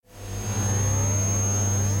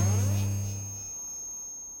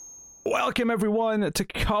Welcome everyone to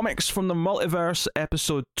Comics from the Multiverse,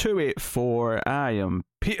 episode 284. I am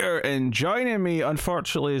Peter, and joining me,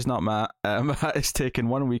 unfortunately, is not Matt. Matt is taking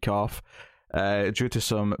 1 week off due to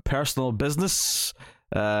some personal business.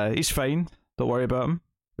 He's fine. Don't worry about him.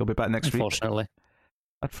 He'll be back next week. Unfortunately.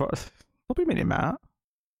 Don't be mean to Matt.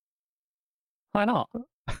 Why not?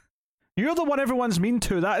 You're the one everyone's mean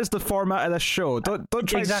to. That is the format of this show. Don't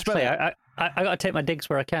try exactly. to spin it. I got to take my digs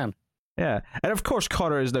where I can. Yeah, and of course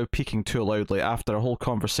Connor is now peaking too loudly after a whole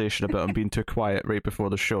conversation about him being too quiet right before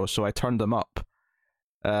the show, so I turned him up.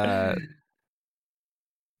 Well,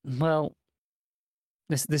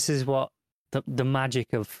 this is what the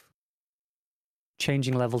magic of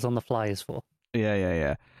changing levels on the fly is for.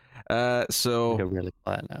 Yeah. So You're really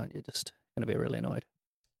quiet now, and you're just going to be really annoyed.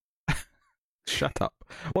 Shut up.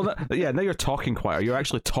 Well, now you're talking quieter. You're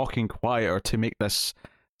actually talking quieter to make this...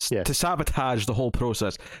 Yes. To sabotage the whole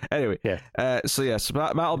process. Anyway, so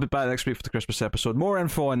Matt will be back next week for the Christmas episode. More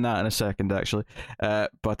info on that in a second, actually.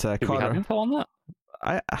 But Do Connor, we have info on that?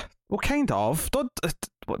 Well, kind of. Don't.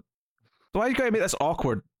 Why are you going to make this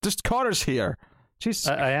awkward? Just Connor's here. Jeez,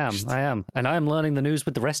 I am, and I am learning the news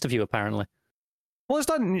with the rest of you. Apparently. Well, it's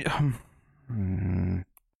not.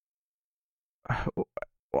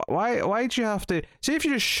 Why'd you have to? See, if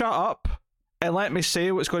you just shut up and let me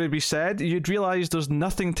say what's going to be said, you'd realise there's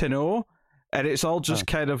nothing to know, and it's all just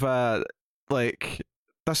kind of like,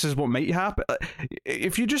 this is what might happen.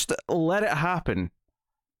 If you just let it happen,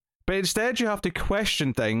 but instead you have to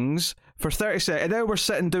question things for 30 seconds, and now we're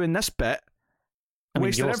sitting doing this bit,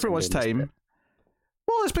 wasting everyone's time.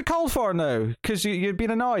 Well, it's been called for now, because you've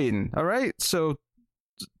been annoying, alright? So,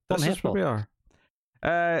 this is where we are.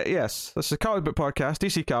 Yes, this is a comic book podcast,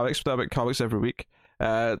 DC Comics, we talk about comics every week.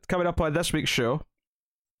 Coming up on this week's show,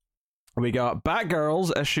 we got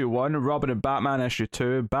Batgirls issue 1, Robin and Batman issue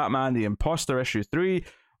 2, Batman the Imposter issue 3,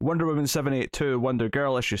 Wonder Woman 782, Wonder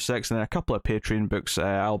Girl issue 6, and then a couple of Patreon books.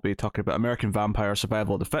 I'll be talking about American Vampire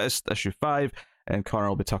Survival of the Fittest issue 5, and Connor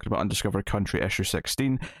will be talking about Undiscovered Country issue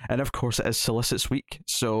 16. And of course it is Solicits week,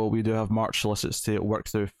 so we do have March solicits to work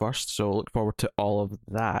through first, so look forward to all of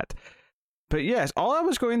that. But yes, all I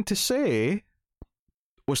was going to say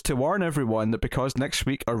was to warn everyone that because next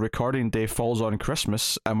week our recording day falls on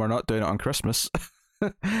Christmas and we're not doing it on Christmas,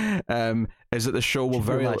 is that the show will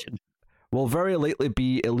very likely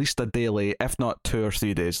be at least a day late, if not 2 or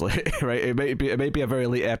 3 days late. Right? It might be a very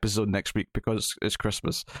late episode next week because it's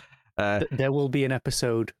Christmas. There will be an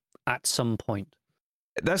episode at some point.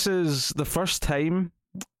 This is the first time,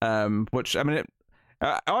 which I mean.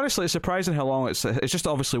 Honestly, it's surprising how long it's just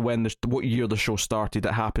obviously what year the show started.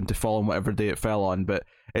 It happened to fall on whatever day it fell on, but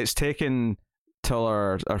it's taken till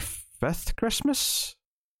our 5th Christmas,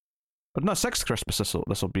 but not 6th Christmas. This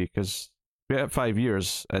will be, because we have 5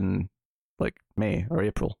 years in like May or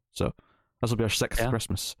April, so this will be our 6th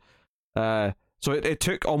Christmas. So it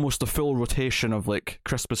took almost a full rotation of like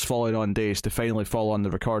Christmas falling on days to finally fall on the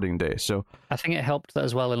recording day. So I think it helped that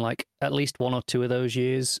as well. In like at least 1 or 2 of those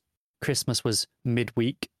years, Christmas was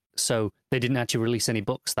midweek, so they didn't actually release any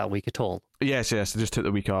books that week at all. Yes, they just took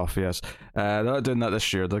the week off, yes. They're not doing that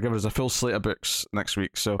this year. They'll give us a full slate of books next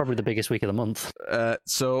week. So probably the biggest week of the month.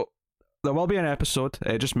 So there will be an episode.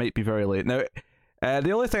 It just might be very late. Now,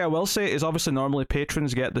 the only thing I will say is obviously normally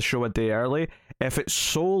patrons get the show a day early. If it's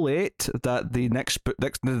so late that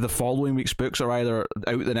the following week's books are either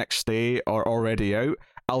out the next day or already out,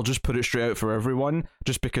 I'll just put it straight out for everyone,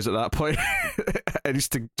 just because at that point it needs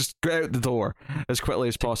to just get out the door as quickly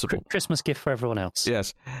as possible. Christmas gift for everyone else.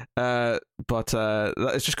 Yes. But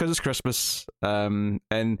it's just because it's Christmas. And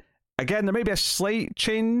again, there may be a slight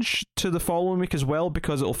change to the following week as well,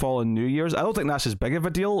 because it'll fall on New Year's. I don't think that's as big of a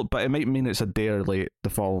deal, but it might mean it's a day early the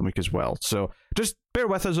following week as well. So just bear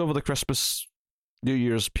with us over the Christmas, New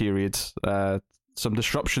Year's period. Some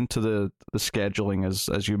disruption to the scheduling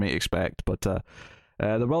as you may expect, but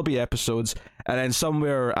there will be episodes, and then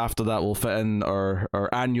somewhere after that we'll fit in our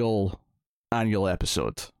annual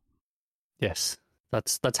episode. Yes,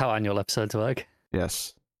 that's how annual episodes work.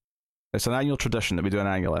 Yes, it's an annual tradition that we do an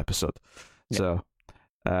annual episode. Yeah. So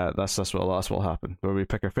that's what'll happen, where we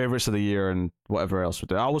pick our favorites of the year and whatever else we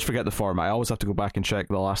do. I always forget the format. I always have to go back and check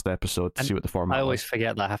the last episode to see what the format. I always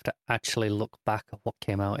forget that I have to actually look back at what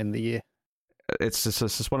came out in the year. It's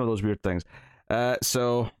just one of those weird things.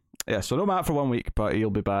 So no Matt for 1 week, but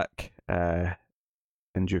he'll be back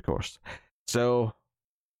in due course. So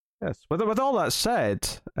yes, with all that said,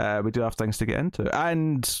 we do have things to get into,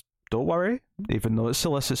 and don't worry, even though it's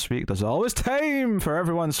Solicits week, there's always time for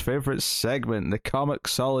everyone's favourite segment, the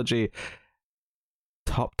Comixology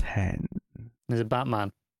Top 10. Is it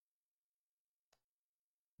Batman?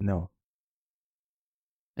 No.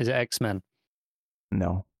 Is it X-Men?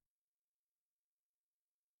 No.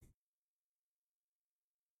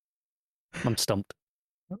 I'm stumped.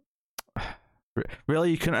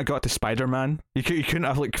 Really, you couldn't have got to Spider-Man? You couldn't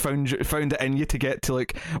have like found it in you to get to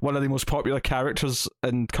like one of the most popular characters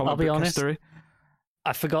in comic book history?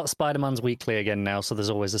 I forgot Spider-Man's weekly again now, so there's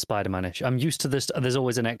always a Spider-Man issue. I'm used to this. There's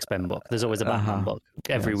always an X-Men book. There's always a Batman book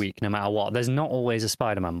every week, no matter what. There's not always a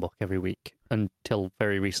Spider-Man book every week until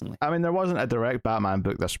very recently. I mean, there wasn't a direct Batman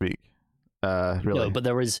book this week, really. No, but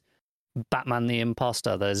there is Batman the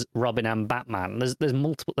Imposter. There's Robin and Batman. There's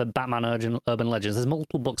multiple Batman Urban Legends. There's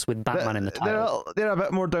multiple books with Batman in the title. They're a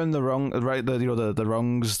bit more down the wrong, right? The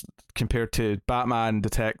rungs compared to Batman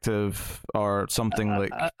Detective or something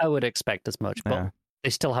like. I would expect as much, but they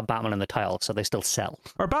still have Batman in the title, so they still sell.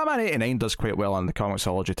 Or Batman 89 does quite well on the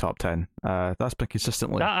Comixology top 10. That's been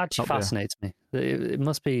consistently. That actually fascinates me. It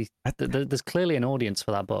must be. There's clearly an audience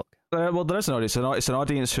for that book. Well, there is an audience. It's an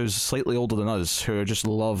audience who's slightly older than us, who just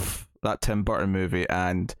love that Tim Burton movie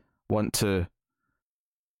and want to,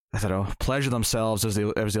 I don't know, pleasure themselves as they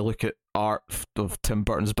look at art of Tim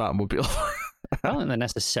Burton's Batmobile. I don't think they're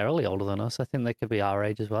necessarily older than us. I think they could be our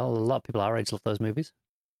age as well. A lot of people our age love those movies.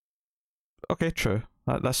 Okay, true.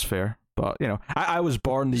 That's fair. But, you know, I was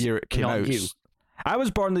born the year it came out. You. I was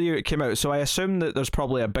born the year it came out, so I assume that there's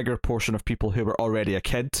probably a bigger portion of people who were already a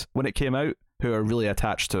kid when it came out who are really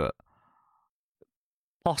attached to it.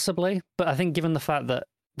 Possibly, but I think given the fact that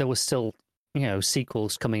there was still,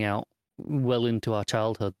 sequels coming out well into our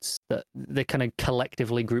childhoods, that they kind of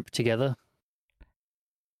collectively grouped together.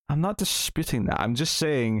 I'm not disputing that. I'm just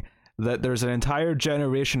saying that there's an entire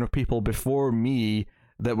generation of people before me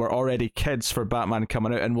that were already kids for Batman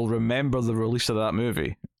coming out and will remember the release of that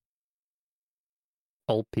movie.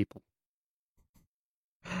 Old people.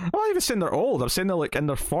 I'm not even saying they're old. I'm saying they're like in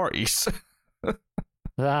their 40s.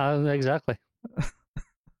 Exactly.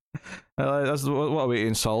 That's what a way to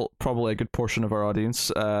insult probably a good portion of our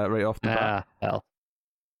audience right off the bat. Well,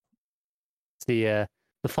 it's the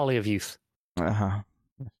folly of youth. You're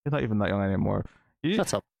not even that young anymore.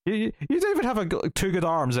 Shut up. You don't even have two good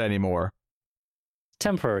arms anymore.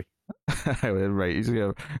 Temporary. Right,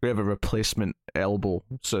 we have a replacement elbow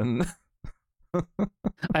soon.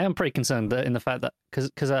 I am pretty concerned in the fact that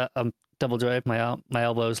because I'm double jointed, my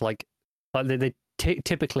elbows like they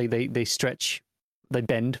typically they stretch, they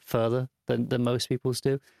bend further than most people's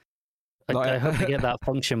do. I hope to get that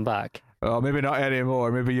function back. Oh, maybe not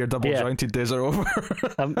anymore. Maybe your double jointed days are over.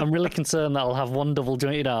 I'm really concerned that I'll have one double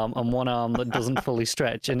jointed arm and one arm that doesn't fully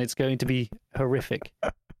stretch, and it's going to be horrific.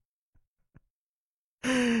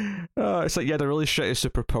 Oh, it's like you had a really shitty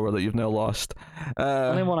superpower that you've now lost.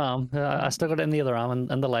 Only one arm. I still got it in the other arm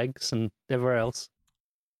and the legs and everywhere else.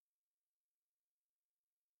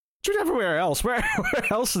 Everywhere else? Where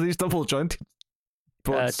else are these double jointed?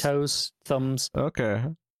 Toes, thumbs. Okay.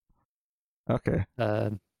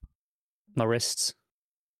 My wrists.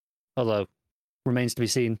 Although, remains to be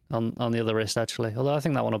seen on the other wrist, actually. Although I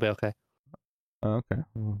think that one will be okay. Okay.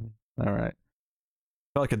 All right.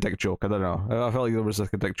 I felt like a dick joke. I don't know. I felt like there was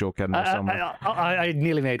like a dick joke in there somewhere. I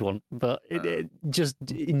nearly made one, but it just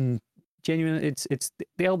in genuine. It's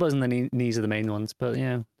the elbows and the knees are the main ones, but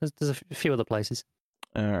there's a few other places.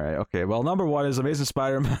 All right. Okay. Well, number one is Amazing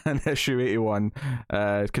Spider-Man issue 81,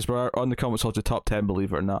 because we're on the Comixology top 10,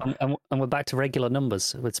 believe it or not. And we're back to regular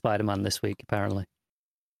numbers with Spider-Man this week, apparently.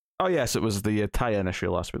 Oh yes, it was the tie-in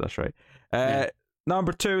issue last week. That's right.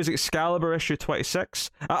 Number two is Excalibur issue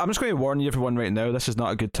 26. I'm just going to warn you everyone right now, this is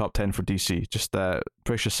not a good top 10 for DC. Just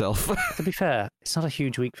brace yourself. To be fair, it's not a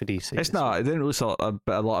huge week for DC. It's not. It didn't release a lot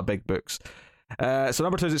of big books. So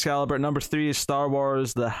number two is Excalibur. Number three is Star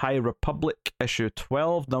Wars The High Republic issue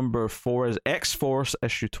 12. Number four is X-Force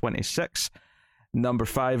issue 26. Number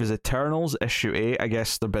 5 is Eternals issue 8. I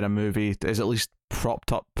guess there'd been a movie is at least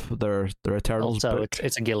propped up their Eternals also, book.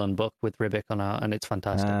 It's a Gillen book with Ribic on it, and it's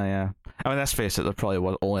fantastic. Yeah. I mean, let's face it, there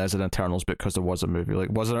probably only has an Eternals book because there was a movie.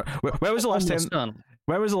 Like, wasn't it? When was the last time?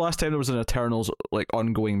 When was the last time there was an Eternals like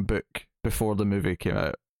ongoing book before the movie came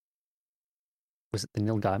out? Was it the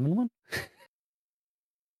Neil Gaiman one?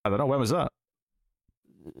 I don't know. When was that?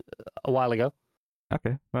 A while ago.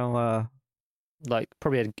 Okay. Well, like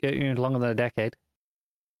probably longer than a decade.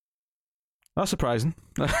 That's surprising.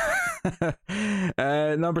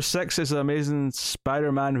 Number 6 is Amazing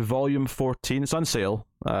Spider-Man Volume 14. It's on sale.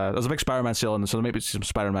 There's a big Spider-Man sale in this, so there may be some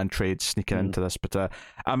Spider-Man trades sneaking into this, but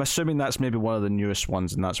I'm assuming that's maybe one of the newest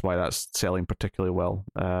ones, and that's why that's selling particularly well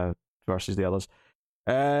versus the others.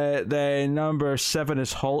 Then number 7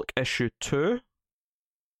 is Hulk issue 2.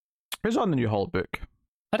 Who's on the new Hulk book?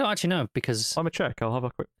 I don't actually know because Let me check. I'll have a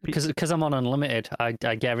quick peek. because I'm on unlimited. I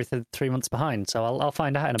get everything 3 months behind, so I'll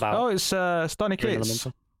find out in about. Oh, it's Donny Cates.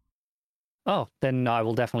 Oh, then I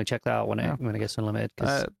will definitely check that out when it gets unlimited.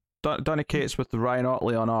 Donny Cates with Ryan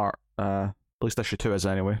Otley on art. At least issue 2 is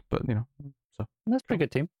anyway. But so that's a pretty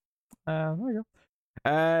good team. There you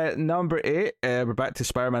go. Number 8, we're back to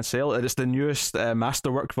Spider-Man sale. It's the newest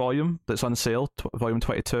Masterwork volume that's on sale, volume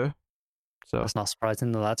 22. So that's not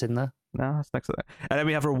surprising that that's in there. No, that's next to that. And then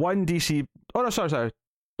we have our one DC. Oh no, sorry.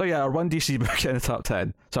 Oh yeah, our one DC book in the top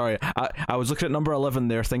 10. Sorry, I was looking at number 11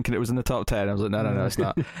 there, thinking it was in the top 10. I was like, no, it's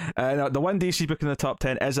not. No, the one DC book in the top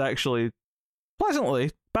 10 is actually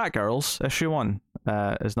pleasantly Batgirls issue 1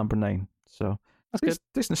 is number 9. So that's good.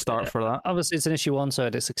 Decent start for that. Obviously, it's an issue 1, so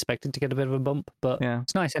it's expected to get a bit of a bump, but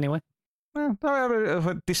it's nice anyway. Well,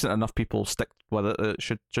 if decent enough people stick with it, it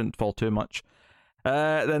shouldn't fall too much.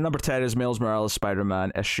 Then number 10 is Miles Morales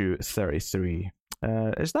Spider-Man issue 33.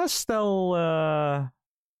 Is that still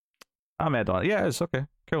Ahmed on it? Yeah, it's okay.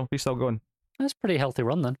 Cool. He's still going. That's a pretty healthy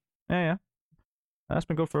run then. Yeah. That's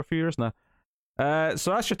been going for a few years now.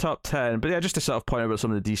 So that's your top 10. But yeah, just to sort of point out what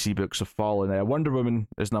some of the DC books have fallen. Wonder Woman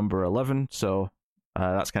is number 11, so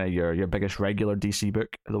that's kind of your biggest regular DC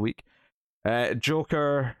book of the week.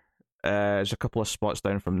 Joker is a couple of spots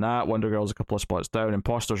down from that. Wonder Girl's a couple of spots down.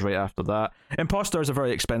 Imposter's right after that. Imposter is a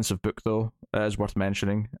very expensive book, though, is worth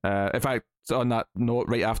mentioning. In fact, on that note,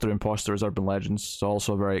 right after Imposter is Urban Legends, so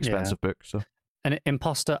also a very expensive book. So, and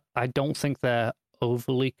Imposter, I don't think they're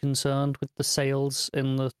overly concerned with the sales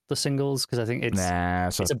in the singles, because I think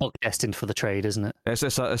it's a book destined for the trade, isn't it?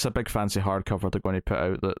 It's a big fancy hardcover they're going to put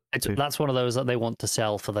out. That's one of those that they want to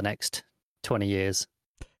sell for the next 20 years.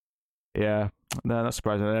 Yeah, no, that's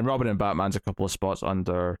surprising. And Robin and Batman's a couple of spots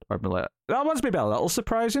under Urban Legends. That one's maybe a little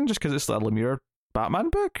surprising, just because it's the Lemire Batman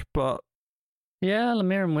book, but yeah,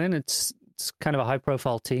 Lemire and Wynn, it's kind of a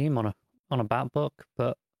high-profile team on a Bat book,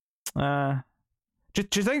 but do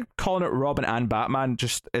you think calling it Robin and Batman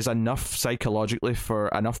just is enough psychologically for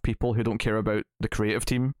enough people who don't care about the creative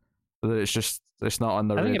team that it's not on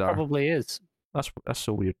the radar? I think it probably is. That's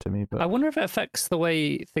so weird to me. But I wonder if it affects the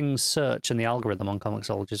way things search and the algorithm on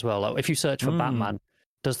Comixology as well. Like if you search for Batman,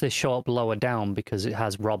 does this show up lower down because it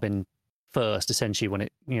has Robin first, essentially, when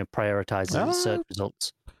it prioritizes its search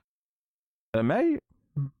results? It might.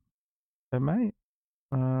 Hey,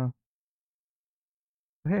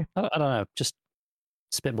 I don't know. Just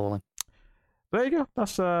spitballing. There you go.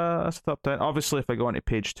 That's the top 10. Obviously, if I go into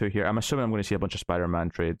page 2 here, I'm assuming I'm going to see a bunch of Spider-Man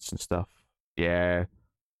trades and stuff. Yeah.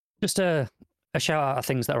 Just a shout out of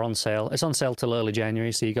things that are on sale. It's on sale till early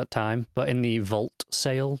January, so you got time. But in the Vault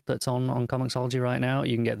sale that's on Comixology right now,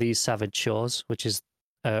 you can get these Savage Shores, which is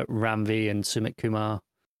Ramvi and Sumit Kumar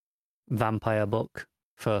vampire book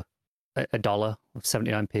for $1 of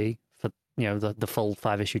 79p for the full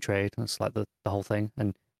 5-issue trade. It's like the whole thing,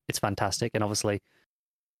 and it's fantastic. And obviously,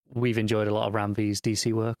 we've enjoyed a lot of Ramvi's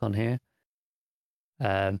DC work on here.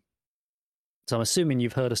 So I'm assuming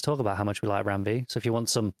you've heard us talk about how much we like Ramvi. So if you want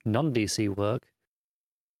some non-DC work,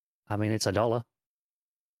 I mean, it's $1.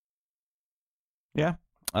 Yeah.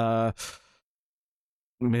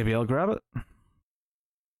 Maybe I'll grab it.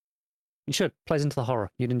 You should. Plays into the horror.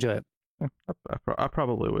 You'd enjoy it. I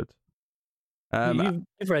probably would.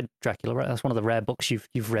 You've read Dracula, right? That's one of the rare books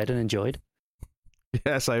you've read and enjoyed.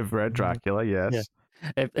 Yes, I've read Dracula. Yes.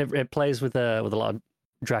 Yeah. It plays with a lot of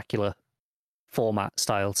Dracula format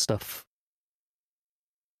style stuff.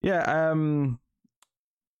 Yeah,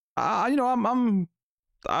 I'll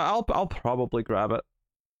probably grab it.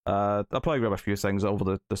 I'll probably grab a few things over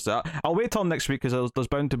the. I'll wait till next week because there's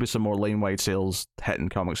bound to be some more line-wide sales hitting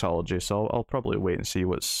Comixology, so I'll probably wait and see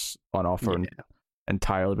what's on offer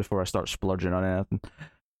entirely before I start splurging on anything.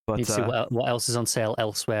 But you see what else is on sale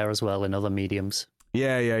elsewhere as well in other mediums.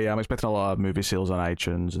 Yeah. I'm expecting a lot of movie sales on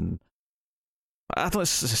iTunes, and I don't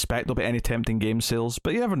suspect there'll be any tempting game sales,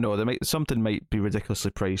 but you never know. Something might be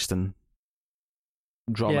ridiculously priced and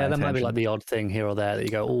draw my attention. That might be like the odd thing here or there that you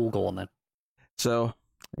go, oh, go on then. So,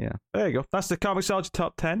 yeah, there you go. That's the Comixology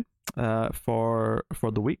top 10 for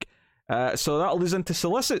the week. So that leads into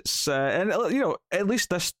solicits, and at least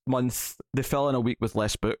this month they fell in a week with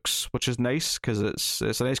less books, which is nice because it's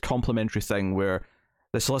a nice complementary thing where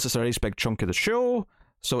the solicits are a nice big chunk of the show.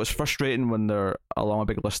 So it's frustrating when they're along a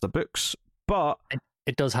big list of books. But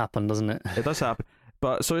it does happen, doesn't it? It does happen.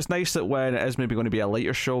 But so it's nice that when it is maybe going to be a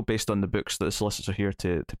lighter show based on the books, that the solicits are here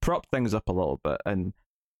to prop things up a little bit, and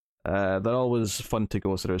they're always fun to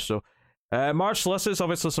go through. So March solicits,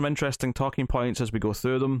 obviously some interesting talking points as we go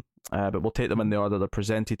through them, but we'll take them in the order they're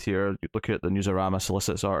presented here. Looking at the Newsarama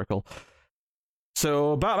solicits article.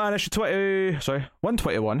 So Batman issue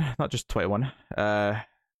 121, not just 21.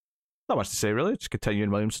 Not much to say, really. Just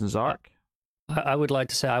continuing Williamson's arc. I would like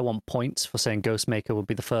to say I want points for saying Ghostmaker would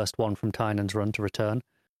be the first one from Tynan's run to return.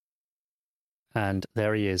 And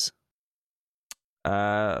there he is.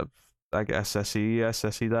 I guess I see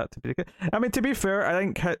that to be good. I mean, to be fair, I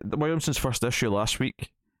think Williamson's first issue last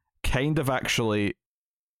week kind of actually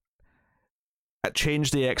it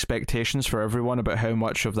changed the expectations for everyone about how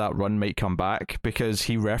much of that run might come back, because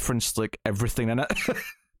he referenced like everything in it.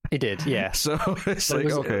 He did, yeah. So it's like,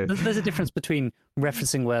 okay. There's a difference between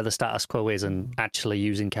referencing where the status quo is and actually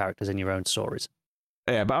using characters in your own stories.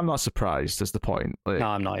 Yeah, but I'm not surprised, is the point. Like, no,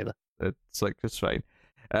 I'm not either. It's like, it's fine.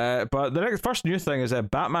 But the first new thing is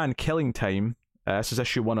Batman Killing Time. This is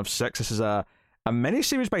issue 1 of 6. This is a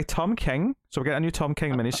mini-series by Tom King. So we're getting a new Tom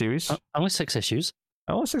King mini-series. Only 6 issues.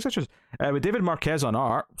 Only 6 issues. With David Marquez on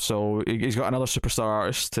art, so he's got another superstar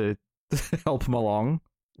artist to help him along.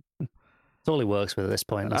 It's all he works with at this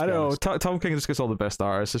point. I know. Tom King just gets all the best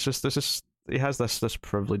artists. It's just he has this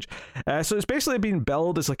privilege. So it's basically been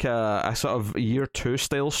billed as like a sort of year 2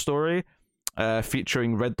 style story,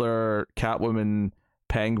 featuring Riddler, Catwoman,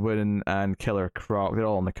 Penguin, and Killer Croc. They're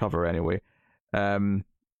all on the cover anyway.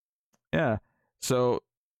 Yeah. So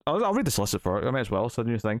I'll read the solicit for it. I might as well. It's a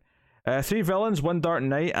new thing. 3 villains, 1 dark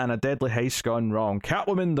night, and a deadly heist gone wrong.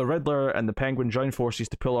 Catwoman, the Riddler, and the Penguin join forces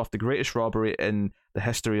to pull off the greatest robbery in the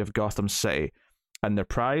history of Gotham City. And their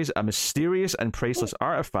prize, a mysterious and priceless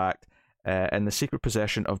artifact in the secret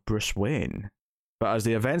possession of Bruce Wayne. But as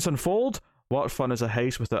the events unfold, what fun is a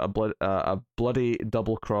heist without a bloody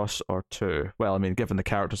double cross or 2? Well, I mean, given the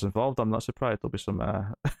characters involved, I'm not surprised there'll be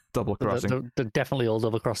some double crossing. They're definitely all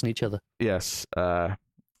double crossing each other. Yes.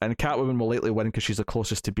 And Catwoman will likely win because she's the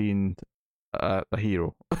closest to being a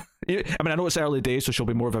hero. I mean, I know it's early days, so she'll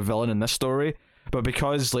be more of a villain in this story, but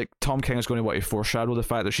because like Tom King is going to want to foreshadow the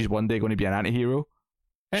fact that she's one day going to be an anti-hero.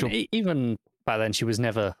 And even by then, she was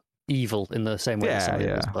never evil in the same way as somebody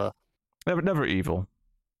was. But... Never evil.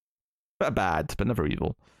 Bad, but never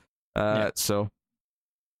evil. So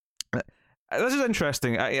this is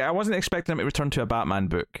interesting. I wasn't expecting him to return to a Batman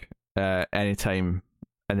book anytime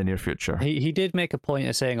in the near future. He did make a point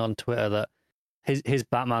of saying on Twitter that his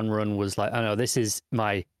Batman run was like, I know this is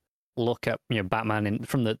my look at Batman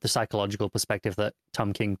from the psychological perspective that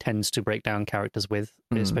Tom King tends to break down characters with,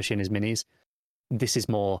 especially in his minis. This is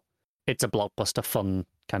more, it's a blockbuster fun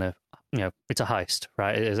kind of, it's a heist,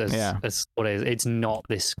 right? It's what it is. It's not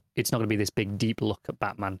going to be this big deep look at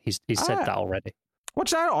Batman. He's said that already.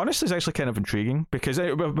 Which honestly is actually kind of intriguing, because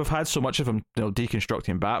we've had so much of him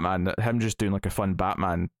deconstructing Batman that him just doing like a fun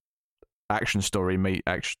Batman action story might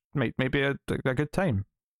be a good time.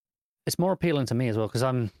 It's more appealing to me as well, because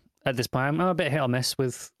I'm at this point I'm a bit hit or miss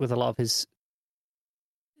with a lot of his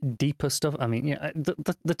deeper stuff. I mean,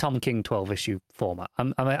 the Tom King 12-issue format.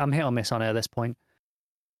 I'm hit or miss on it at this point.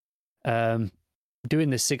 Doing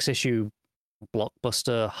this 6-issue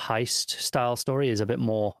blockbuster heist style story is a bit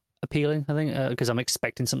more appealing, I think, because I'm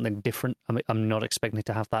expecting something different. I'm not expecting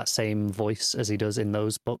to have that same voice as he does in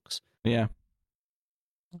those books. Yeah.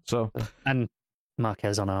 So, and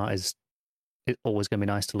Marquez on art is always going to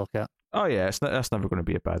be nice to look at. Oh yeah, that's never going to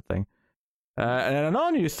be a bad thing. And then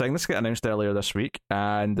another new thing, this got announced earlier this week,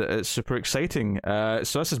 and it's super exciting.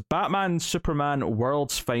 So this is Batman Superman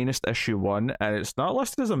World's Finest issue 1, and it's not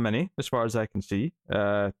listed as a mini, as far as I can see.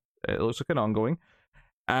 It looks like an ongoing.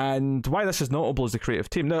 And why this is notable is the creative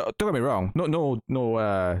team. Now, don't get me wrong.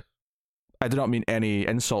 No. I do not mean any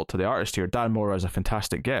insult to the artist here. Dan Mora is a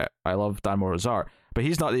fantastic get. I love Dan Mora's art, but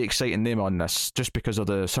he's not the exciting name on this just because of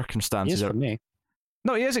the circumstances. He is for me.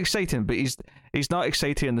 No, he is exciting, but he's not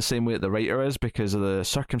exciting in the same way that the writer is because of the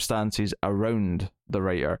circumstances around the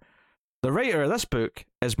writer. The writer of this book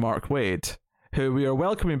is Mark Waid, who we are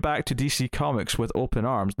welcoming back to DC Comics with open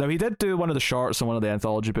arms. Now, he did do one of the shorts in one of the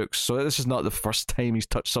anthology books, so this is not the first time he's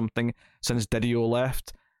touched something since Didio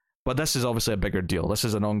left, but this is obviously a bigger deal. This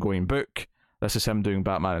is an ongoing book. This is him doing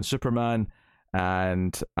Batman and Superman,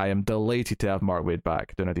 and I am delighted to have Mark Waid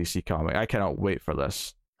back doing a DC comic. I cannot wait for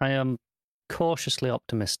this. I am cautiously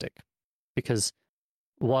optimistic, because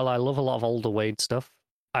while I love a lot of older Waid stuff,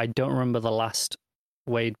 I don't remember the last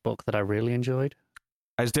Waid book that I really enjoyed.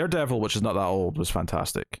 As Daredevil, which is not that old, was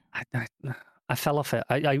fantastic. I fell off it.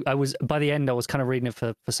 I was, by the end, I was kind of reading it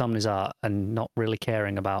for Somni's art and not really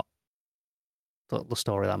caring about the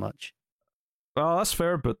story that much. Well, that's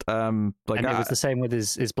fair, but and it was the same with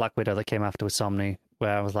his Black Widow that came after with Somni,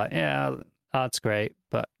 where I was like, yeah, art's great,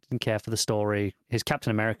 but didn't care for the story. His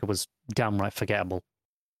Captain America was downright forgettable.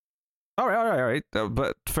 All right.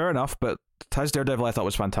 But fair enough. But his Daredevil, I thought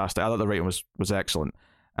was fantastic. I thought the rating was excellent.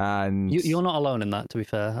 And you're not alone in that, to be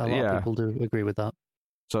fair. A lot of people do agree with that.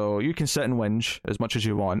 So you can sit and whinge as much as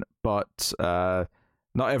you want, but not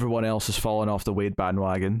everyone else has fallen off the Wade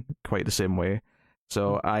bandwagon quite the same way.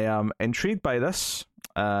 So I am intrigued by this,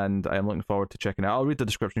 and I am looking forward to checking it out. I'll read the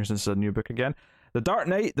description since it's a new book again. The Dark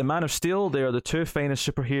Knight, the Man of Steel, they are the two finest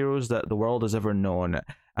superheroes that the world has ever known,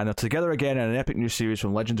 and they're together again in an epic new series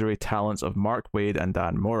from legendary talents of Mark Waid and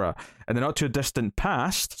Dan Mora. In the not-too-distant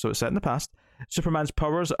past, so it's set in the past, Superman's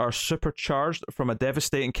powers are supercharged from a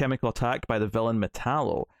devastating chemical attack by the villain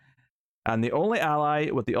Metallo, and the only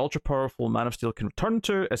ally with the ultra-powerful Man of Steel can return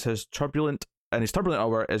to is his turbulent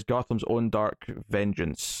hour is Gotham's own dark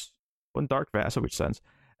vengeance. That's a weird sense.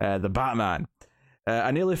 The Batman.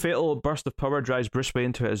 A nearly fatal burst of power drives Bruce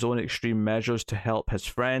Wayne to his own extreme measures to help his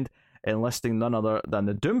friend, enlisting none other than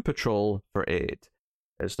the Doom Patrol for aid.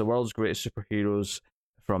 It's the world's greatest superheroes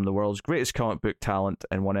from the world's greatest comic book talent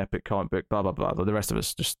in one epic comic book, blah, blah, blah. The rest of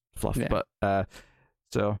it's just fluff. Yeah. But,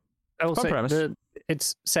 so, fun premise.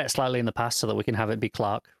 It's set slightly in the past so that we can have it be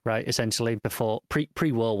Clark, right? Essentially, before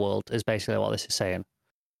pre-War World is basically what this is saying.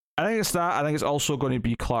 I think it's that. I think it's also going to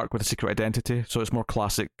be Clark with a secret identity, so it's more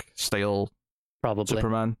classic style. Probably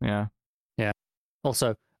Superman. Yeah.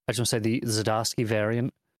 Also, I just want to say the Zdarsky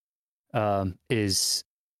variant is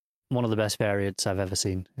one of the best variants I've ever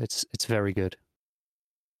seen. It's very good.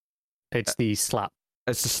 It's the slap.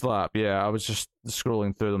 It's the slap. Yeah, I was just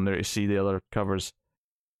scrolling through them there to see the other covers.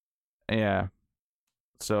 Yeah.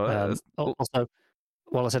 So also,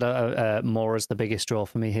 well, I said Mora's the biggest draw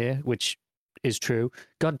for me here, which is true.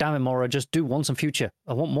 God damn it, Mora! Just do Once and Future.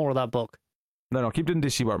 I want more of that book. No, keep doing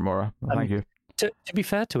DC work, Mora. Thank you. To be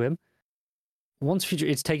fair to him, Once Future,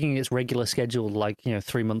 it's taking its regular schedule,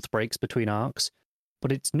 3-month breaks between arcs,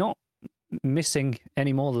 but it's not missing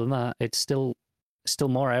any more than that. It's still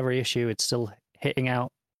more every issue. It's still hitting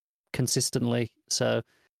out consistently. So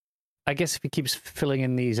I guess if he keeps filling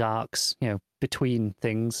in these arcs, between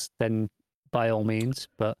things, then by all means.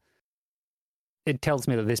 But it tells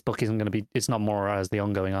me that this book isn't going to be. It's not Mora as the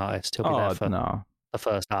ongoing artist. He'll be there for the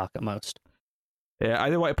first arc at most. Yeah,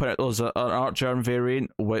 I do want to point out there's an Art Germ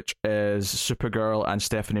variant, which is Supergirl and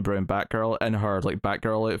Stephanie Brown Batgirl in her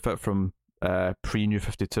Batgirl outfit from pre-New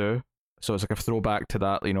 52. So it's like a throwback to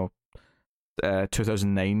that,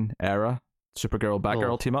 2009 era Supergirl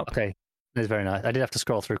Batgirl team up. Okay, it's very nice. I did have to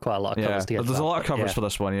scroll through quite a lot of covers to get there's a lot of covers for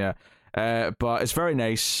this one, but it's very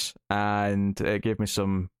nice, and it gave me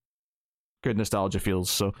some good nostalgia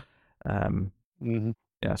feels. So,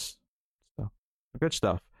 yes, so good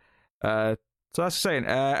stuff. So that's exciting.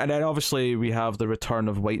 And then obviously we have the return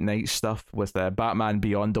of White Knight stuff with Batman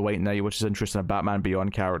Beyond the White Knight, which is interesting, a Batman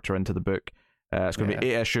Beyond character into the book. It's going to be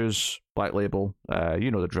 8 issues, Black Label. You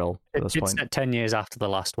know the drill at this point. It's set 10 years after the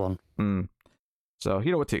last one. So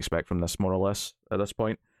you know what to expect from this, more or less, at this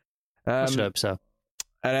point. I should hope so.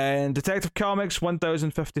 And then Detective Comics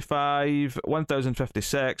 1055,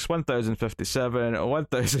 1056, 1057,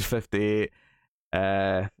 1058.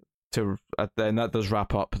 Then that does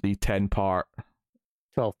wrap up the 10-part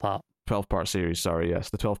 12-part series. Sorry, yes,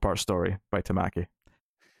 the 12-part story by Tamaki,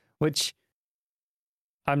 which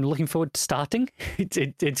I'm looking forward to starting.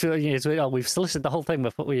 We've solicited the whole thing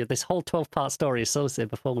before. This whole 12-part story is solicited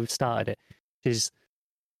before we've started it, which is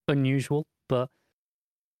unusual, but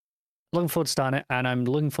looking forward to starting it, and I'm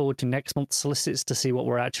looking forward to next month's solicits to see what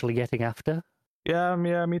we're actually getting after. Yeah,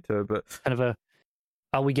 me too. But kind of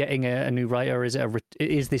are we getting a new writer? Is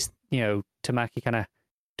this Tamaki kind of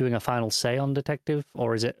doing a final say on Detective,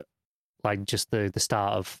 or is it just the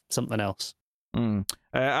start of something else? I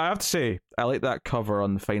have to say, I like that cover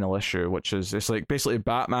on the final issue, which is it's basically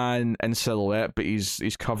Batman in silhouette, but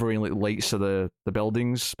he's covering lights of the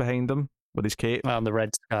buildings behind him with his cape and the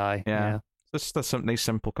red sky. Yeah. It's just a nice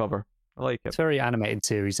simple cover. I like it. It's very animated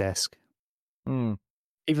series-esque.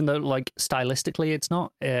 Even though stylistically it's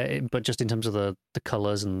not, but just in terms of the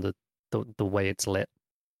colors and the way it's lit.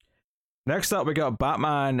 Next up, we got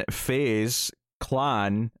Batman Phase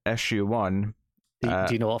Clan issue 1. Do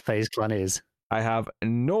you know what Phase Clan is? I have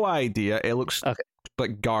no idea. It looks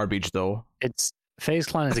like garbage, though. It's Phase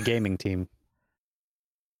Clan is a gaming team.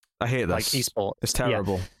 I hate this. Esports. It's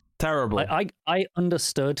terrible. Yeah. Terrible. I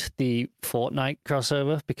understood the Fortnite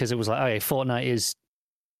crossover because it was Fortnite is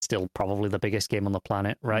still probably the biggest game on the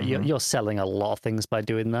planet, right? Mm-hmm. You're selling a lot of things by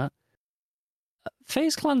doing that.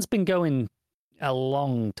 Phase Clan's been going a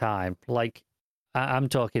long time. I'm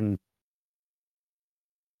talking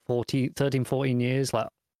 13, 14 years.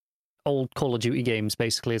 Old Call of Duty games,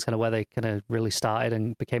 basically, is kind of where they kind of really started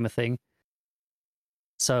and became a thing.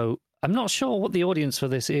 So I'm not sure what the audience for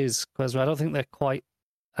this is, because I don't think they're quite...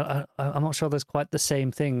 I'm not sure there's quite the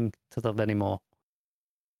same thing to them anymore.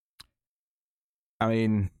 I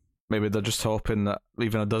mean, maybe they're just hoping that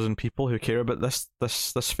even a dozen people who care about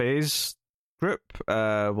this phase group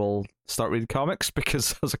will start reading comics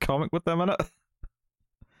because there's a comic with them in it,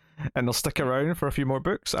 and they'll stick around for a few more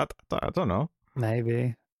books. I don't know.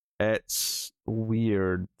 Maybe. It's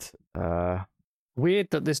weird. Weird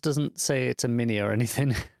that this doesn't say it's a mini or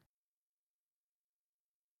anything.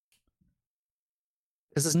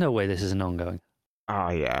 Because there's no way this is an ongoing.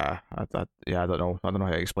 Yeah. I don't know. I don't know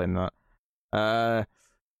how to explain that.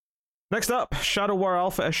 Next up, Shadow War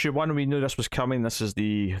Alpha issue 1. We knew this was coming. This is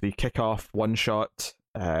the kickoff one shot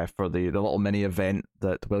for the little mini event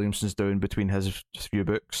that Williamson's doing between his few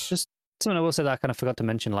books. Just something I will say that I kind of forgot to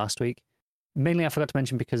mention last week. Mainly I forgot to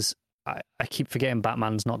mention because I keep forgetting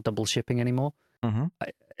Batman's not double shipping anymore. Mm-hmm.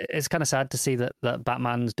 It's kind of sad to see that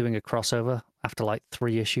Batman's doing a crossover after like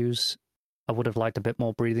 3 issues. I would have liked a bit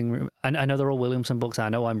more breathing room. I know they're all Williamson books. I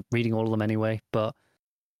know I'm reading all of them anyway, but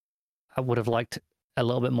I would have liked a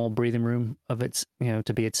little bit more breathing room of its,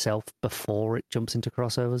 to be itself before it jumps into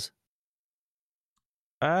crossovers.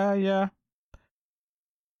 Yeah.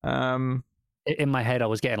 In my head, I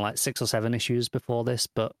was getting like 6 or 7 issues before this,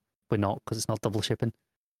 but we're not because it's not double shipping.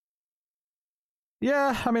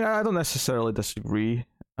 Yeah, I mean, I don't necessarily disagree.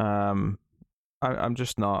 I'm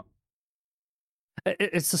just not.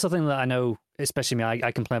 It's just something that I know, especially me,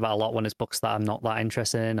 I complain about a lot when it's books that I'm not that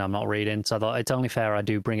interested in, I'm not reading. So I thought it's only fair I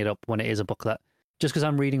do bring it up when it is a book that, just because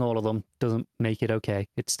I'm reading all of them, doesn't make it okay.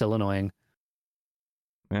 It's still annoying.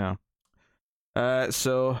 Yeah.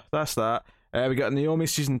 So that's that. We got Naomi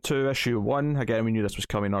Season 2, Issue 1. Again, we knew this was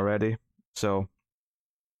coming already. So,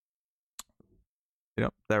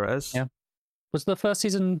 there it is. Yeah. Was the first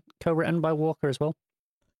season co-written by Walker as well?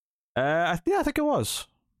 I think it was.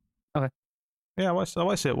 Okay. Yeah, I want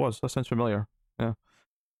to say it was. That sounds familiar.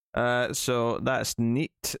 Yeah. So that's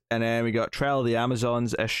neat. And then we got Trial of the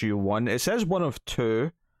Amazons, Issue 1. It says 1 of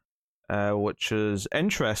 2, which is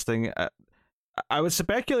interesting. I would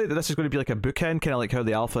speculate that this is going to be like a bookend, kind of like how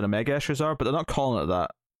the Alpha and Omega issues are, but they're not calling it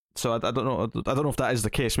that. So I don't know. I don't know if that is the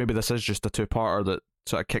case. Maybe this is just a 2-parter that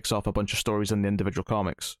sort of kicks off a bunch of stories in the individual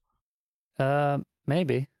comics.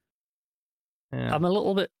 Maybe. Yeah. I'm a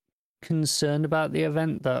little bit concerned about the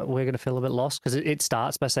event that we're going to feel a bit lost because it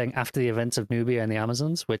starts by saying after the events of Nubia and the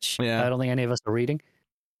Amazons, which I don't think any of us are reading.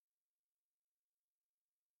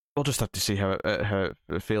 We'll just have to see how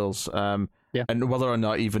it feels. Yeah. And whether or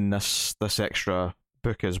not even this extra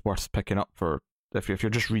book is worth picking up for if you're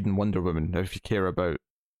just reading Wonder Woman, if you care about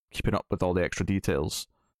keeping up with all the extra details.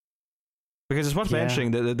 Because it's worth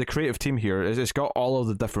mentioning that the creative team here it's got all of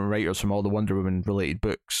the different writers from all the Wonder Woman related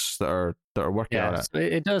books that are working on it.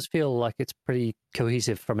 It does feel like it's pretty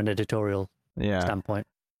cohesive from an editorial standpoint.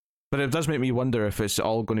 But it does make me wonder if it's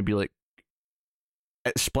all going to be like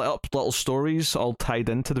it's split up little stories all tied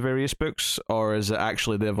into the various books, or is it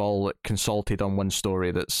actually they've all consulted on one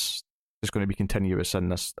story that's going to be continuous in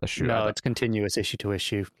this issue? No, it's continuous issue to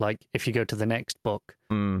issue. Like if you go to the next book,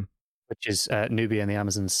 which is Nubia and the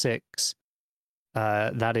Amazon 6.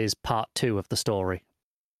 That is part 2 of the story.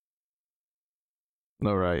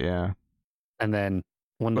 Oh, right, yeah. And then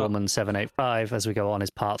Wonder Woman 785, as we go on, is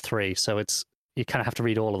part 3. So you kind of have to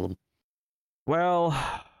read all of them. Well,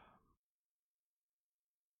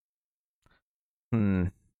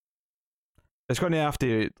 it's going to have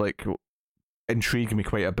to intrigue me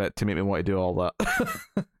quite a bit to make me want to do all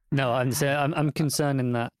that. No, I'm concerned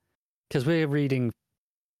in that because we're reading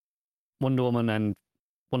Wonder Woman and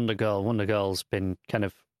Wonder Girl. Wonder Girl's been kind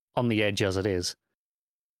of on the edge as it is.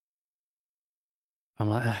 I'm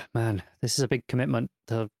like, man, this is a big commitment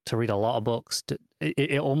to read a lot of books.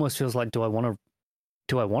 It almost feels like, do I want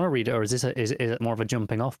to read it, or is it more of a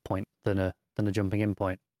jumping off point than a jumping in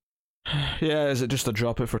point? Yeah, is it just to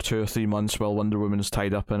drop it for 2 or 3 months while Wonder Woman's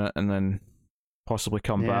tied up in it, and then possibly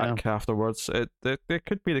come back afterwards? It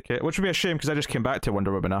could be the case, which would be a shame because I just came back to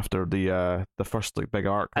Wonder Woman after the first big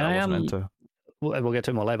arc that I wasn't into. We'll get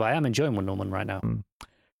to it more later, but I am enjoying Wonder Woman right now.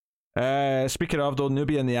 Speaking of, though,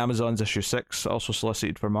 Nubia and the Amazons issue 6 also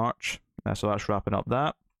solicited for March, so that's wrapping up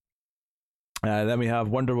that. Then we have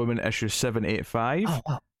Wonder Woman issue 785. Oh,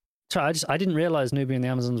 wow. Sorry, I didn't realize Nubia and the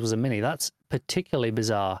Amazons was a mini. That's particularly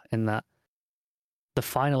bizarre in that the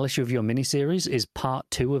final issue of your miniseries is part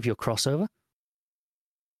 2 of your crossover.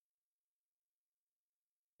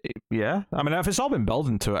 Yeah, I mean, if it's all been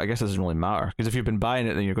building to it, I guess it doesn't really matter. Because if you've been buying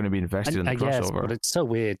it, then you're going to be invested in the crossover. Guess, but it's so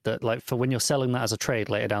weird that, for when you're selling that as a trade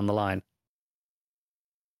later down the line,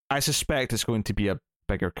 I suspect it's going to be a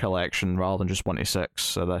bigger collection rather than just 1-6.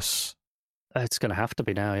 So this, it's going to have to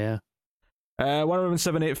be now, yeah. Wonder Woman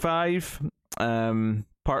 785,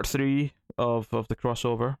 part 3 of the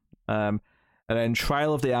crossover, and And then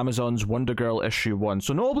Trial of the Amazons, Wonder Girl issue 1.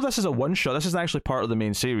 So notably, this is a one shot. This isn't actually part of the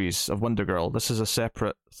main series of Wonder Girl. This is a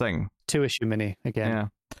separate thing. 2-issue mini again.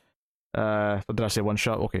 Yeah. Did I say one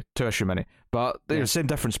shot? Okay, 2-issue mini. But the same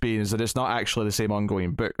difference being is that it's not actually the same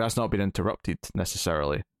ongoing book. That's not been interrupted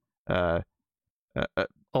necessarily. Although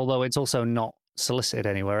it's also not solicited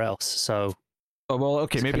anywhere else. So. Oh, well,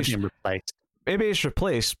 okay, maybe it's replaced. Maybe it's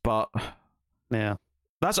replaced, but yeah,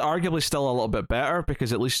 that's arguably still a little bit better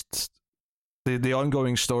because at least the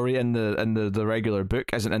ongoing story in the regular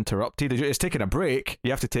book isn't interrupted. It's taking a break.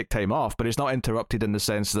 You have to take time off, but it's not interrupted in the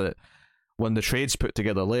sense that when the trade's put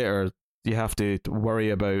together later, you have to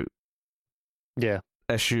worry about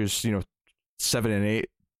issues, 7 and 8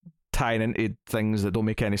 tying into things that don't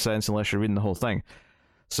make any sense unless you're reading the whole thing.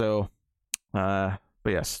 So, but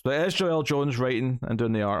yes, but it is Joelle Jones writing and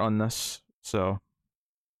doing the art on this. So,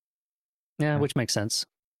 yeah, which makes sense.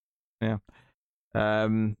 Yeah.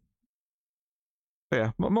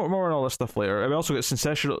 Yeah, more on all this stuff later. We also got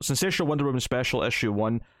Sensational Wonder Woman Special issue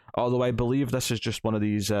 1, although I believe this is just one of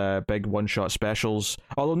these big one-shot specials.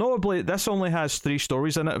 Although notably, this only has 3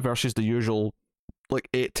 stories in it versus the usual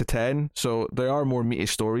 8 to 10, so they are more meaty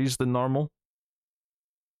stories than normal.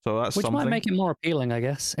 So that's which something. Might make it more appealing, I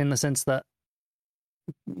guess, in the sense that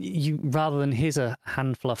you, rather than here's a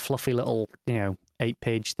handful of fluffy little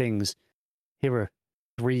 8-page things, here are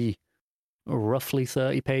 3 roughly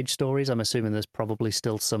 30-page stories. I'm assuming there's probably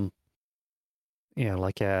still some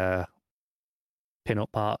pin-up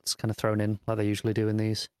parts kind of thrown in like they usually do in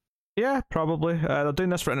these. Yeah, probably. They're doing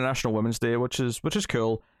this for International Women's Day, which is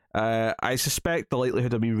cool. I suspect the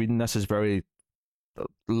likelihood of me reading this is very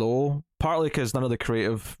low, partly because none of the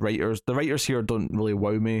the writers here don't really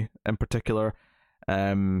wow me in particular,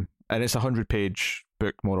 and it's a 100-page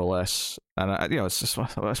book more or less, and it's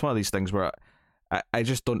one of these things where I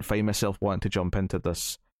just don't find myself wanting to jump into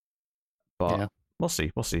this, but we'll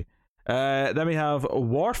see. Then we have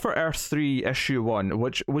War for Earth 3 issue 1,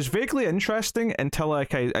 which was vaguely interesting until I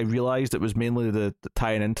realised it was mainly the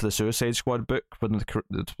tying into the Suicide Squad book from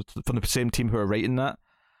the same team who are writing that.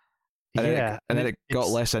 And then it got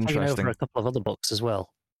less interesting. Over a couple of other books as well.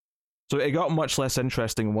 So it got much less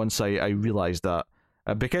interesting once I realised that.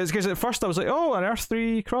 Because at first I was like, oh, an Earth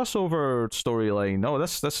 3 crossover storyline. Oh,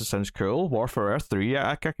 this sounds cool. War for Earth 3. Yeah,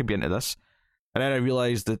 I could be into this. And then I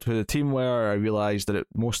realised that with the team I realised that it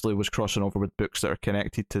mostly was crossing over with books that are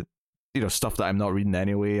connected to, stuff that I'm not reading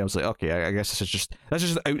anyway. I was like, okay, I guess this is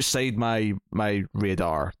just outside my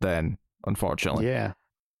radar then, unfortunately. Yeah.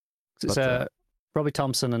 It's Robbie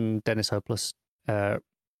Thompson and Dennis Hopeless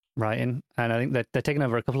writing, and I think they're taking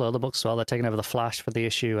over a couple of other books as well. They're taking over The Flash for the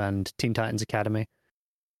issue and Teen Titans Academy.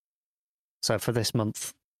 So for this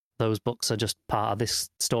month, those books are just part of this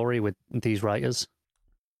story with these writers.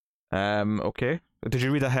 Okay. Did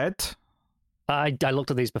you read ahead? I looked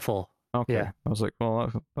at these before. Okay. Yeah. I was like,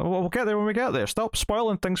 well, we'll get there when we get there. Stop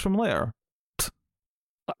spoiling things from later.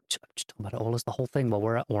 I'm just talking about it all as the whole thing while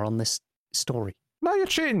we're on this story. No, you're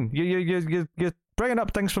cheating. You're bringing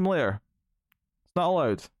up things from later. It's not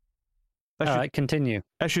allowed. All right, continue.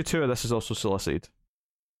 Issue 2 of this is also solicited.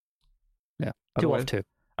 Yeah, 2 of 2.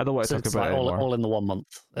 I don't want to talk about it anymore. All in the 1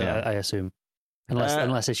 month, I assume.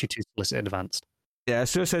 Unless issue 2 is solicited advanced. Yeah,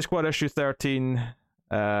 Suicide Squad issue 13,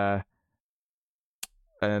 and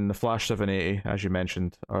the Flash 780, as you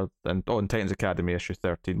mentioned, and Titans Academy issue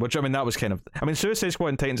 13. Which, that was Suicide Squad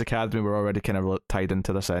and Titans Academy were already kind of tied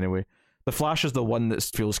into this anyway. The Flash is the one that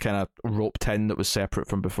feels kind of roped in that was separate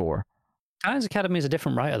from before. Titans Academy is a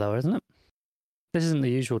different writer, though, isn't it? This isn't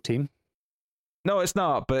the usual team. No, it's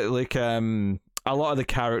not, but a lot of the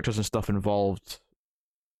characters and stuff involved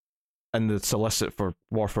in the solicit for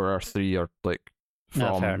War for Earth 3 are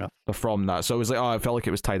fair enough. From that. So it was I felt like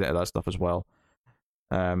it was tied into that stuff as well.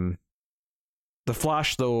 The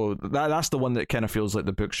Flash, though, that's the one that kind of feels like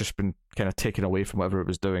the book's just been kind of taken away from whatever it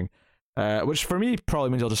was doing. Which for me probably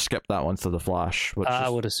means I'll just skip that one to the Flash. I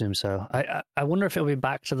would assume so. I wonder if it'll be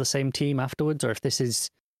back to the same team afterwards, or if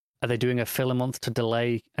are they doing a filler month to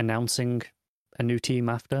delay announcing a new team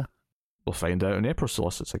after? We'll find out in April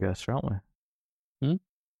solicits, I guess, aren't we?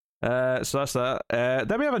 So that's that.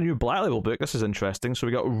 Then we have a new Black Label book. This is interesting. So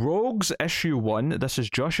we got Rogues issue 1. This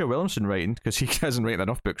is Joshua Williamson writing, because he hasn't written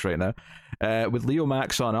enough books right now, with Leo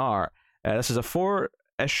Max on art. This is a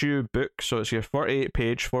 4-issue book, so it's your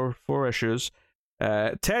 48-page, four issues.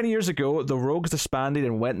 10 years ago, the Rogues disbanded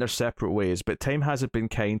and went their separate ways, but time hasn't been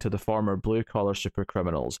kind to the former blue-collar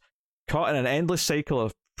supercriminals. Caught in an endless cycle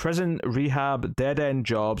of prison, rehab, dead-end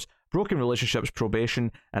jobs, broken relationships,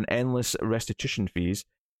 probation, and endless restitution fees,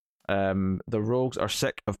 the Rogues are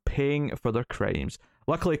sick of paying for their crimes.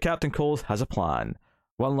 Luckily, Captain Cold has a plan.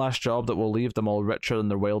 One last job that will leave them all richer than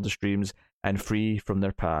their wildest dreams and free from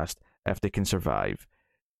their past, if they can survive.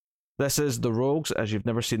 This is The Rogues, as you've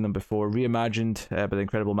never seen them before, reimagined by the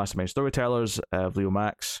incredible mastermind storytellers of Leo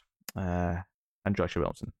Max and Joshua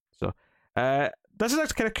Wilson. So, this is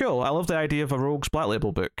actually kind of cool. I love the idea of a Rogues Black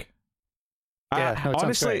Label book. Yeah, no,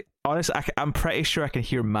 honestly, I'm pretty sure I can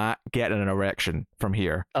hear Matt getting an erection from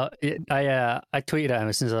here. I tweeted at him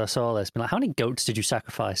as soon as I saw this, being like, "How many goats did you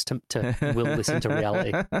sacrifice to will this into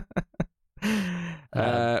reality?"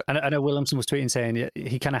 I know Williamson was tweeting saying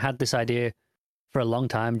he kind of had this idea for a long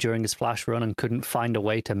time during his Flash run and couldn't find a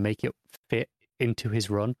way to make it fit into his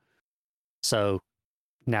run. So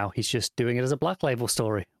now he's just doing it as a Black Label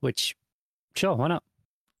story, which, sure, why not?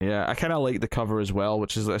 Yeah, I kind of like the cover as well,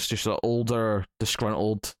 which is it's just an older,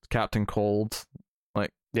 disgruntled Captain Cold.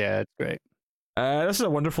 Yeah, it's great. This is a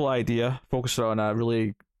wonderful idea, focused on a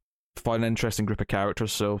really fun, interesting group of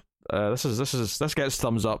characters. So this gets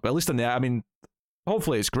thumbs up. At least on the, I mean,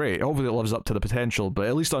 hopefully it's great. Hopefully it lives up to the potential. But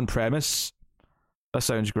at least on premise, that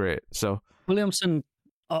sounds great. So Williamson,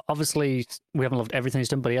 obviously, we haven't loved everything he's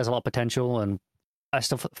done, but he has a lot of potential, and I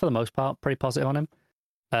still, for the most part, pretty positive on him.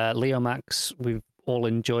 Leo Max, we've all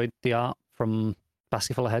enjoyed the art from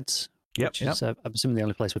Basket Full of Heads. Which is, I'm assuming, the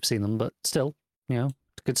only place we've seen them, but still, it's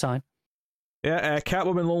a good sign. Yeah,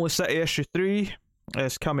 Catwoman Lonely City issue 3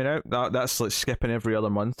 is coming out. That's like skipping every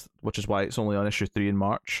other month, which is why it's only on issue 3 in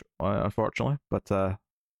March, unfortunately. But so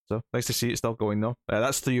nice to see it still going though.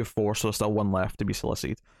 That's 3 of 4, so there's still one left to be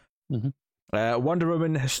solicited. Mm-hmm. Wonder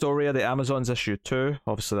Woman Historia, the Amazons issue 2.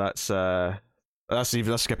 Obviously,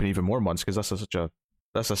 that's skipping even more months because that's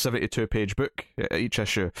a 72-page book each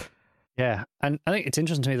issue. Yeah, and I think it's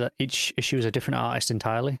interesting to me that each issue is a different artist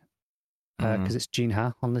entirely, because it's Gene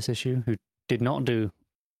Ha on this issue, who did not do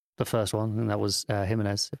the first one, and that was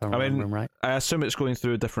Jimenez, if I remember him right. I assume it's going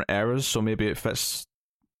through different eras, so maybe it fits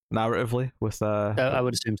narratively with I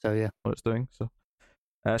would assume so, yeah. What it's doing. So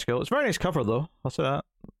it's cool. It's a very nice cover, though. I'll say that.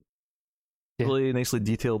 Yeah. Really nicely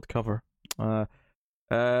detailed cover. And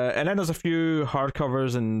then there's a few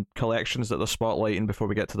hardcovers and collections that they're spotlighting before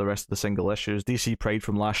we get to the rest of the single issues. DC Pride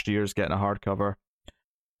from last year is getting a hardcover.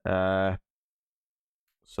 So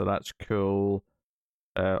that's cool.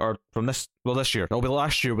 Or from this year. It'll be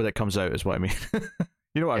last year when it comes out, is what I mean.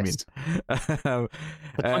 You know what I mean? The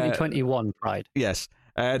 2021 Pride. Yes.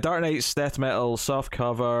 Dark Knight's Death Metal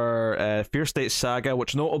softcover, Fear State Saga,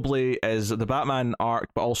 which notably is the Batman arc,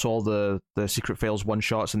 but also all the Secret Fails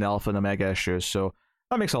one-shots and the Alpha and Omega issues, so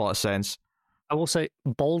that makes a lot of sense. I will say,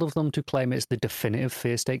 bold of them to claim it's the definitive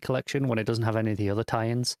Fear State collection when it doesn't have any of the other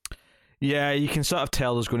tie-ins. Yeah, you can sort of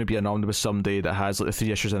tell there's going to be an omnibus someday that has like the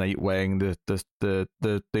 3 issues of Nightwing,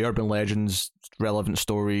 the urban legends, relevant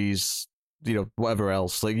stories, whatever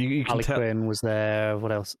else. Like you can tell. Harley Quinn was there.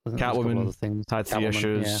 What else? Catwoman had 3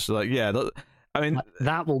 issues. Yeah. I mean,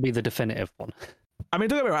 that will be the definitive one. I mean,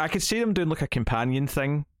 don't get me wrong. I could see them doing like a companion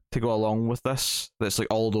thing to go along with this. That's like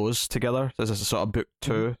all those together. This is a sort of book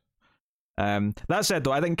 2. That said,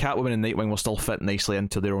 though, I think Catwoman and Nightwing will still fit nicely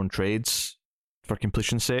into their own trades for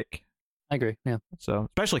completion's sake. I agree. Yeah. So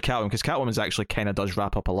especially Catwoman, because Catwoman's actually kind of does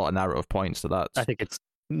wrap up a lot of narrative points. I think it's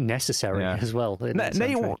necessary as well.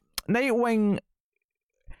 Nightwing,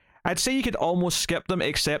 I'd say you could almost skip them,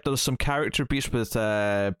 except there's some character beats with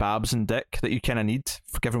Babs and Dick that you kind of need,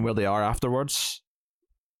 given where they are afterwards.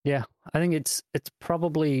 Yeah, I think it's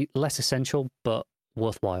probably less essential, but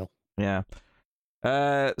worthwhile. Yeah.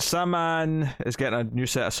 Sandman is getting a new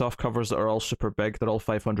set of soft covers that are all super big. They're all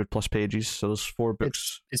 500 plus pages, so there's 4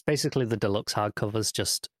 books. It's basically the deluxe hardcovers,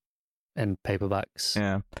 just in paperbacks.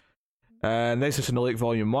 Yeah. Nexus in the Lake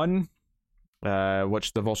Volume 1,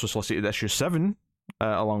 which they've also solicited issue 7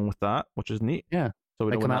 along with that, which is neat. Yeah, so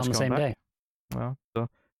we they come out on the same day. Well, so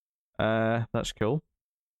that's cool.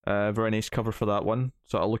 Very nice cover for that one.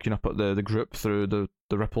 Sort of looking up at the group through the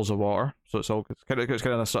ripples of water. So it's kind of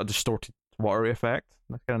a sort of distorted watery effect.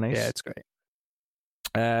 That's kind of nice. Yeah, it's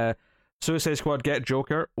great. Suicide Squad Get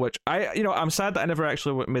Joker, which I'm sad that I never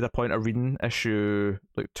actually made a point of reading issue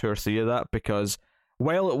like 2 or 3 of that, because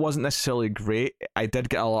while it wasn't necessarily great, I did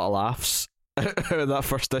get a lot of laughs out of that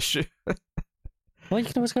first issue. Well, you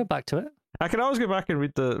can always go back to it. I can always go back and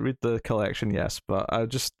read the collection, yes, but I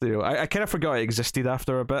just I kind of forgot it existed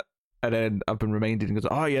after a bit, and then I've been reminded and goes,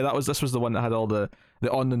 oh yeah, this was the one that had all the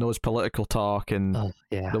on the nose political talk and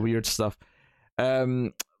the weird stuff.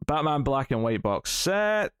 Batman Black and White box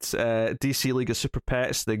set, DC League of Super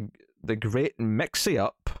Pets, the Great Mixie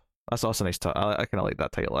Up. That's also a nice title. I kind of like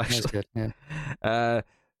that title actually. That's good. Yeah.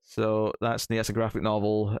 So that's a graphic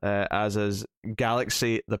novel, as is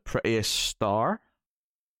Galaxy: The Prettiest Star.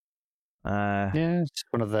 Yeah, it's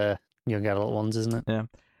one of the young adult ones, isn't it? Yeah.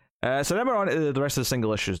 So then we're on to the rest of the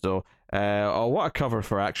single issues, though. Oh, what a cover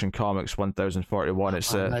for Action Comics 1041.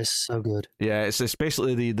 It's that's so good. Yeah, it's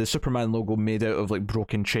basically the Superman logo made out of like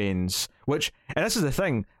broken chains. Which, and this is the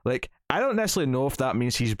thing, like I don't necessarily know if that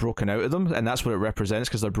means he's broken out of them, and that's what it represents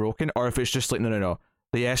because they're broken, or if it's just like no.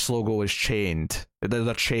 The S logo is chained.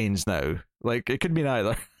 They're chains now. Like it could be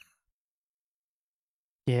neither.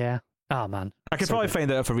 Yeah. Oh man. I could probably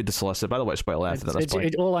find out if I read the solicit. By the way, it's quite lengthy at this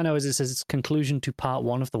point. All I know is it says it's conclusion to part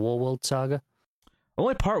 1 of the Warworld saga.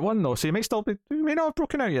 Only part 1 though, so you may not have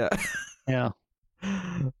broken out yet. Yeah.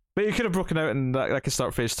 But you could have broken out and that could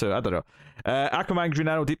start phase 2. I don't know. Aquaman Green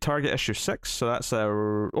Arrow Deep Target issue 6. So that's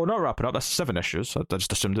not wrapping up. That's 7 issues. I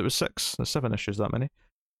just assumed it was 6. There's 7 issues, that many.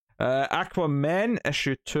 Aquaman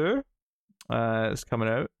issue 2 is coming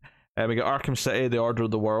out. We got Arkham City: The Order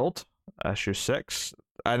of the World issue 6.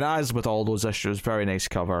 And as with all those issues, very nice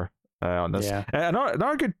cover on this. Yeah.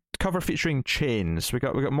 Another good cover featuring chains. We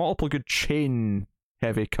got multiple good chain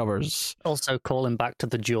heavy covers. Also calling back to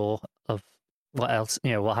the jaw of what else,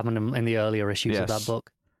 what happened in the earlier issues of that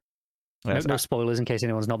book. Yes. No spoilers in case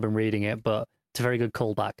anyone's not been reading it, but it's a very good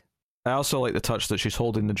callback. I also like the touch that she's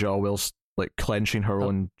holding the jaw whilst like clenching her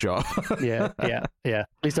own jaw. Yeah.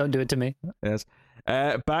 Please don't do it to me. Yes.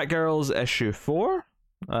 Batgirls issue 4.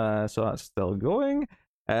 So that's still going.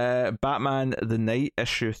 Batman the Night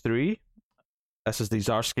issue 3. This is the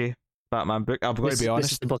Zdarsky Batman book. I'm going to be honest.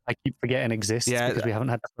 This is the book I keep forgetting exists because we haven't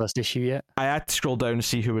had the first issue yet. I had to scroll down and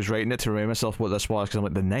see who was writing it to remind myself what this was because I'm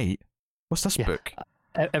like, The Night? What's this book?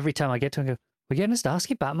 Every time I get to it, I go, we're getting a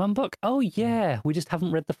Zdarsky Batman book? Oh, yeah. We just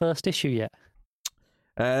haven't read the first issue yet.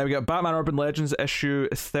 We got Batman Urban Legends issue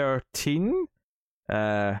 13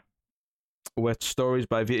 with stories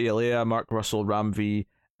by Vita Alea, Mark Russell, Ram V,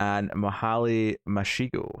 and Mahali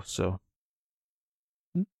Mashigo. So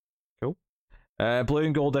cool. Blue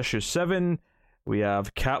and Gold issue 7. We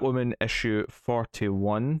have Catwoman issue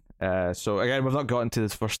 41. So again, we've not gotten to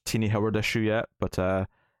this first Teeny Howard issue yet, but I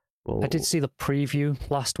did see the preview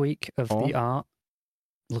last week of the art.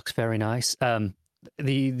 Looks very nice.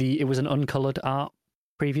 It was an uncolored art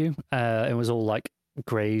preview. It was all like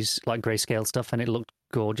grayscale stuff, and it looked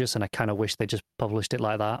gorgeous. And I kind of wish they just published it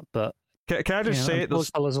like that, but. Can I just say those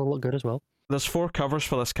colours will look good as well. There's 4 covers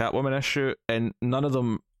for this Catwoman issue, and none of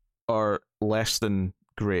them are less than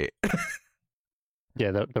great.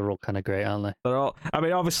 Yeah, they're all kind of great, aren't they? They're all. I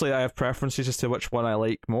mean, obviously, I have preferences as to which one I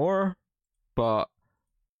like more, but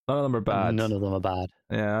none of them are bad. None of them are bad.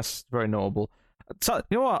 Yeah, that's very notable. So,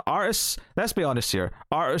 you know what, artists? Let's be honest here.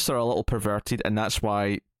 Artists are a little perverted, and that's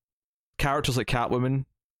why characters like Catwoman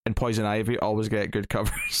and Poison Ivy always get good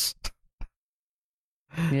covers.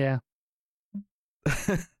 Yeah.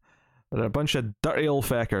 They're a bunch of dirty old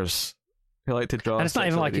feckers who like to draw. And it's not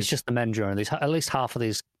even like it's just the men drawing these. At least half of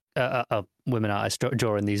these women artists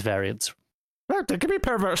drawing these variants. Well, they can be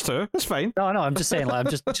perverts too. It's fine. No, I'm just saying. Like,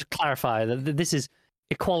 I'm just clarify that this is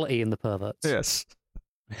equality in the perverts. Yes.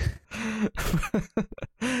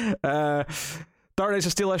 Dark Knights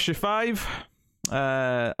of Steel issue 5.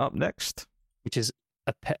 Up next, which is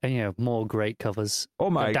more great covers. Oh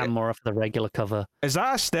my god! Dan Mora for the regular cover. Is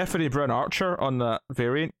that a Stephanie Brown Archer on that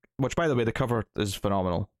variant? Which, by the way, the cover is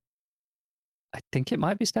phenomenal. I think it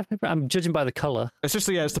might be Stephanie Brown. I'm judging by the color. It's just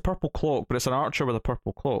it's the purple cloak, but it's an Archer with a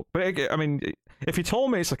purple cloak. But I mean, if you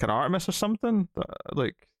told me it's like an Artemis or something,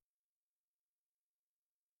 like,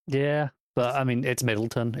 yeah, but I mean, it's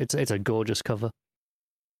Middleton. It's a gorgeous cover.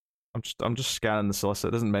 I'm just scanning the solicit.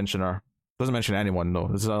 It doesn't mention her. Doesn't mention anyone though.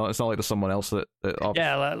 It's not like there's someone else that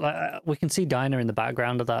yeah, like we can see Dinah in the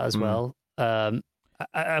background of that as well.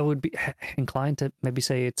 I would be inclined to maybe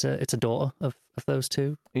say it's a daughter of those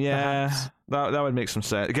two. Yeah, perhaps. that would make some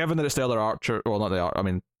sense. Given that it's the other Archer, well, not the Archer. I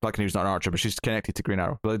mean, Black Canary is not an Archer, but she's connected to Green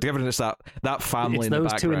Arrow. But given it's that family, it's in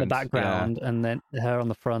those the two in the background, yeah. And then her on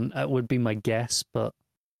the front would be my guess. But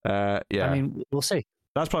yeah, I mean, we'll see.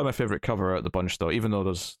 That's probably my favorite cover out of the bunch, though. Even though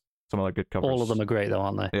there's some other good covers. All of them are great, though,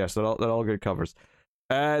 aren't they? Yes, they're all good covers.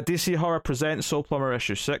 DC Horror Presents Soul Plumber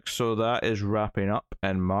issue 6, so that is wrapping up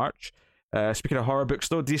in March. Speaking of horror books,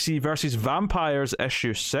 though, DC versus Vampires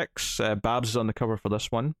issue 6. Babs is on the cover for this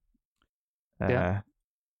one. Yeah.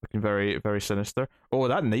 Looking very, very sinister. Oh,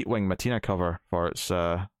 that Nightwing Matina cover for its.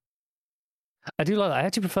 I do like that. I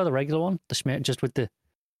actually prefer the regular one, just with the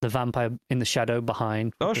vampire in the shadow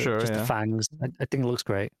behind. Oh, sure. Just the fangs. I think it looks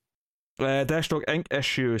great. Deathstroke Inc.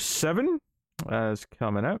 issue 7 is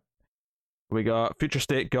coming out. We got Future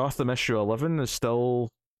State Gotham issue 11 is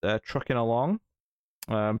still trucking along.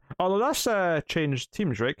 Although that's changed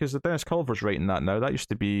teams, right? Because Dennis Culver's writing that now. That used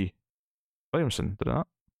to be Williamson, did it not?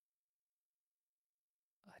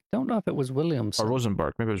 I don't know if it was Williamson. Or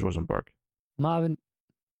Rosenberg. Maybe it was Rosenberg. Marvin.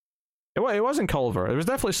 It wasn't Culver. It was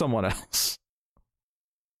definitely someone else.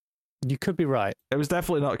 You could be right. It was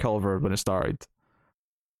definitely not Culver when it started.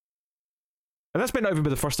 And this might not even be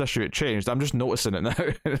the first issue it changed. I'm just noticing it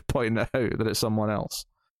now, pointing it out that it's someone else.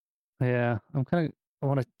 Yeah, I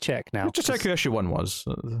want to check now. Just check who issue 1 was.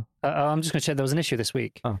 I'm just going to check. There was an issue this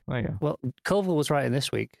week. Oh, there you go. Well, Culver was writing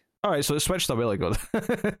this week. All right, so it switched a while ago.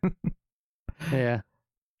 Yeah.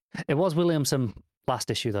 It was Williamson last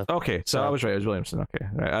issue, though. Okay, so I was right. It was Williamson. Okay.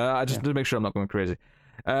 Right. I just need to make sure I'm not going crazy.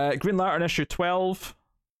 Green Lantern issue 12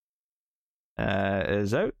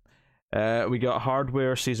 is out. We got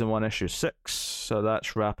Hardware Season 1 issue 6, so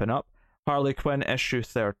that's wrapping up. Harley Quinn issue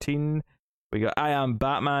 13. We got I Am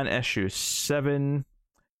Batman issue 7.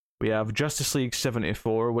 We have Justice League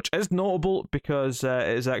 74, which is notable because it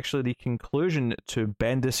is actually the conclusion to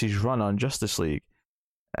Bendis' run on Justice League,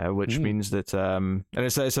 which means that and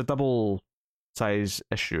it's a double size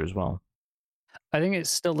issue as well. I think it's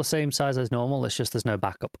still the same size as normal. It's just there's no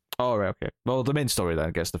backup. Oh, right, okay. Well, the main story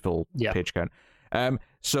then gets the full page count.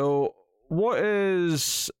 So what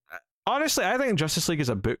is... Honestly, I think Justice League as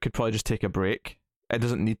a book could probably just take a break. It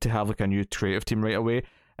doesn't need to have like a new creative team right away.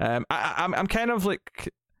 I'm kind of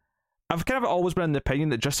like... I've kind of always been in the opinion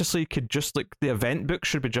that Justice League could just, like, the event book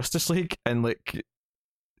should be Justice League, and, like, you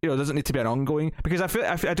know, it doesn't need to be an ongoing, because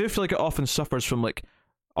I do feel like it often suffers from, like,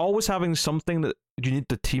 always having something that you need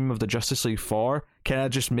the team of the Justice League for, kind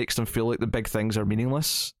of just makes them feel like the big things are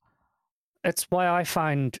meaningless. It's why I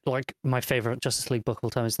find, like, my favorite Justice League book of all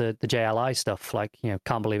time is the JLI stuff, like, you know,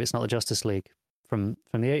 can't believe it's not the Justice League from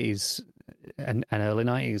the 80s and early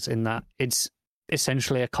 90s, in that it's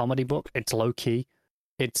essentially a comedy book. It's low-key.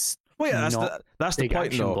 It's... Well, yeah, that's the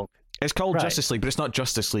point, though. Book. It's called Justice League, but it's not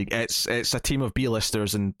Justice League. It's a team of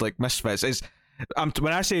B-listers and, like, misfits.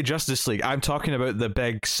 When I say Justice League, I'm talking about the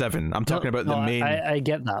big 7. I'm talking about the main I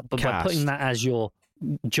get that, but cast. by putting that as your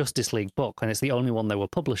Justice League book, and it's the only one they were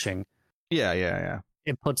publishing... Yeah.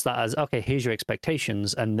 It puts that as, okay, here's your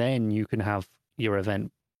expectations, and then you can have your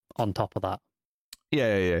event on top of that.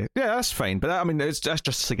 Yeah, that's fine. But I mean, that's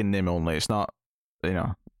Justice League in name only. It's not, you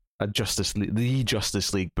know, the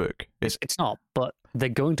Justice League book. It's not, but they're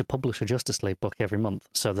going to publish a Justice League book every month,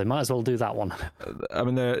 so they might as well do that one. I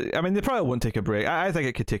mean, they probably won't take a break. I think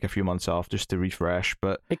it could take a few months off just to refresh,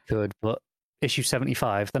 but it could. But issue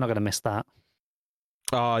 75, they're not going to miss that.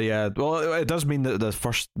 Oh yeah, well, it does mean that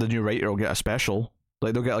the new writer will get a special.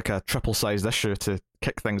 Like, they'll get like a triple-sized issue to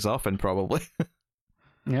kick things off in, probably.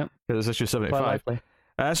 Yeah, because it's issue 75.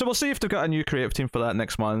 So we'll see if they've got a new creative team for that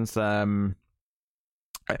next month.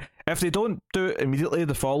 If they don't do it immediately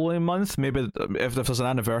the following month, maybe if there's an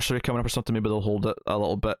anniversary coming up or something, maybe they'll hold it a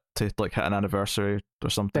little bit to, like, hit an anniversary or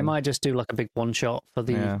something. They might just do like a big one-shot for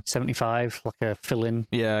the 75, like a fill-in.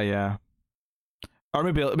 Yeah. Or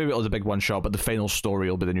maybe it'll be a big one-shot, but the final story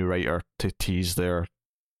will be the new writer to tease their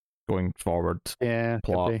going forward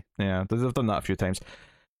plot. Yeah, they've done that a few times.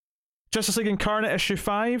 Justice League Incarnate issue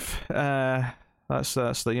 5. That's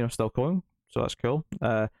still going, so that's cool.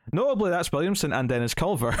 Notably, that's Williamson and Dennis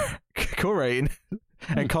Culver co-writing,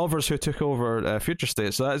 and Culver's who took over Future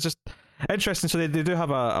State. So that's just interesting. So they do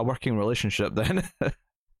have a working relationship then,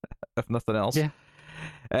 if nothing else. Yeah.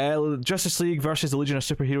 Justice League versus the Legion of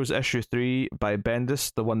Superheroes issue 3 by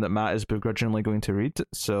Bendis, the one that Matt is begrudgingly going to read.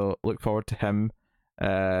 So look forward to him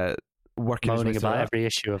working moaning about every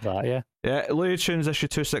issue of that. Yeah, Looney Tunes issue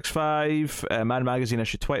 265, Mad Magazine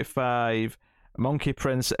issue 25, Monkey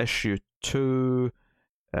Prince issue 2.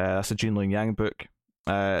 That's a Gene Luen Yang book.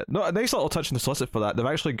 A nice little touch in the solicit for that. They've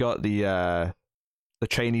actually got the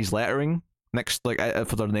Chinese lettering next, like,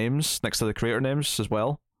 for their names next to the creator names as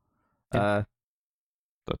well. Yeah.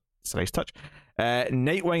 It's a nice touch.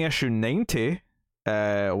 Nightwing issue 90,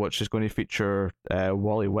 which is going to feature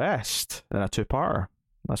Wally West in a 2-parter.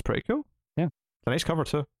 That's pretty cool. Yeah. It's a nice cover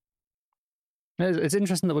too. It's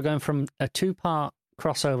interesting that we're going from a 2-part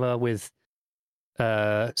crossover with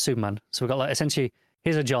Superman. So we've got, like, essentially,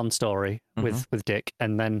 here's a John story with Dick,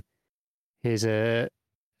 and then here's a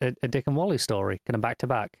Dick and Wally story, kind of back to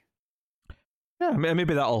back. Yeah,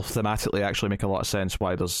 maybe that'll thematically actually make a lot of sense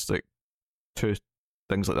why there's, like, 2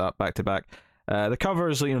 things like that back to back. The cover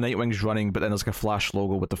is, you know, Nightwing's running, but then there's like a Flash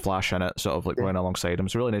logo with the Flash in it, sort of like running alongside him.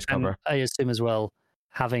 It's a really nice cover. And I assume as well,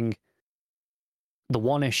 having the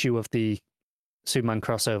one issue of the Superman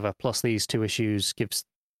crossover plus these 2 issues gives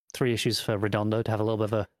 3 issues for Redondo to have a little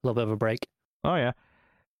bit of a break. Oh yeah.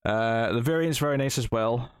 The variant's very nice as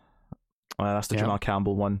well. That's the Jamal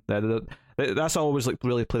Campbell one. That's always, like,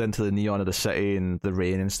 really played into the neon of the city and the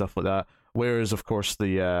rain and stuff like that. Whereas, of course,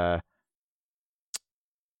 the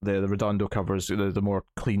the Redondo covers, the more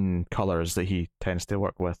clean colors that he tends to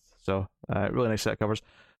work with. So really nice set of covers.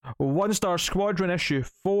 1-Star Squadron issue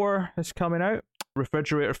 4 is coming out.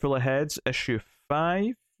 Refrigerator Full of Heads issue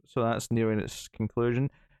 5. So that's nearing its conclusion.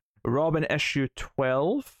 Robin issue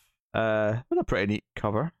 12. With a pretty neat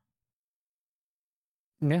cover.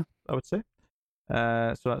 Yeah, I would say.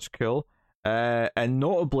 So that's cool. And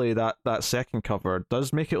notably, that second cover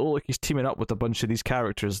does make it look like he's teaming up with a bunch of these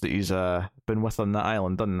characters that he's been with on that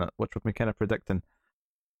island, doesn't it? Which would be kind of predicting.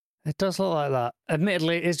 it does look like that.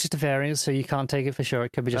 Admittedly, it's just a variant, so you can't take it for sure.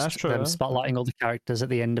 It could be just That's true, them yeah. spotlighting all the characters at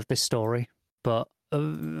the end of this story, but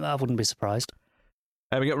I wouldn't be surprised.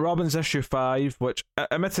 We get Robin's issue 5, which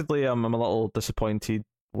admittedly I'm a little disappointed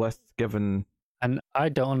with, given... And I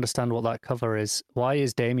don't understand what that cover is. Why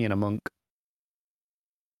is Damien a monk?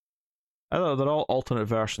 I don't know, they're all alternate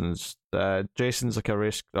versions. Jason's like a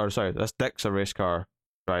race... Or sorry, that's Dick's a race car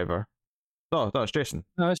driver. No, it's Jason.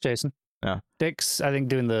 No, it's Jason. Yeah. Dick's, I think,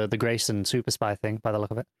 doing the Grayson super spy thing, by the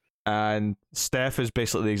look of it. And Steph is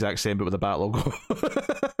basically the exact same, but with a bat logo.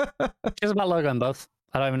 She has a bat logo on both.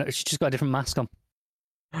 I don't even know. She's just got a different mask on.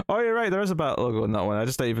 Oh, you're right, there is a bat logo in that one. I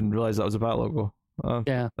just didn't even realise that was a bat logo.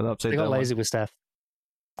 Yeah, an upside they got down lazy with Steph.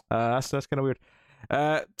 that's kind of weird.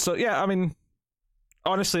 So yeah, I mean,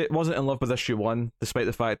 honestly, it wasn't in love with issue 1, despite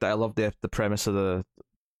the fact that I loved the premise of the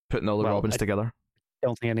putting all the Robins together. I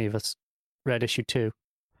don't think any of us read issue 2.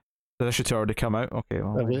 Did issue 2 already come out? Okay,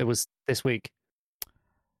 well, It was this week.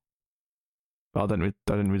 well, I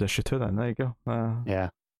didn't read issue 2 then. There you go. Yeah.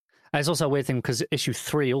 And it's also a weird thing because issue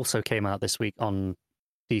 3 also came out this week on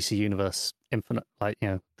DC Universe Infinite. Like, you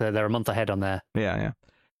know, they're a month ahead on there. Yeah.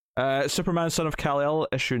 Superman Son of Kal-El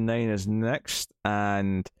issue 9 is next,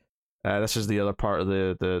 and this is the other part of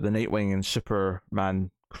the Nightwing and Superman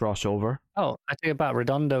crossover. Oh, I take it back.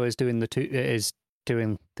 Redondo is doing this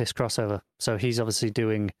crossover. So he's obviously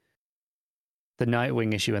doing the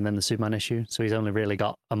Nightwing issue and then the Superman issue. So he's only really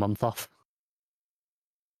got a month off.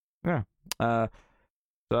 Yeah. So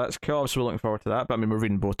that's cool. Obviously, we're looking forward to that. But I mean, we're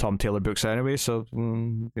reading both Tom Taylor books anyway, so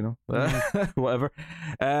you know, whatever.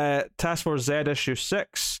 Task Force Z issue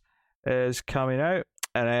 6 is coming out,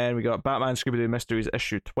 and then we got Batman Scooby-Doo Mysteries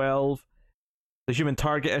issue 12, The Human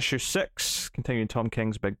Target issue 6, continuing Tom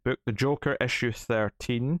King's big book, The Joker issue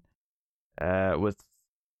 13, with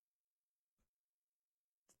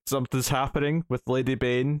something's happening with Lady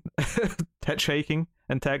Bane hitchhiking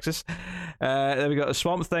in Texas. Then we got the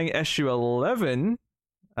Swamp Thing issue 11.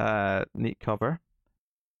 Neat cover.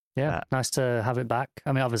 Yeah, nice to have it back.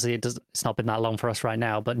 I mean, obviously it's not been that long for us right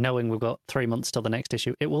now, but knowing we've got 3 months till the next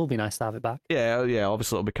issue, it will be nice to have it back. Yeah,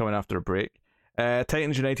 obviously it'll be coming after a break.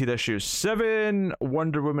 Titans United issue 7,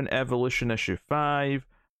 Wonder Woman Evolution issue 5,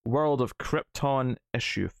 World of Krypton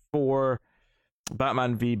issue 4,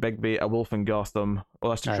 Batman v Bigby, A Wolf in Gotham. Oh,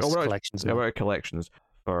 that's collections. We're out collections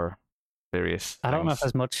for various I don't know if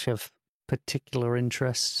things. there's much of particular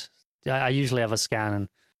interest. I usually have a scan, and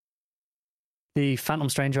the Phantom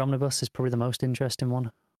Stranger Omnibus is probably the most interesting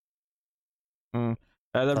one.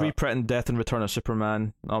 They're reprinting Death and Return of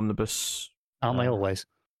Superman Omnibus. Aren't they always?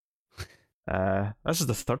 This is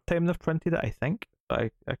the 3rd time they've printed it, I think.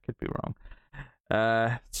 But I could be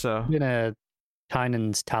wrong. So In a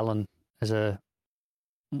Tynan's Talon as a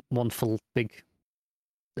wonderful big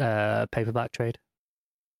paperback trade.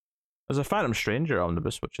 there's a Phantom Stranger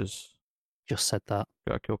Omnibus, which is Just said that.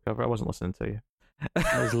 got a cool cover. I wasn't listening to you.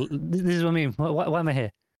 This is what I mean. Why am I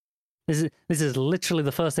here? This is literally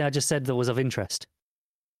the first thing I just said that was of interest.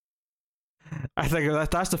 I think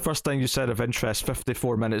that's the first thing you said of interest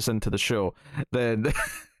 54 minutes into the show. Then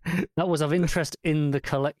That was of interest in the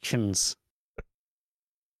collections.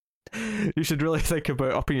 you should really think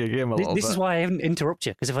about upping your game a little bit. This is why I didn't interrupt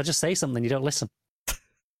you, because if I just say something, you don't listen.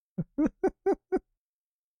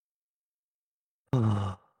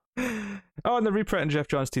 Oh, and they're reprinting Jeff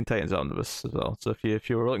Johns Teen Titans Omnibus as well. So if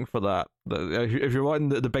you were looking for that, if you're wanting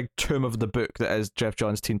the big tomb of the book that is Jeff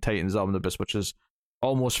Johns Teen Titans Omnibus, which is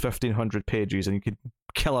almost 1,500 pages, and you could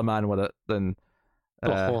kill a man with it, then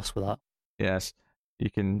Got a horse with that. yes, you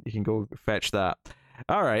can go fetch that.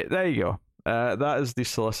 All right, there you go. That is the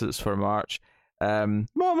solicits for March.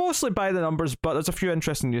 Mostly by the numbers, but there's a few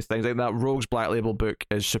interesting new things. Like that Rogue's Black Label book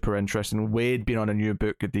is super interesting. Wade being on a new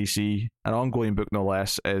book at DC, an ongoing book no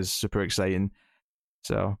less, is super exciting.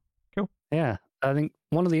 So cool. Yeah, I think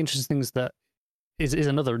one of the interesting things that is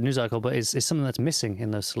another news article, but is something that's missing in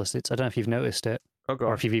those solicits. I don't know if you've noticed it, Oh god.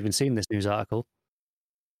 or if you've even seen this news article.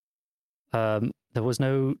 There was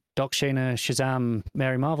no Doc Shaner Shazam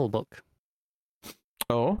Mary Marvel book.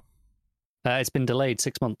 Oh, It's been delayed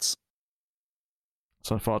 6 months.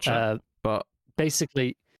 it's unfortunate, but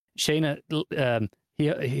Basically, Shayna,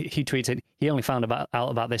 he tweeted he only found out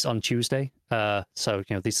about this on Tuesday. So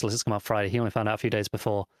these solicits come out Friday. He only found out a few days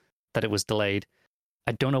before that it was delayed.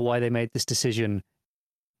 I don't know why they made this decision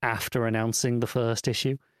after announcing the first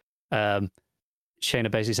issue. Shayna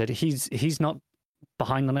basically said he's not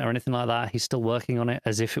behind on it or anything like that. He's still working on it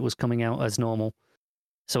as if it was coming out as normal.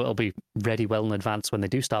 So it'll be ready well in advance when they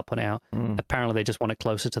do start putting it out. Apparently they just want it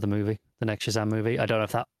closer to the movie, the next Shazam movie. I don't know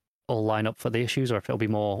if that will line up for the issues or if it'll be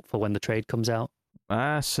more for when the trade comes out.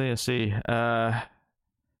 I see.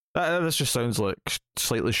 This just sounds like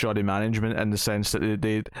slightly shoddy management in the sense that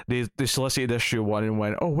they solicited issue 1 and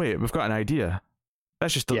went, oh wait, we've got an idea.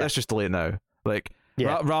 Let's just delay it now. Like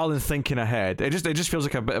rather than thinking ahead, it just feels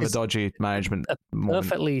like a bit of a dodgy management. Moment.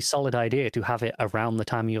 Perfectly solid idea to have it around the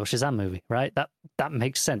time of your Shazam movie, right? That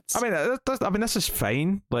makes sense. I mean, this is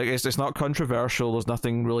fine. Like it's not controversial. There's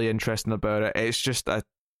nothing really interesting about it. It's just a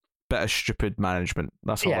bit of stupid management.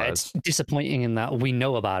 That's all it is. It's disappointing in that we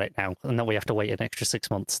know about it now and that we have to wait an extra 6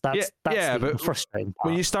 months. That's the frustrating part.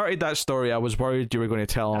 When you started that story, I was worried you were going to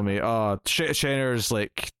tell me, oh, Shayna's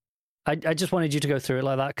like... I just wanted you to go through it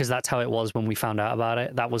like that because that's how it was when we found out about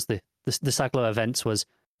it. That was the cycle of events was,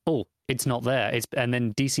 oh, it's not there. And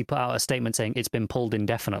then DC put out a statement saying it's been pulled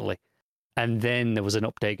indefinitely. And then there was an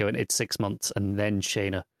update going, it's 6 months. And then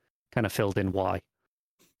Shayna kind of filled in why.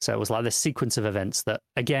 So it was like this sequence of events that,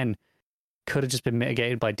 again, could have just been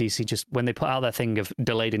mitigated by DC. Just when they put out their thing of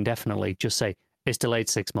delayed indefinitely, just say it's delayed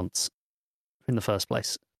 6 months in the first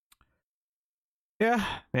place. Yeah.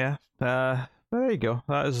 There you go.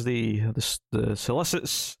 That is the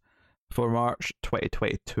solicits for March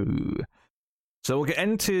 2022. So we'll get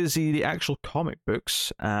into the actual comic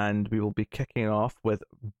books, and we will be kicking off with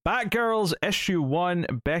Batgirls issue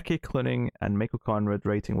 1, Becky Clooning and Michael Conrad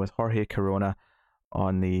writing with Jorge Corona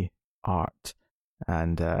on the art.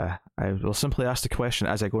 And I will simply ask the question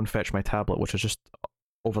as I go and fetch my tablet, which is just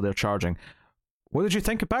over there charging. What did you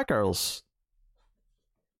think of Batgirls?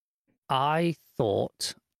 I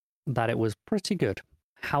thought that it was pretty good.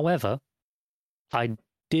 However, I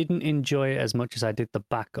didn't enjoy it as much as I did the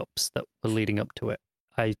backups that were leading up to it.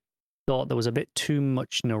 I thought there was a bit too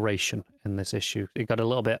much narration in this issue. It got a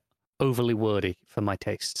little bit overly wordy for my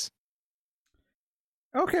tastes.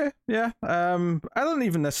 Okay, yeah. I don't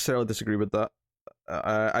even necessarily disagree with that.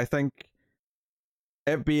 I think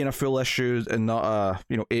it being a full issue and not a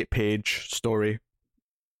 8-page story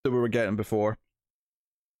that we were getting before,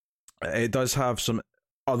 it does have some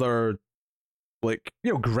other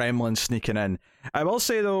gremlins sneaking in. I will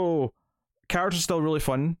say though, characters still really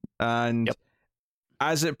fun, and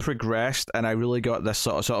as it progressed, and I really got this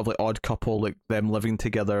sort of like odd couple, like them living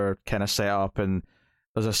together kind of set up, and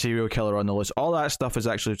there's a serial killer on the loose. All that stuff is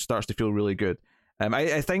actually starts to feel really good.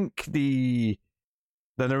 I think the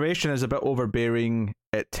narration is a bit overbearing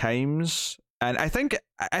at times, and I think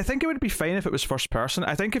it would be fine if it was first person.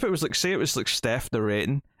 I think if it was like, say it was like Steph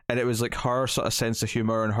narrating, and it was like her sort of sense of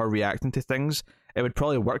humor and her reacting to things, it would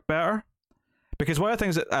probably work better. Because one of the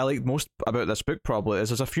things that I like most about this book probably is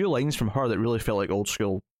there's a few lines from her that really feel like old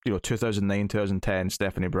school, 2009, 2010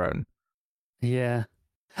 Stephanie Brown. Yeah.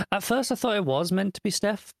 At first I thought it was meant to be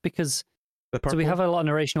Steph, because so we have a lot of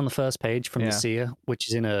narration on the first page from the seer, which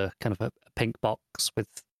is in a kind of a pink box with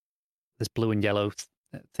this blue and yellow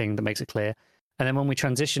thing that makes it clear. And then when we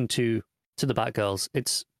transition to the Batgirls,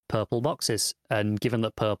 it's purple boxes. And given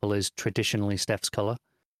that purple is traditionally Steph's color,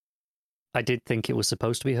 I did think it was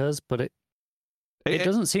supposed to be hers, but it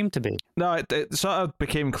doesn't seem to be. No, it sort of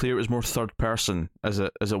became clear it was more third person as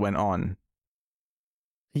it went on.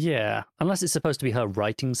 Yeah, unless it's supposed to be her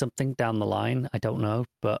writing something down the line, I don't know,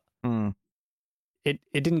 but it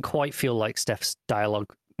didn't quite feel like Steph's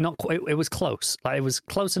dialogue. Not quite. It was close. Like, it was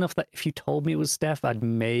close enough that if you told me it was Steph, I'd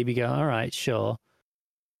maybe go, all right, sure.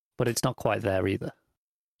 But it's not quite there either.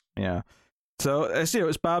 Yeah. So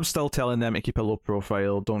it's Babs still telling them to keep a low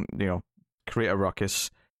profile, don't create a ruckus,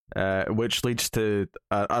 which leads to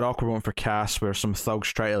an awkward moment for Cass, where some thugs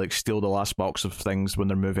try to steal the last box of things when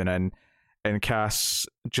they're moving in, and Cass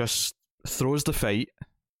just throws the fight.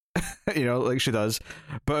 Like she does.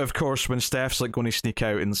 But of course, when Steph's going to sneak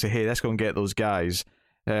out and say, hey, let's go and get those guys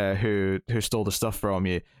who stole the stuff from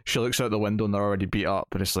you, she looks out the window and they're already beat up,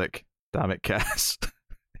 and it's like, damn it, Cass.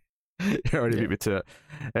 You already beat me to it.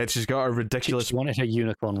 And she's got a ridiculous... She wanted her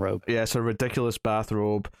unicorn robe. Yeah, it's a ridiculous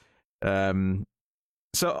bathrobe.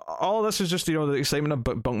 So all of this is just, the excitement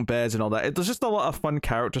of bunk beds and all that. There's just a lot of fun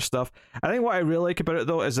character stuff. I think what I really like about it,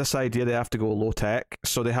 though, is this idea they have to go low tech.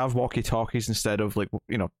 So they have walkie-talkies instead of,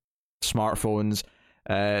 smartphones.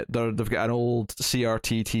 They've got an old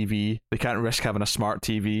CRT TV. They can't risk having a smart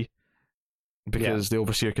TV because the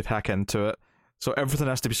overseer could hack into it. So everything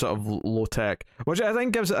has to be sort of low tech, which I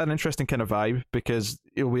think gives it an interesting kind of vibe because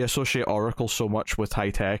we associate Oracle so much with high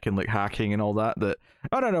tech and like hacking and all that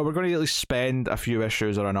I don't know, we're going to at least spend a few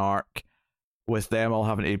issues or an arc with them all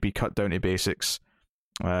having to be cut down to basics,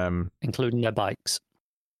 including their bikes.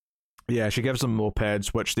 Yeah, she gives them mopeds,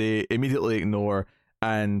 which they immediately ignore,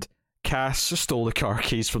 and Cass stole the car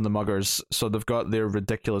keys from the muggers, so they've got their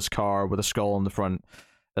ridiculous car with a skull on the front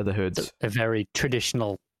of the hood. A very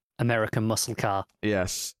traditional American muscle car.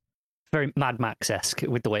 Yes. Very Mad Max-esque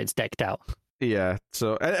with the way it's decked out. Yeah,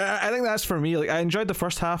 so I think that's for me. Like, I enjoyed the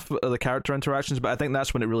first half of the character interactions, but I think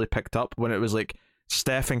that's when it really picked up, when it was like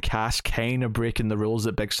Steph and Cass kind of breaking the rules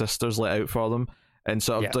that Big Sister's let out for them, and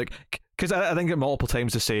sort of like, because I think it multiple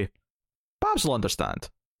times to say, Babs will understand.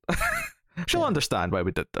 She'll understand why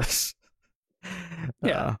we did this.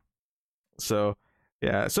 Yeah. So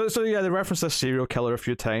yeah, so yeah, they reference this serial killer a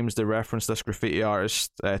few times. They reference this graffiti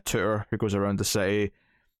artist, Tutor, who goes around the city.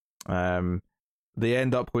 They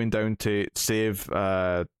end up going down to save,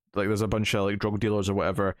 like there's a bunch of like drug dealers or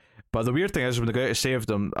whatever. But the weird thing is, when they go out to save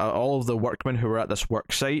them, all of the workmen who were at this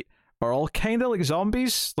work site are all kind of like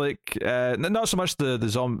zombies. Like, not so much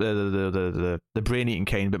the brain eating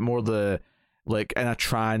kind, but more the like in a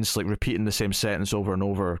trance, like repeating the same sentence over and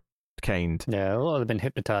over kind. Yeah, a lot of them have been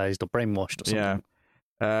hypnotized or brainwashed or something. Yeah.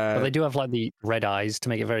 But they do have like the red eyes to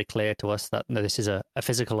make it very clear to us that no, this is a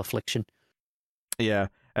physical affliction. Yeah.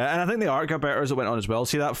 And I think the art got better as it went on as well.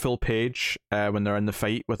 See that full page when they're in the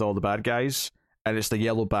fight with all the bad guys, and it's the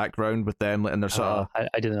yellow background with them, and they're sort of.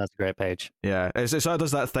 I do think that's a great page. Yeah, it sort of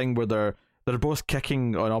does that thing where they're both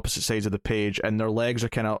kicking on opposite sides of the page, and their legs are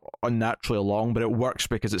kind of unnaturally long, but it works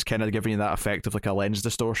because it's kind of giving you that effect of like a lens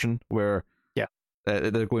distortion where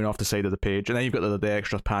they're going off the side of the page, and then you've got the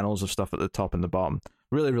extra panels of stuff at the top and the bottom.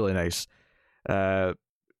 Really, really nice.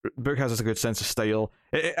 Book has a good sense of style.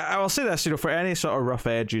 I will say this, for any sort of rough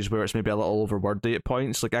edges where it's maybe a little overwordy at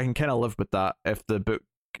points, like I can kind of live with that if the book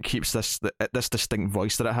keeps this distinct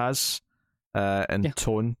voice that it has, and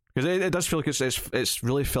tone, because it does feel like it's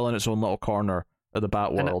really filling its own little corner of the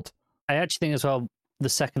Bat world. I actually think as well, the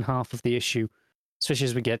second half of the issue, especially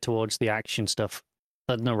as we get towards the action stuff,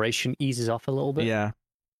 the narration eases off a little bit. Yeah,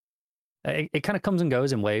 it kind of comes and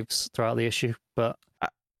goes in waves throughout the issue, but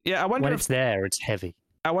I wonder when if it's there, it's heavy.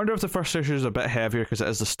 I wonder if the first issue is a bit heavier because it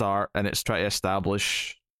is the start and it's trying to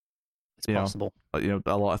establish, it's possible,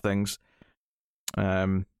 a lot of things.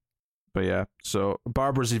 But yeah, so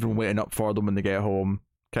Barbara's even waiting up for them when they get home,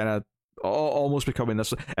 kind of almost becoming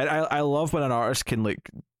this. And I love when an artist can like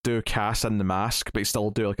do Cass in the mask, but still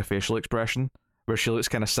do like a facial expression where she looks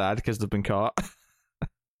kind of sad because they've been caught.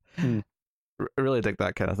 I really dig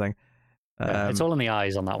that kind of thing. It's all in the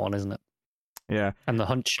eyes on that one, isn't it? Yeah, and the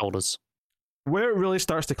hunched shoulders. Where it really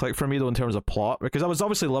starts to click for me though in terms of plot, because I was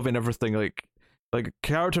obviously loving everything, like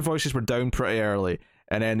character voices were down pretty early,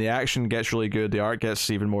 and then the action gets really good, the art gets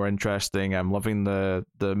even more interesting. I'm loving the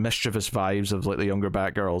mischievous vibes of like the younger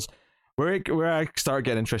Batgirls. Where I start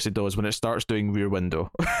getting interested though is when it starts doing Rear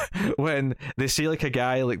Window, when they see like a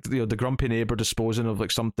guy like the grumpy neighbor disposing of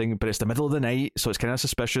like something, but it's the middle of the night, so it's kind of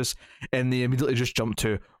suspicious, and they immediately just jump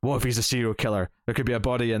to, what if he's a serial killer? There could be a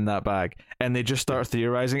body in that bag, and they just start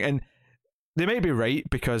theorizing, and they may be right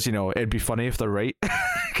because it'd be funny if they're right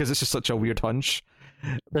because it's just such a weird hunch.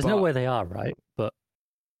 There's no way they are right, but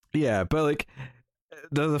yeah, but like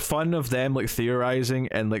the fun of them like theorizing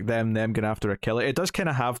and like them going after a killer, it does kind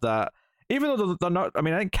of have that. Even though they're not, I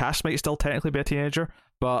mean, I think Cass might still technically be a teenager,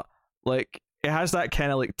 but like it has that kind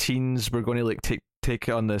of like teens, we're going to like take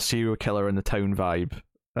on the serial killer in the town vibe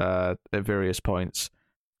at various points.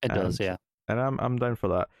 It does, yeah. And I'm down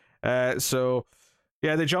for that. So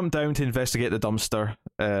yeah, they jump down to investigate the dumpster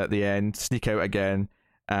at the end, sneak out again,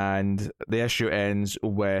 and the issue ends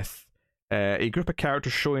with a group of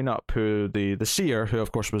characters showing up who the seer, who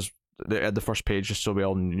of course was at the first page, just so we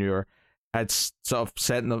all knew her, had sort of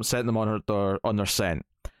sent them on their scent.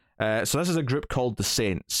 So this is a group called the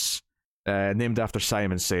Saints, named after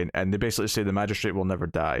Simon Saint, and they basically say the magistrate will never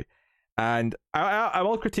die. And I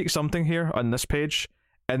will critique something here on this page,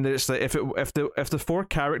 and it's that if the 4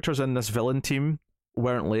 characters in this villain team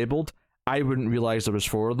weren't labeled, I wouldn't realize there was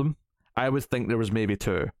 4 of them. I would think there was maybe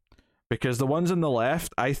 2, because the ones on the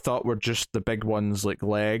left I thought were just the big ones like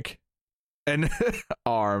leg and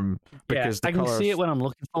arm, because I can see it when I'm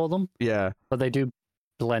looking for them. Yeah, but they do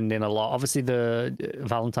blend in a lot. Obviously, the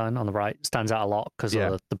Valentine on the right stands out a lot because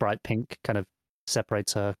the bright pink kind of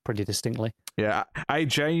separates her pretty distinctly. Yeah, I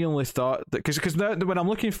genuinely thought that because now when I'm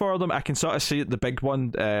looking for them, I can sort of see the big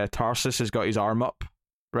one, Tarsus, has got his arm up,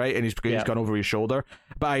 right, and he's gone over his shoulder.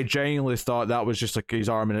 But I genuinely thought that was just like his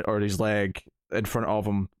arm or his leg in front of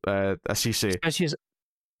him, Assisi. Especially as,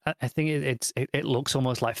 I think it looks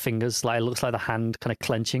almost like fingers, like it looks like the hand kind of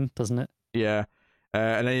clenching, doesn't it? Yeah.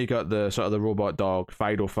 And then you got the sort of the robot dog,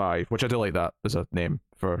 Fido5, which I do like that as a name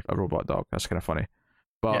for a robot dog. That's kind of funny.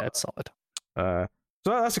 But yeah, it's solid. So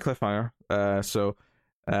that's a cliffhanger.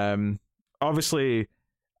 Obviously,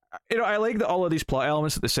 I like that all of these plot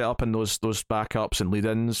elements that they set up in those backups and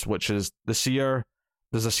lead-ins, which is the seer.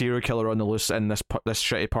 There's a serial killer on the loose in this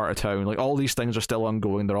shitty part of town. Like, all these things are still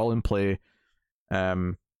ongoing. They're all in play.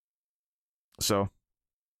 So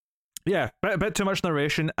yeah, a bit too much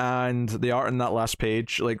narration, and the art in that last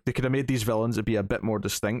page, like, they could have made these villains to be a bit more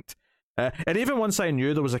distinct. And even once I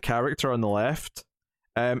knew there was a character on the left,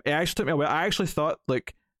 it actually took me away. I actually thought,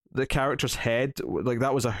 like, the character's head, like,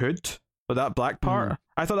 that was a hood, or that black part.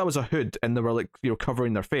 I thought that was a hood, and they were, like,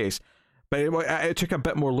 covering their face. But it took a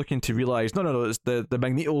bit more looking to realize, no, it's the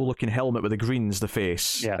Magneto-looking helmet with the green's the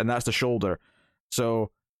face, and that's the shoulder. So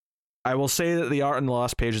I will say that the art on the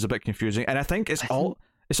last page is a bit confusing, and I think it's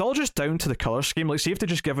all just down to the color scheme. Like, see if they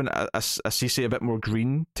just given a CC a bit more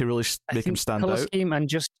green to really make him stand color out. Scheme and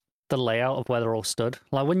just the layout of where they're all stood.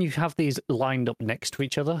 Like, when you have these lined up next to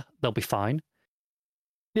each other, they'll be fine.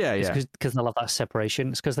 Yeah. Because they'll have that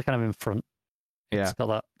separation. It's because they're kind of in front. Yeah. It's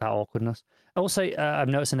got that awkwardness. Also, I'm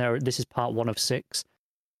noticing there, this is part 1 of 6.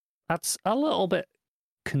 That's a little bit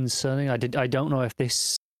concerning. I don't know if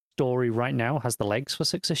this story right now has the legs for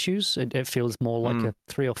 6 issues. It feels more like a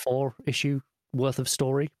 3 or 4 issue worth of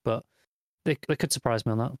story, but they could surprise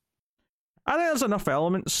me on that. I think there's enough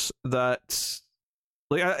elements that,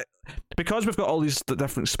 like, because we've got all these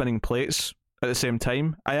different spinning plates at the same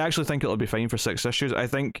time, I actually think it'll be fine for 6 issues. I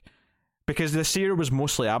think because the seer was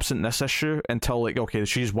mostly absent in this issue until, like, okay,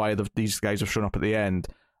 she's why these guys have shown up at the end.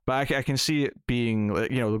 But I can see it being, they're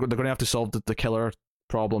going to have to solve the killer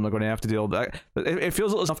problem. They're going to have to deal with that. It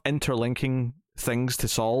feels like there's enough interlinking things to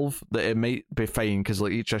solve that it might be fine, because,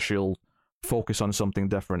 like, each issue will focus on something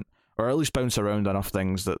different, or at least bounce around enough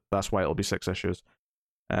things that's why it'll be 6 issues.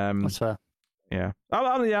 That's fair. Yeah,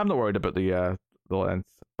 I'm not worried about the length,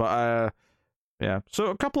 but yeah. So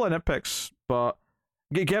a couple of nitpicks, but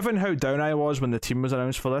given how down I was when the team was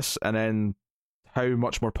announced for this, and then how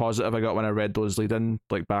much more positive I got when I read those lead-in,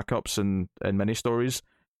 like, backups and mini stories,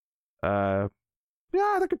 yeah,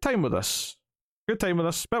 I had a good time with this. Bit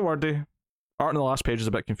wordy. Art on the last page is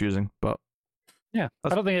a bit confusing, but yeah, I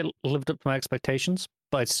don't think it lived up to my expectations,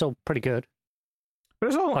 but it's still pretty good. But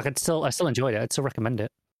it's all, like, I still enjoyed it. I'd still recommend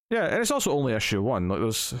it. Yeah, and it's also only issue 1. Like,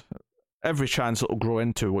 there's every chance it'll grow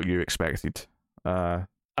into what you expected. I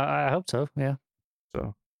hope so. Yeah.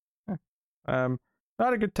 So, yeah. I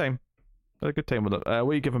had a good time. With it. What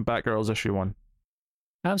are you giving Batgirls issue 1?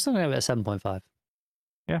 I'm still gonna give it a 7.5.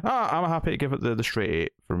 Yeah, I'm happy to give it the straight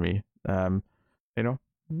 8 for me.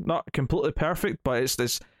 Not completely perfect, but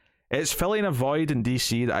it's filling a void in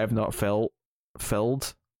DC that I have not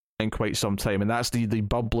filled in quite some time, and that's the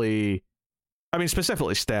bubbly. I mean,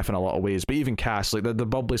 specifically Steph in a lot of ways, but even Cass, like, the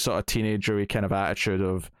bubbly sort of teenagery kind of attitude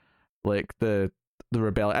of, like, the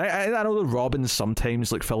rebellion. I know the Robin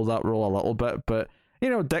sometimes, like, fill that role a little bit, but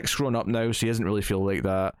Dick's grown up now, so he doesn't really feel like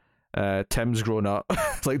that. Tim's grown up.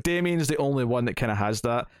 Like, Damien's the only one that kind of has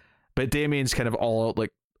that, but Damien's kind of all,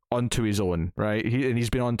 like, onto his own, right? He's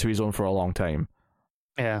been onto his own for a long time.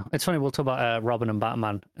 Yeah, it's funny. We'll talk about Robin and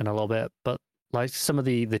Batman in a little bit, but, like, some of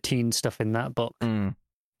the teen stuff in that book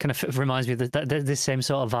kind of reminds me of this same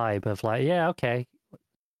sort of vibe of, like, yeah, okay,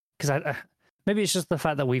 because maybe it's just the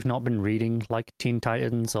fact that we've not been reading, like, Teen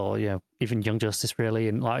Titans or even Young Justice really,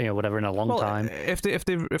 and, like, whatever, in a long time. If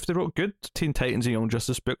they wrote good Teen Titans and Young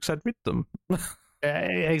Justice books, I'd read them.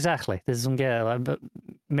 Exactly. There's some but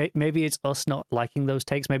maybe it's us not liking those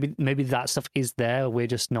takes. Maybe that stuff is there. We're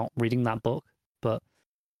just not reading that book, but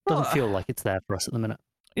it doesn't feel like it's there for us at the minute.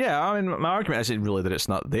 Yeah, I mean, my argument isn't really that it's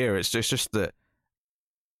not there. It's just that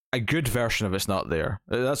a good version of it's not there.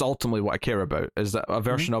 That's ultimately what I care about, is that a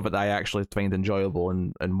version of it that I actually find enjoyable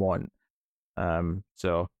and want.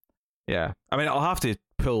 So, yeah. I mean, I'll have to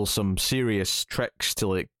pull some serious tricks to,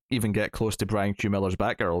 like, even get close to Brian Q. Miller's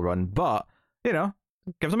Batgirl run, but,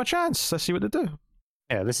 give them a chance. Let's see what they do.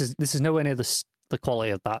 Yeah, this is nowhere near the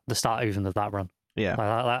quality of that, the start even of that run. Yeah.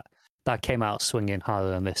 Like that came out swinging harder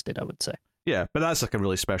than this did, I would say. Yeah, but that's, like, a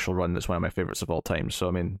really special run. That's one of my favorites of all time. So,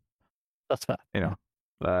 I mean, that's fair.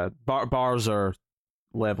 Bars are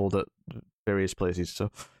leveled at various places. So,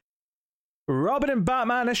 Robin and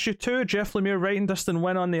Batman issue 2, Jeff Lemire writing, Dustin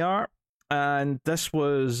Nguyen on the art, and this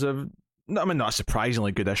was not a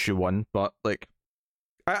surprisingly good issue 1, but, like,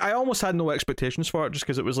 I almost had no expectations for it, just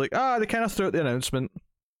because it was like, they kind of threw out the announcement,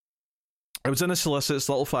 It was in a solicits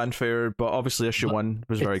little fanfare, but obviously issue 1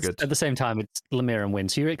 was very good. At the same time, it's Lemire and Wynn,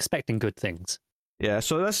 so you're expecting good things. Yeah,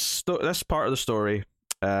 so this part of the story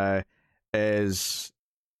is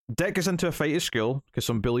Dick gets into a fight at school because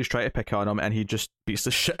some bullies try to pick on him, and he just beats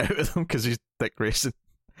the shit out of them because he's Dick Grayson.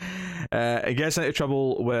 He gets into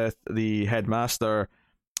trouble with the headmaster,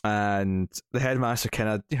 and the headmaster kind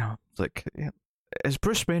of, like, is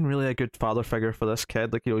Bruce Wayne really a good father figure for this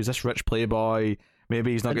kid? Like, he's this rich playboy.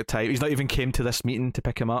 Maybe he's not got time. He's not even came to this meeting to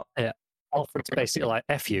pick him up. Yeah, Alfred's basically like,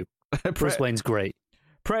 F you. Bruce Wayne's great.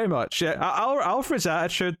 Pretty much, yeah. Alfred's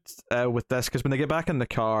attitude with this, because when they get back in the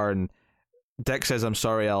car and Dick says, "I'm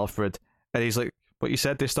sorry, Alfred," and he's like, "But you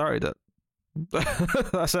said they started it."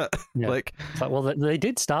 That's it. Yeah. Like, well, they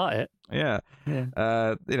did start it. Yeah.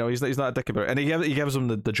 He's not a dick about it, and he gives him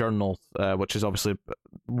the journal, which is obviously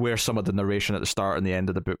where some of the narration at the start and the end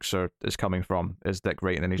of the books is coming from. Is Dick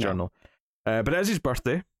writing in his journal? But it is his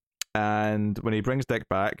birthday, and when he brings Dick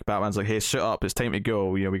back, Batman's like, "Hey, suit up! It's time to go.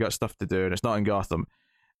 We got stuff to do, and it's not in Gotham."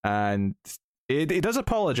 And he does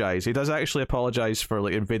apologize. He does actually apologize for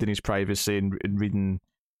like invading his privacy and reading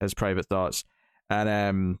his private thoughts,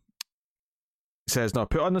 and says, "No,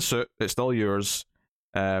 put on the suit. It's still yours.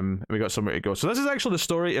 We got somewhere to go." So this is actually the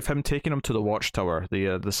story of him taking him to the Watchtower,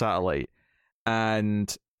 the satellite,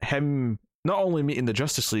 and him not only meeting the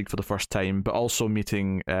Justice League for the first time, but also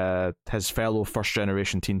meeting his fellow first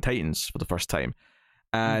generation Teen Titans for the first time.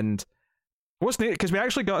 And what's neat, because we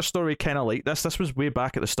actually got a story kind of like this. This was way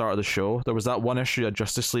back at the start of the show. There was that one issue of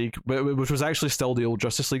Justice League, which was actually still the old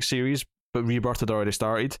Justice League series, but Rebirth had already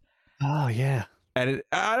started. Oh yeah. And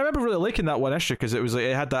I remember really liking that one issue because it was like,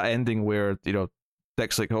 it had that ending where,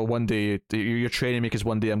 Dick's like, "Oh, one day you're training me because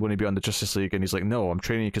one day I'm going to be on the Justice League," and he's like, "No, I'm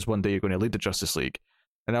training you because one day you're going to lead the Justice League."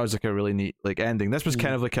 And that was like a really neat like ending. This was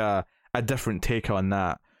kind of like a different take on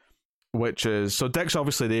that, which is, so Dick's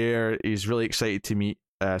obviously there. He's really excited to meet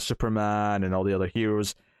Superman and all the other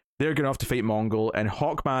heroes. They're going off to fight Mongol, and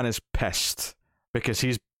Hawkman is pissed because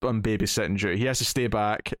he's on babysitting duty. He has to stay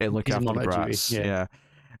back and look after the brats. Yeah.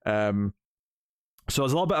 So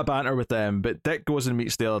there's a little bit of banter with them, but Dick goes and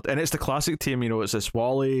meets the other, and it's the classic team. It's this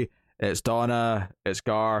Wally, it's Donna, it's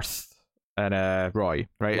Garth, and Roy.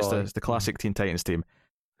 Right? It's the classic Teen Titans team.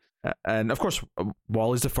 And of course,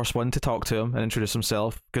 Wally's the first one to talk to him and introduce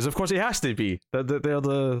himself, because of course he has to be. They're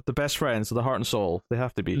the best friends, so the heart and soul. They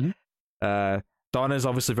have to be. Mm-hmm. Donna's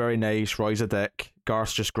obviously very nice. Roy's a dick.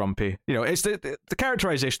 Garth's just grumpy. It's the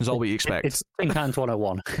characterization is all we expect. It's Think Hands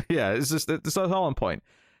 101. Yeah, it's all on point.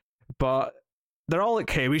 But they're all like,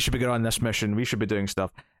 "Hey, we should be going on this mission. We should be doing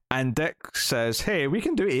stuff." And Dick says, "Hey, we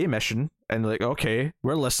can do a mission." And like, "Okay,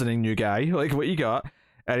 we're listening, new guy. Like, what you got?"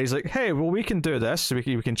 And he's like, "Hey, well, we can do this. We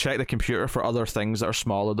can check the computer for other things that are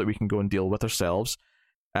smaller that we can go and deal with ourselves.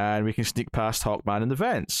 And we can sneak past Hawkman in the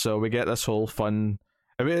vents." So we get this whole fun...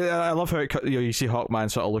 I mean, I love how you see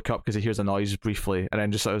Hawkman sort of look up because he hears a noise briefly and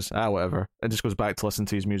then just says, whatever. And just goes back to listen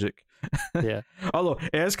to his music. Yeah. Although,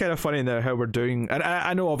 it is kind of funny now how we're doing... And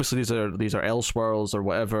I know, obviously, these are Elseworlds or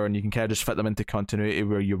whatever, and you can kind of just fit them into continuity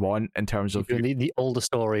where you want in terms of... The older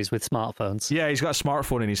stories with smartphones. Yeah, he's got a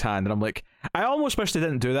smartphone in his hand, and I'm like, I almost wish they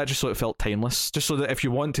didn't do that just so it felt timeless. Just so that if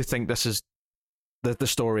you want to think this is the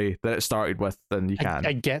story that it started with, then you can.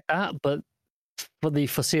 I get that, but for the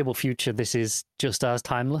foreseeable future, this is just as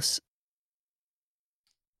timeless.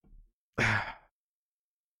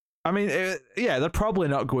 I mean, they're probably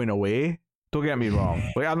not going away. Don't get me wrong.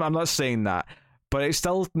 Like, I'm not saying that, but it's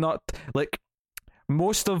still not like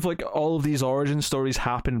most of like all of these origin stories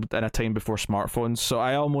happened in a time before smartphones. So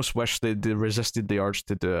I almost wish they resisted the urge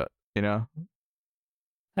to do it.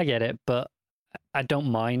 I get it, but I don't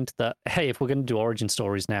mind that. Hey, if we're going to do origin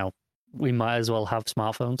stories now, we might as well have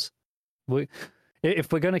smartphones.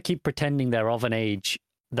 If we're going to keep pretending they're of an age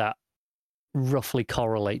that roughly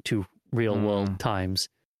correlate to real world times,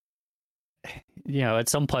 at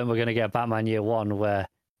some point we're going to get Batman Year One where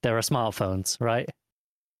there are smartphones, right?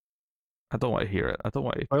 I don't want to hear it.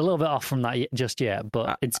 We're a little bit off from that just yet,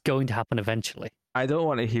 but it's going to happen eventually. I don't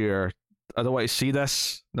want to see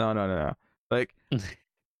this. No. Like,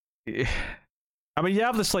 I mean, you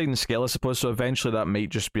have the sliding scale, I suppose, so eventually that might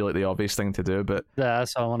just be like the obvious thing to do, but... Yeah,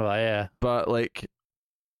 that's what I want about, yeah. But, like,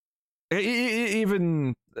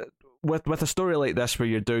 even with a story like this where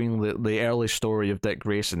you're doing the early story of Dick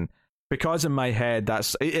Grayson, because in my head,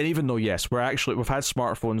 that's... And even though, yes, we've had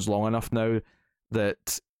smartphones long enough now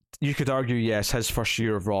that you could argue, yes, his first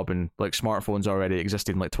year of Robin, like, smartphones already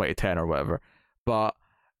existed in, like, 2010 or whatever, but...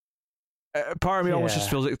 part of me almost just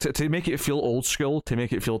feels like to make it feel old school, to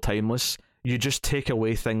make it feel timeless, you just take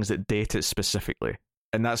away things that date it specifically,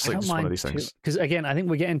 and that's like just one of these things. Because again, I think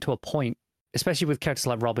we're getting to a point, especially with characters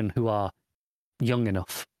like Robin, who are young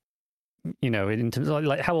enough. In terms of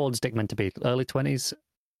like how old is Dick meant to be? Early 20s?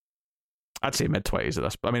 I'd say mid-20s at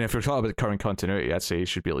this. I mean, if you're talking about current continuity, I'd say he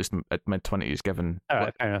should be at least at mid-20s, given All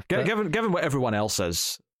right, fair enough. given what everyone else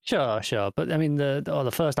is. Sure. But I mean,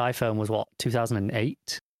 the first iPhone was what,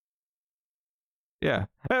 2008? Yeah,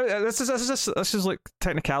 this is like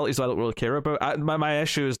technicalities I don't really care about. My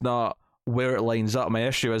issue is not where it lines up. My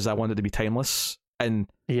issue is I want it to be timeless. And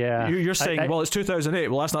yeah, you're saying, well, it's 2008.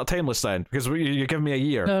 Well, that's not timeless then, because you're giving me a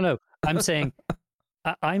year. No. I'm saying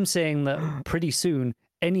that pretty soon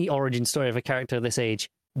any origin story of a character this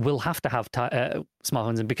age will have to have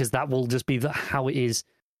smartphones in, because that will just be how it is,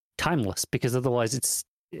 timeless. Because otherwise,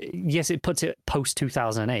 it puts it post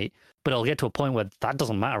 2008, but it'll get to a point where that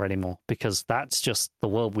doesn't matter anymore, because that's just the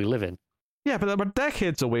world we live in. Yeah, but we're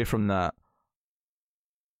decades away from that.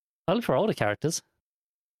 Only for older characters.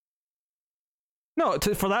 No,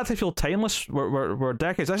 for that to feel timeless, we're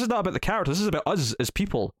decades. This is not about the characters. This is about us as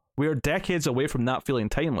people. We are decades away from that feeling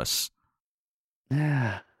timeless.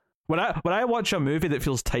 Yeah. When I watch a movie that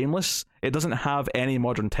feels timeless, it doesn't have any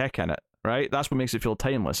modern tech in it, right? That's what makes it feel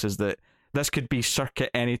timeless, is that this could be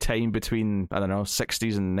circa any time between, I don't know,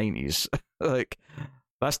 60s and 90s. Like,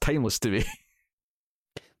 that's timeless to me.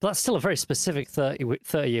 But that's still a very specific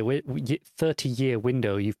 30-year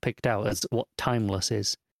window you've picked out as what timeless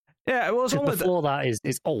is. Yeah, well, it's only before that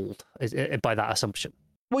is old, by that assumption.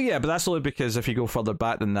 Well, yeah, but that's only because if you go further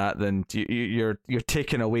back than that, then you're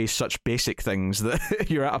taking away such basic things that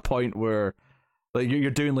you're at a point where, like,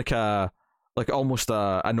 you're doing like almost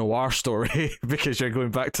a noir story because you're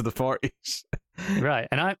going back to the 40s. Right,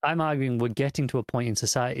 and I'm arguing we're getting to a point in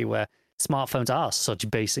society where smartphones are such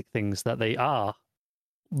basic things that they are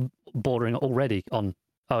bordering already on,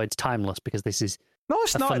 it's timeless, because this is no,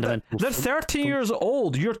 it's not. They're 13 years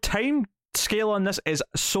old. Your time scale on this is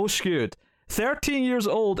so skewed. 13 years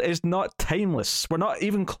old is not timeless. We're not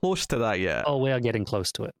even close to that yet. Oh, we are getting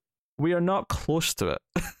close to it. We are not close to it.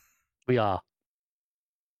 We are.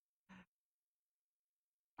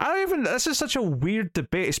 This is such a weird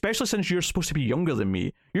debate, especially since you're supposed to be younger than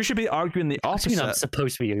me. You should be arguing the opposite. I'm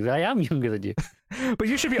supposed to be younger. I am younger than you. But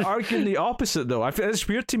you should be arguing the opposite, though. It's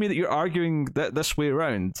weird to me that you're arguing this way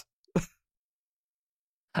around.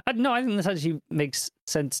 No, I think this actually makes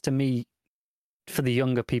sense to me for the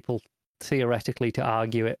younger people, theoretically, to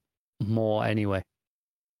argue it more anyway.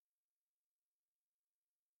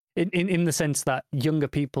 In the sense that younger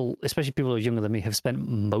people, especially people who are younger than me, have spent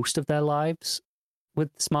most of their lives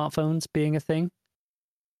with smartphones being a thing.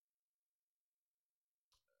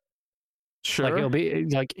 Sure. Like, it'll be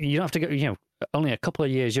like, you don't have to go, only a couple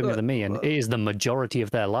of years younger than me, and it is the majority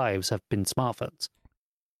of their lives have been smartphones.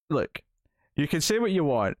 Look, you can say what you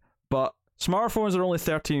want, but smartphones are only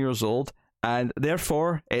 13 years old, and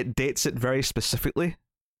therefore it dates it very specifically.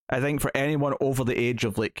 I think for anyone over the age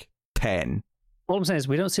of like 10. All I'm saying is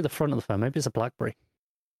we don't see the front of the phone. Maybe it's a BlackBerry.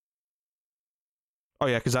 Oh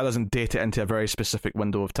yeah, because that doesn't date it into a very specific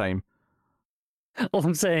window of time. All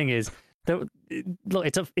I'm saying is, look,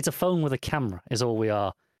 it's a phone with a camera is all we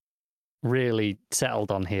are really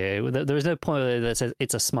settled on here. There is no point that says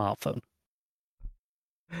it's a smartphone.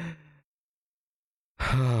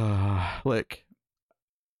 Look,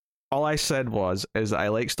 all I said is that I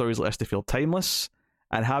like stories like this to feel timeless,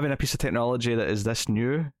 and having a piece of technology that is this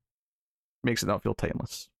new makes it not feel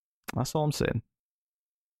timeless. That's all I'm saying.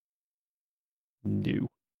 New.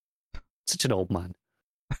 Such an old man.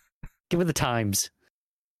 Give it the times.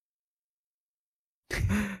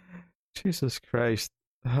 Jesus Christ.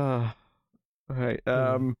 Right.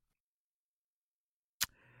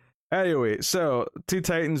 Anyway, so Teen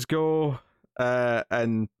Titans Go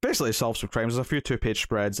and basically solve some crimes. There's a few 2-page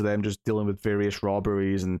spreads of them just dealing with various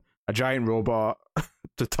robberies and a giant robot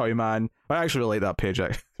to Toyman. I actually really like that page,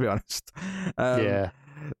 to be honest. Yeah.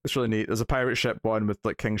 It's really neat. There's a pirate ship one with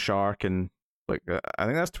like King Shark and like I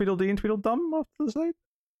think that's Tweedledee and Tweedledum off to the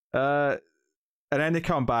side. And then they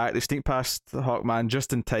come back, they sneak past Hawkman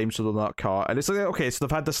just in time so they're not caught. And it's like, okay, so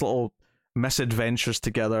they've had this little misadventures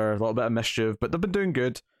together, a little bit of mischief, but they've been doing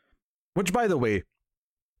good. Which, by the way,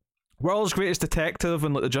 World's Greatest Detective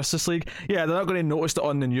and like the Justice League, yeah, they're not going to notice it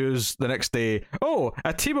on the news the next day. Oh,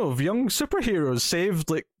 a team of young superheroes saved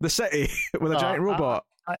like the city with a giant robot.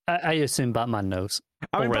 I assume Batman knows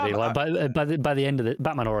already. By the end of it,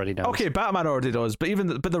 Batman already knows. Okay, Batman already does,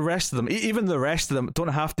 but the rest of them, even the rest of them, don't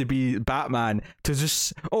have to be Batman to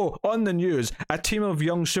just on the news, a team of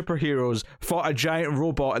young superheroes fought a giant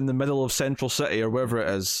robot in the middle of Central City or wherever it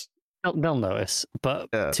is. They'll notice, but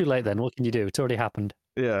too late then. What can you do? It's already happened.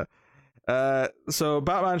 Yeah. So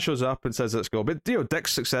Batman shows up and says let's go, but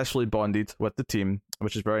Dick's successfully bonded with the team,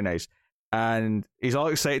 which is very nice. and he's all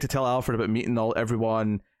excited to tell Alfred about meeting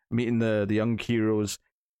everyone, meeting the young heroes,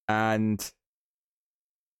 and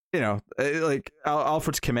like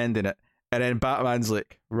Alfred's commending it, and then Batman's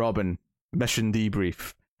like, Robin, mission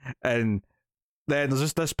debrief, and then there's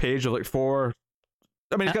just this page of like 4.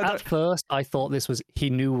 I mean, at first I thought this was he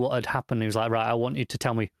knew what had happened. He was like, right, I want you to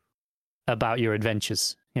tell me about your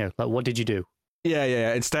adventures. Like what did you do?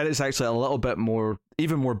 Yeah. Instead, it's actually a little bit more,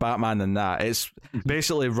 even more Batman than that. It's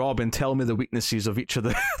basically, Robin, tell me the weaknesses of each of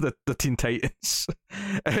the Teen Titans.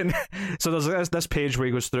 And so there's this page where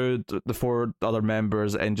he goes through the 4 other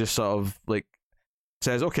members and just sort of like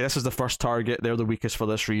says, okay, this is the first target. They're the weakest for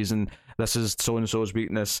this reason. This is so and so's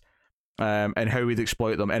weakness, and how we'd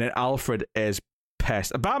exploit them. And then Alfred is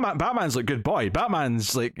pissed. Batman's like, good boy.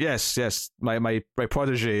 Batman's like, yes, my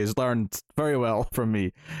protege has learned very well from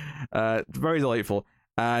me. Very delightful.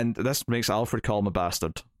 And this makes Alfred call him a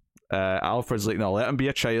bastard. Alfred's like, no, let him be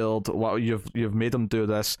a child. What you've made him do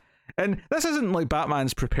this. And this isn't like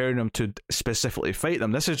Batman's preparing him to specifically fight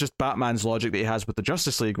them. This is just Batman's logic that he has with the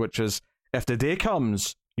Justice League, which is, if the day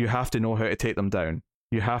comes, you have to know how to take them down.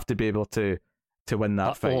 You have to be able to win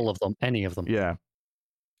that fight. All of them, any of them. Yeah.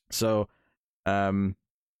 So,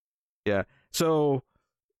 yeah. So,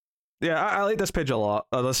 yeah, I like this page a lot.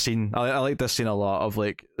 This scene, I like this scene a lot of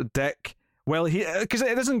like Dick. Well, because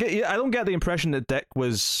it doesn't get. I don't get the impression that Dick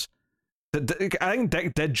was. I think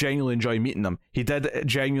Dick did genuinely enjoy meeting them. He did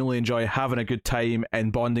genuinely enjoy having a good time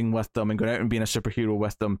and bonding with them and going out and being a superhero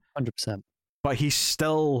with them. 100%. But he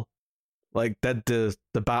still like did the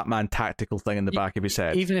Batman tactical thing in the back of his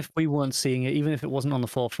head. Even if we weren't seeing it, even if it wasn't on the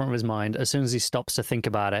forefront of his mind, as soon as he stops to think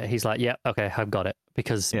about it, he's like, yeah, okay, I've got it.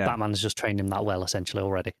 Because Batman's just trained him that well, essentially,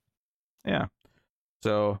 already. Yeah.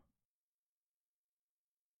 So,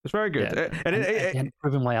 it's very good. Yeah. And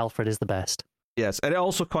proving why Alfred is the best. Yes, and it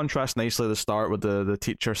also contrasts nicely at the start with the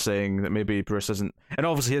teacher saying that maybe Bruce isn't, and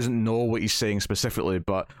obviously he doesn't know what he's saying specifically,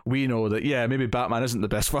 but we know that, maybe Batman isn't the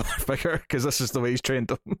best father figure because this is the way he's trained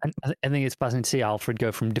him. And I think it's fascinating to see Alfred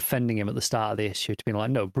go from defending him at the start of the issue to being like,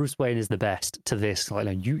 no, Bruce Wayne is the best, to this, like,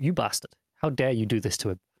 no, you bastard. How dare you do this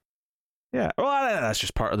to him? Yeah, well, I think that's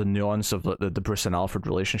just part of the nuance of the Bruce and Alfred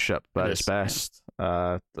relationship at its best.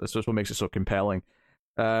 Yeah. That's just what makes it so compelling.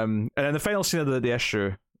 And then the final scene of the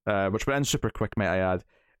issue, which went in super quick, might I add,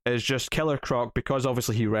 is just Killer Croc, because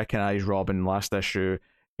obviously he recognised Robin last issue.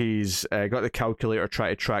 He's got the calculator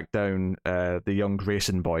trying to track down the young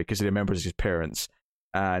Grayson boy because he remembers his parents.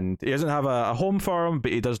 And he doesn't have a home for him,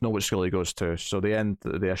 but he does know which school he goes to. So the end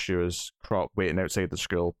of the issue is Croc waiting outside the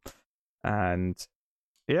school. And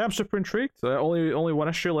yeah, I'm super intrigued. Only one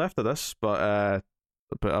issue left of this, but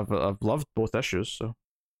I've loved both issues, so.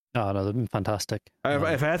 Oh, no, they've been fantastic.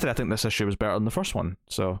 If anything, I think this issue was better than the first one.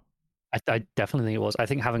 So, I definitely think it was. I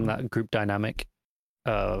think having that group dynamic,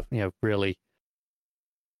 really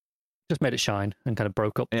just made it shine and kind of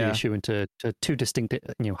broke up the issue into 2 distinct,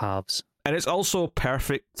 halves. And it's also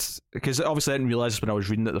perfect because obviously I didn't realize this when I was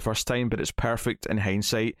reading it the first time, but it's perfect in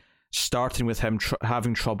hindsight. Starting with him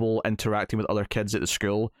having trouble interacting with other kids at the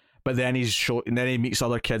school, but then then he meets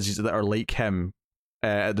other kids that are like him.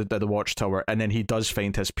 At the Watchtower, and then he does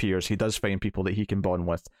find his peers. He does find people that he can bond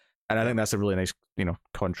with, and I think that's a really nice,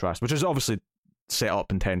 contrast, which is obviously set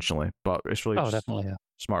up intentionally, but it's really definitely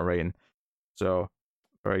smart writing. So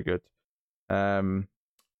very good.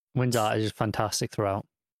 Wynn's art is just fantastic throughout.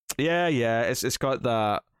 Yeah, it's got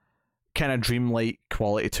that kind of dreamlike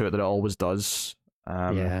quality to it that it always does.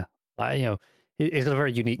 It's got a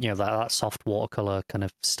very unique, that soft watercolor kind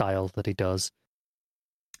of style that he does.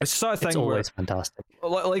 It's the sort of thing it's always fantastic.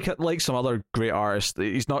 Like some other great artists,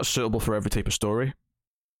 he's not suitable for every type of story.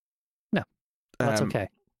 No, that's okay.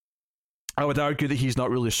 I would argue that he's not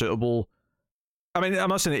really suitable. I mean, I'm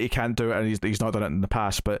not saying that he can't do it and he's not done it in the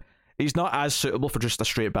past, but he's not as suitable for just a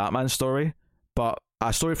straight Batman story. But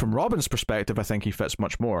a story from Robin's perspective, I think he fits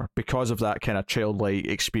much more because of that kind of childlike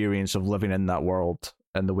experience of living in that world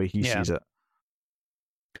and the way he sees it.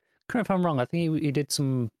 Correct me if I'm wrong. I think he did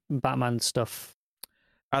some Batman stuff.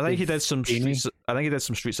 I think he did some. I think he did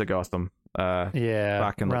some Streets of Gotham. Back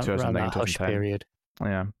in like 2009, 2010. Period.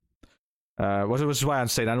 Yeah. Which is why I'm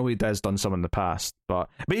saying I know he has done some in the past, but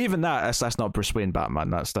even that's not Bruce Wayne Batman.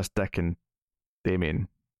 That's Dick and Damian.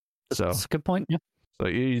 So that's a good point. Yeah. So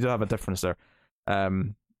you do have a difference there.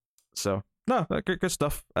 So no, good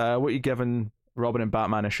stuff. What are you giving Robin and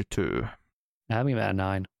Batman issue 2? I'm giving it a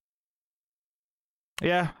 9.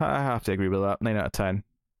 Yeah, I have to agree with that. 9 out of 10.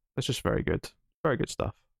 It's just very good. Very good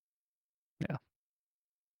stuff. Yeah.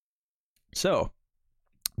 So,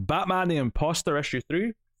 Batman the Imposter issue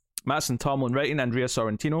 3. Mattson Tomlin writing, Andrea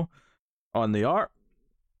Sorrentino on the art.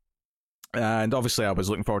 And obviously, I was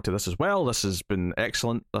looking forward to this as well. This has been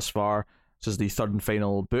excellent thus far. This is the third and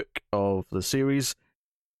final book of the series,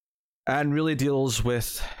 and really deals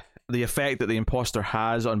with the effect that the imposter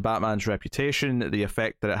has on Batman's reputation, the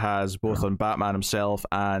effect that it has both on Batman himself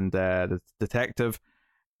and the detective,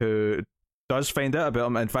 who does find out about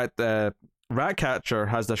him. In fact, Ratcatcher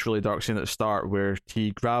has this really dark scene at the start where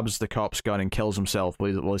he grabs the cop's gun and kills himself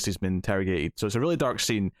while he's been interrogated. So it's a really dark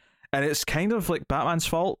scene. And it's kind of like Batman's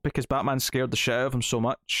fault because Batman scared the shit out of him so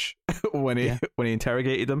much when he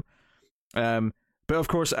interrogated him. But of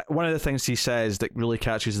course, one of the things he says that really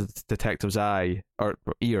catches the detective's eye, or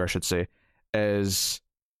ear, I should say, is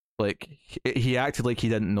like he acted like he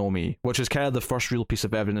didn't know me, which is kind of the first real piece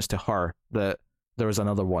of evidence to her that there is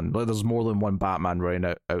another one. Like, there's more than one Batman running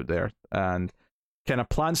out there, and kind of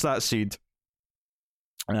plants that seed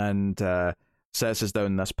and sets us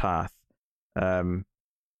down this path.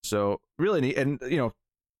 So really neat, and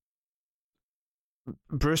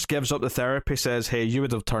Bruce gives up the therapy, says, "Hey, you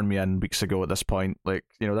would have turned me in weeks ago at this point. Like,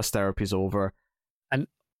 this therapy's over." And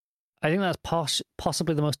I think that's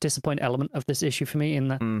possibly the most disappointing element of this issue for me, in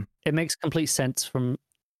that it makes complete sense from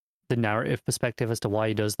the narrative perspective as to why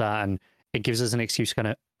he does that, and it gives us an excuse to kind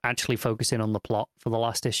of actually focus in on the plot for the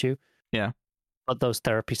last issue. Yeah. But those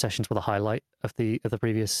therapy sessions were the highlight of the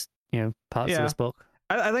previous parts of this book.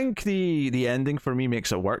 I think the ending for me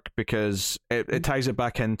makes it work because it ties it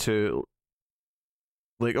back into,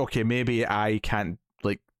 like, okay, maybe I can't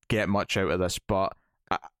like get much out of this, but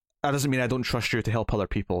that doesn't mean I don't trust you to help other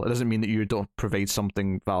people. It doesn't mean that you don't provide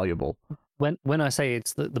something valuable. When I say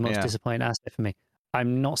it's the most disappointing aspect for me,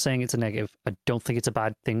 I'm not saying it's a negative. I don't think it's a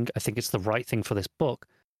bad thing. I think it's the right thing for this book.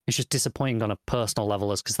 It's just disappointing on a personal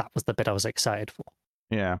level, because that was the bit I was excited for.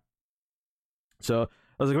 Yeah. So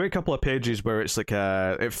there's a great couple of pages where it's like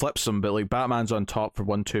it flips them, but like Batman's on top for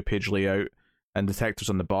 1 2-page layout, and Detective's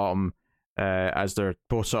on the bottom as they're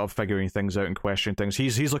both sort of figuring things out and questioning things.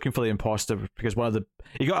 He's looking for the imposter because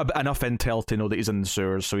he got enough intel to know that he's in the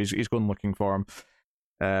sewers, so he's going looking for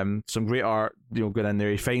him. Some great art, going in there.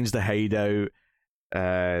 He finds the hideout,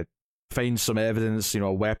 finds some evidence,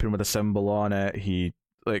 a weapon with a symbol on it.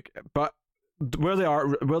 But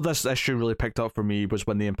where this issue really picked up for me was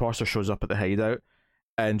when the imposter shows up at the hideout.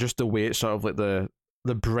 And just the way it's sort of like the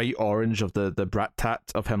bright orange of the brat tat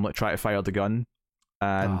of him like trying to fire the gun,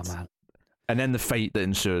 and then the fight that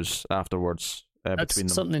ensues afterwards between them.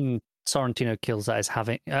 Something Sorrentino kills that is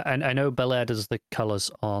having. And I know Belair does the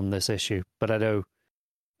colors on this issue, but I know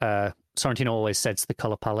Sorrentino always sets the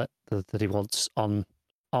color palette that he wants on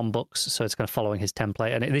books, so it's kind of following his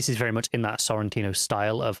template. And this is very much in that Sorrentino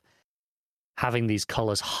style of having these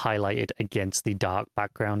colors highlighted against the dark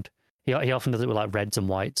background. He often does it with like reds and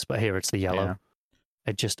whites, but here it's the yellow. Yeah.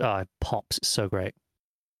 It just it pops. It's so great.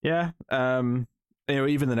 Yeah.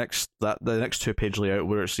 Even the next 2-page layout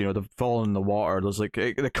where it's they've fallen in the water. There's like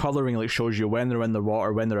the coloring like shows you when they're in the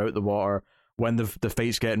water, when they're out the water, when the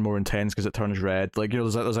fight's getting more intense because it turns red. Like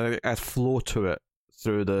there's a flow to it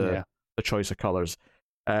through the choice of colors.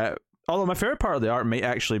 Although my favorite part of the art might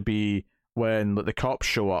actually be when the cops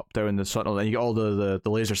show up down the tunnel and you get all the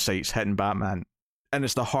laser sights hitting Batman. And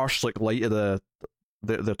it's the harsh like light of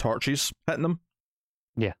the torches hitting them.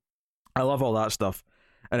 Yeah, I love all that stuff.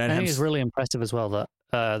 And then I think it's really impressive as well that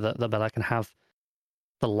Bella can have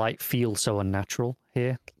the light feel so unnatural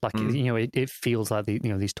here. Like it feels like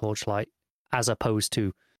these torchlight as opposed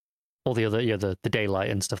to all the other the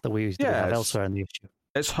daylight and stuff that we have elsewhere in the issue.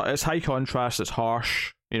 It's high contrast. It's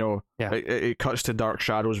harsh. It cuts to dark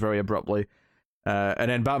shadows very abruptly. And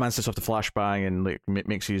then Batman sets off the flashbang and like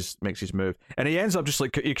makes his move, and he ends up just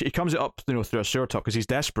like he comes up through a sewer top because he's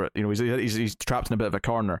desperate. He's trapped in a bit of a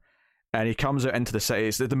corner, and he comes out into the city.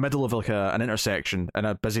 It's at the middle of like an intersection in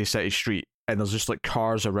a busy city street, and there's just like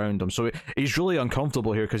cars around him. So he's really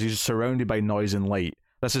uncomfortable here because he's surrounded by noise and light.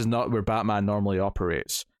 This is not where Batman normally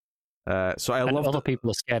operates. So I love other people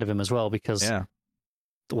are scared of him as well because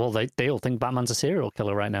they all think Batman's a serial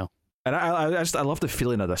killer right now. And I love the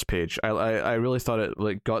feeling of this page. I really thought it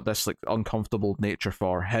like got this like uncomfortable nature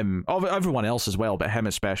for him, everyone else as well, but him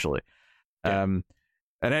especially. Yeah. And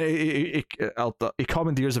then he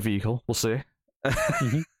commandeers a vehicle, we'll say,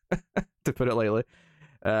 to put it lightly.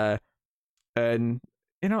 And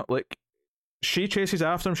like she chases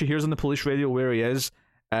after him. She hears on the police radio where he is,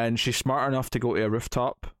 and she's smart enough to go to a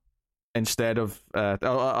rooftop instead of.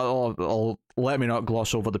 I'll let me not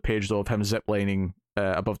gloss over the page though of him ziplining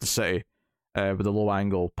above the city with a low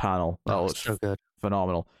angle panel. That looks so good.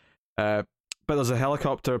 Phenomenal. But there's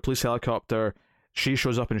a police helicopter. She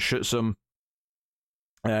shows up and shoots him.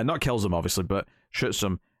 Not kills him, obviously, but shoots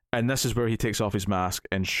him. And this is where he takes off his mask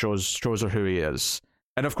and shows her who he is.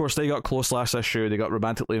 And of course, they got close last issue. They got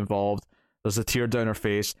romantically involved. There's a tear down her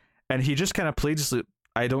face, and he just kind of pleads,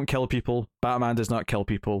 "I don't kill people. Batman does not kill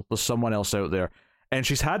people. There's someone else out there." And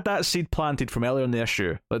she's had that seed planted from earlier in the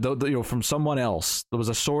issue, from someone else. There was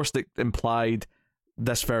a source that implied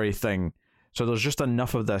this very thing. So there's just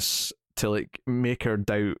enough of this to like make her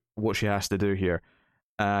doubt what she has to do here.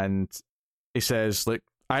 And he says, like,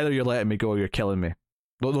 either you're letting me go or you're killing me.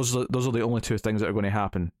 Those are the only two things that are going to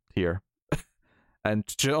happen here. And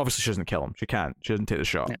she doesn't kill him. She can't. She doesn't take the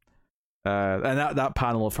shot. Yeah. And that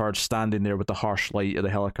panel of her standing there with the harsh light of the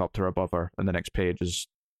helicopter above her in the next page is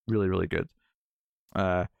really, really good.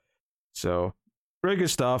 So really good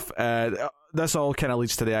stuff. This all kind of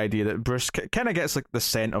leads to the idea that Bruce kind of gets like the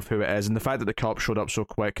scent of who it is, and the fact that the cops showed up so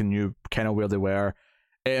quick and knew kind of where they were,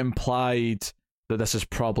 it implied that this is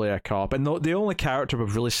probably a cop. And the only character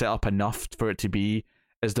we've really set up enough for it to be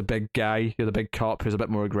is the big guy, the big cop who's a bit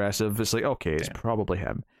more aggressive. It's like, okay, it's probably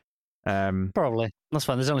him. Probably. That's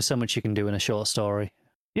fine. There's only so much you can do in a short story.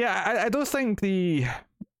 Yeah, I don't think the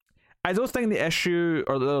issue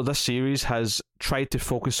or this series has tried to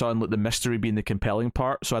focus on like the mystery being the compelling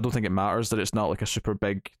part, so I don't think it matters that it's not like a super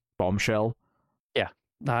big bombshell. Yeah,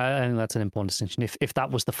 I think that's an important distinction. If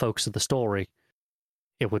that was the focus of the story,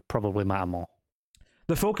 it would probably matter more.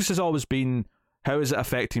 The focus has always been, how is it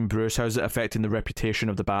affecting Bruce? How is it affecting the reputation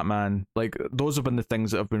of the Batman? Like, those have been the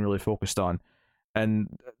things that have been really focused on. And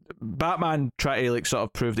Batman trying to like sort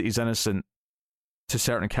of prove that he's innocent to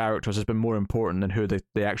certain characters has been more important than who the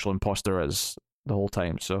actual imposter is the whole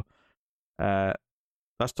time. So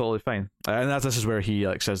that's totally fine. And this is where he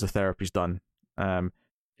like says the therapy's done.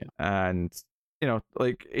 And you know,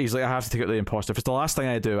 like he's like, I have to take out the imposter. If it's the last thing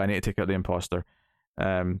I do, I need to take out the imposter.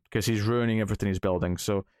 Because he's ruining everything he's building.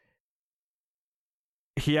 So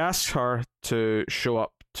he asks her to show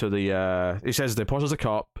up to the he says the imposter's a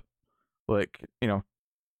cop, like, you know,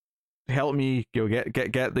 help me, you know,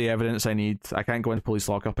 get the evidence I need. I can't go into police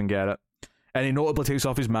lockup and get it. And he notably takes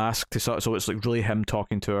off his mask so it's like really him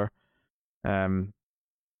talking to her.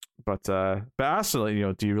 But asks her, like, you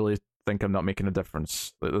know, do you really think I'm not making a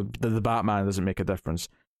difference? The Batman doesn't make a difference.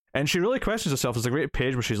 And she really questions herself. There's a great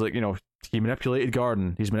page where she's like, you know, he manipulated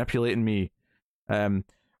Gordon. He's manipulating me.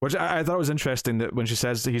 Which I thought was interesting that when she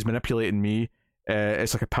says that he's manipulating me,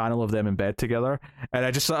 it's like a panel of them in bed together. And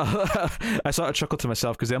I just sort of chuckled to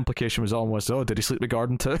myself because the implication was almost, oh, did he sleep with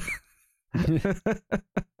Gordon too?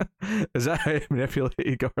 Is that how he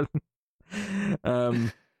manipulated Gordon?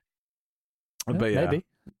 But yeah. Maybe.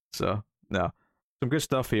 So, no. Some good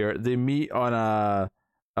stuff here. They meet on a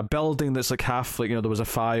building that's like half, like, you know, there was a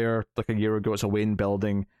fire like a year ago. It's a Wayne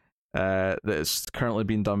building that is currently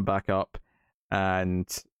being done back up, and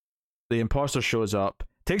the imposter shows up,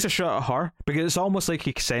 takes a shot at her because it's almost like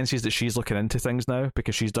he senses that she's looking into things now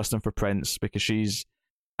because she's dusting for prints, because she's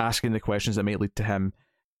asking the questions that might lead to him.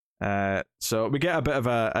 So we get a bit of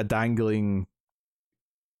a dangling,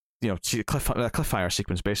 you know, cliffhanger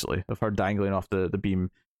sequence basically of her dangling off the beam.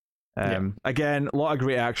 Again, a lot of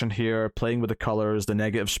great action here, playing with the colors, the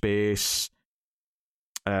negative space,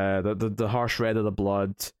 the harsh red of the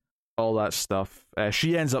blood, all that stuff.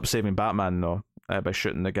 She ends up saving Batman though, by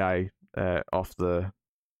shooting the guy off the,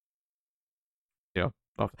 you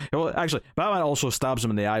know, well, actually, Batman also stabs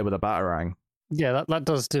him in the eye with a batarang. Yeah, that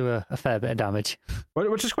does do a fair bit of damage.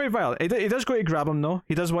 Which is quite violent. He does go to grab him though.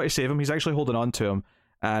 He does want to save him. He's actually holding on to him.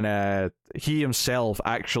 And he himself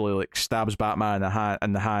actually like stabs Batman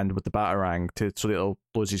in the hand with the batarang so that he'll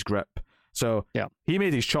lose his grip. So yeah, he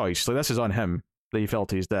made his choice. Like, this is on him that he fell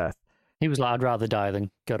to his death. He was like, I'd rather die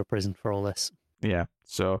than go to prison for all this. Yeah.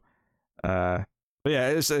 So, but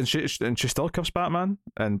yeah, and she still cuffs Batman,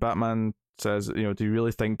 and Batman says, you know, do you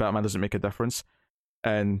really think Batman doesn't make a difference?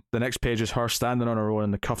 And the next page is her standing on her own,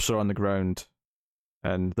 and the cuffs are on the ground.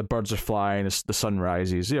 And the birds are flying, the sun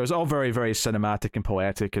rises. You know, it's all very, very cinematic and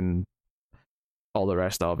poetic and all the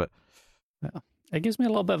rest of it. Yeah. It gives me a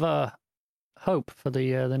little bit of a hope for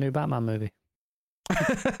the new Batman movie.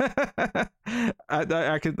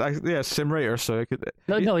 I could, sim writer, so I could.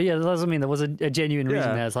 No, yeah, that doesn't mean there was a genuine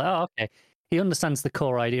reason there. It's like, oh, okay. He understands the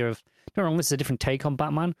core idea of, don't get me wrong, this is a different take on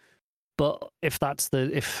Batman, but if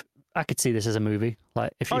I could see this as a movie.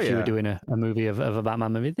 Like if you were doing a movie of a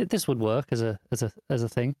Batman movie, this would work as a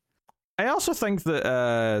thing. I also think that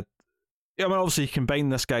I mean, obviously you combine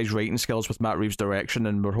this guy's writing skills with Matt Reeves' direction,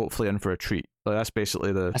 and we're hopefully in for a treat. Like, that's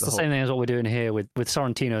basically the same thing as what we're doing here with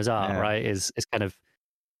Sorrentino's art, right? Is kind of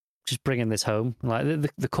just bringing this home. Like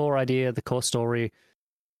the core idea, the core story,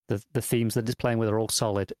 the themes that it's playing with are all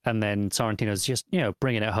solid, and then Sorrentino's just, you know,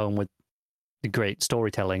 bringing it home with the great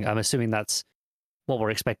storytelling. I'm assuming that's what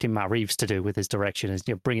we're expecting Matt Reeves to do with his direction, is,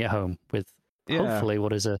 you know, bring it home with hopefully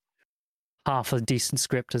what is a half a decent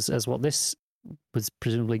script as what this was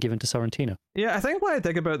presumably given to Sorrentino. Yeah, I think what I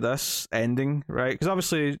dig about this ending, right? Because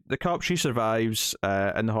obviously the cop, she survives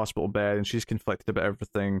in the hospital bed, and she's conflicted about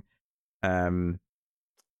everything. And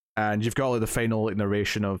you've got like the final like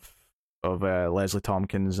narration of Leslie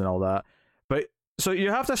Tompkins and all that. But so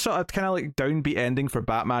you have this sort of kind of like downbeat ending for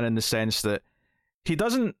Batman in the sense that he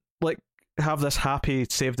doesn't like have this happy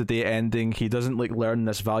save the day ending. He doesn't like learn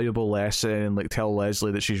this valuable lesson and like tell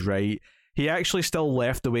Leslie that she's right. He actually still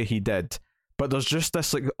left the way he did. But there's just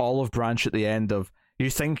this like olive branch at the end of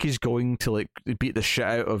you think he's going to like beat the shit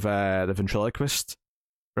out of the ventriloquist,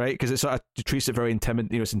 right? Because it sort of treats it very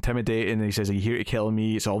it's intimidating. And he says, "Are you here to kill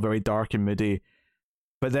me?" It's all very dark and moody.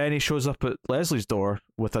 But then he shows up at Leslie's door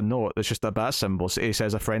with a note that's just a bat symbol. So he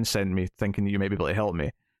says, "A friend sent me, thinking that you might be able to help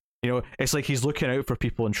me." It's like he's looking out for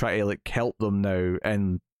people and trying to like help them now,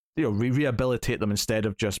 and rehabilitate them instead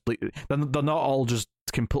of just they're not all just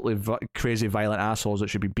completely crazy violent assholes that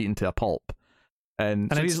should be beaten to a pulp.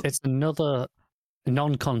 And so it's another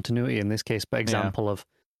non-continuity in this case, but example of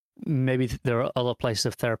maybe there are other places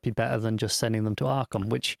of therapy better than just sending them to Arkham,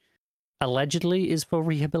 which allegedly is for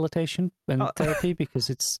rehabilitation and therapy,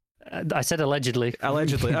 because it's. I said allegedly.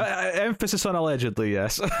 Allegedly. Emphasis on allegedly,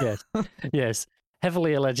 yes. Yes.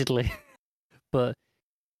 Heavily allegedly. But,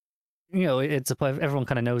 it's a place everyone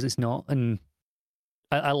kind of knows it's not. And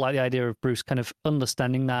I like the idea of Bruce kind of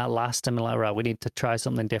understanding that last time, like, right, we need to try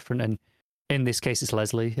something different. And in this case, it's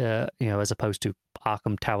Leslie, as opposed to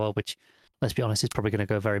Arkham Tower, which, let's be honest, is probably going to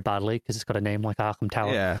go very badly because it's got a name like Arkham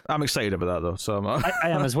Tower. Yeah, I'm excited about that, though. So I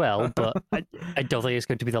am as well, but I don't think it's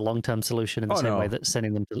going to be the long-term solution in the same way that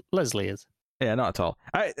sending them to Leslie is. Yeah, not at all.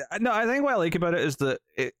 I think what I like about it is that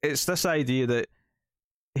it's this idea that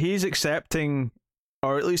he's accepting,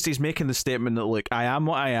 or at least he's making the statement that, like, I am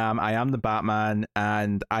what I am the Batman,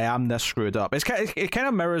 and I am this screwed up. It kind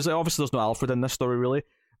of mirrors, obviously there's no Alfred in this story, really,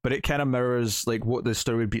 but it kind of mirrors like what the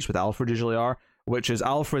story beats with Alfred usually are, which is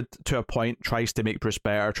Alfred to a point tries to make Bruce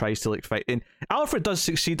better, tries to like fight. And Alfred does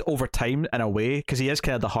succeed over time in a way because he is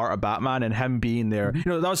kind of the heart of Batman, and him being there,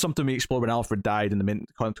 that was something we explored when Alfred died in the main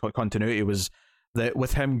continuity, was that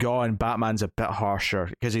with him gone, Batman's a bit harsher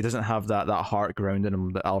because he doesn't have that heart grounding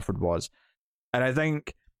him that Alfred was. And I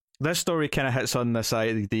think this story kind of hits on this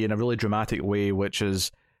idea in a really dramatic way, which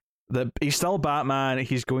is that he's still Batman,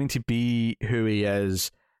 he's going to be who he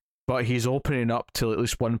is, but he's opening up to at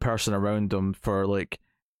least one person around him for like,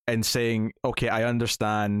 and saying, okay, I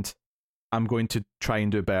understand, I'm going to try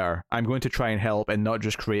and do better. I'm going to try and help and not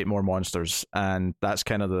just create more monsters. And that's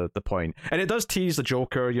kind of the point. And it does tease the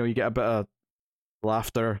Joker, you get a bit of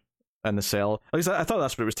laughter in the cell. At least I thought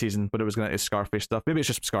that's what it was teasing, but it was going to Scarface stuff. Maybe it's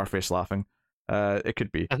just Scarface laughing. It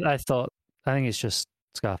could be. I think it's just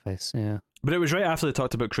Scarface, yeah. But it was right after they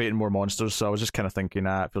talked about creating more monsters, so I was just kind of thinking,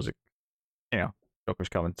 it feels like, Joker's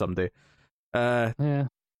coming someday. Yeah.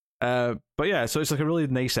 But yeah, so it's like a really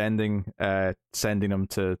nice ending, sending them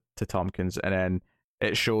to Tompkins, and then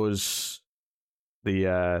it shows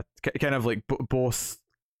the kind of like both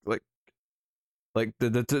like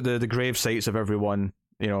the grave sites of everyone,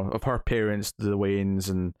 of her parents, the Waynes,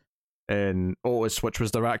 and Otis, which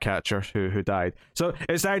was the Ratcatcher who died. So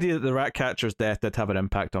it's the idea that the Ratcatcher's death did have an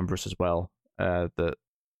impact on Bruce as well. That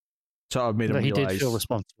sort of made him realize he did feel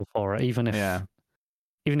responsible for it, even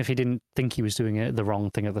if he didn't think he was doing it the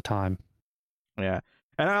wrong thing at the time. Yeah.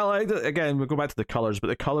 And I like that, again, we'll go back to the colours, but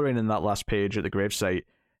the colouring in that last page at the gravesite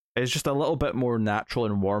is just a little bit more natural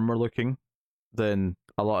and warmer looking than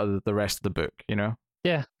a lot of the rest of the book,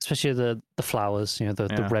 Yeah, especially the flowers,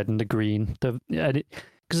 the red and the green. Because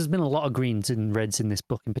there's been a lot of greens and reds in this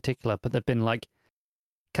book in particular, but they've been like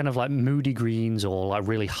kind of like moody greens or like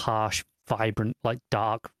really harsh, vibrant, like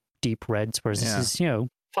dark, deep reds, whereas this is,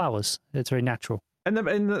 flowers. It's very natural. And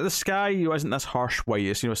the sky isn't this harsh white.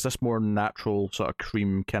 It's this more natural sort of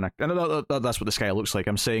cream kind of. And that's what the sky looks like.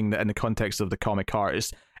 I'm saying that in the context of the comic art,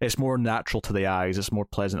 it's more natural to the eyes. It's more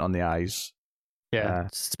pleasant on the eyes. Yeah,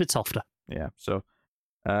 it's a bit softer. Yeah. So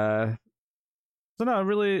no,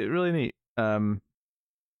 really, really neat.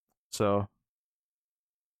 So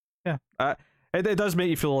yeah, it does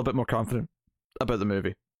make you feel a little bit more confident about the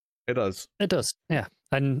movie. It does. It does. Yeah,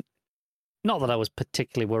 and. Not that I was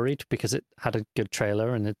particularly worried because it had a good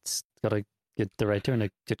trailer and it's got a good director and a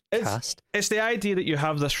good cast. It's the idea that you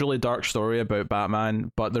have this really dark story about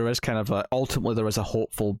Batman, but there is kind of ultimately there is a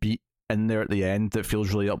hopeful beat in there at the end that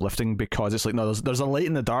feels really uplifting because it's like, no, there's a light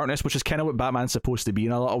in the darkness, which is kind of what Batman's supposed to be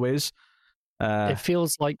in a lot of ways. It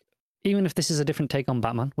feels like, even if this is a different take on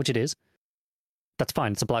Batman, which it is, that's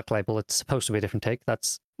fine. It's a black label. It's supposed to be a different take.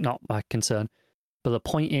 That's not my concern. But the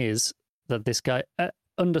point is that this guy,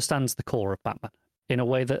 understands the core of Batman in a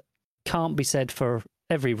way that can't be said for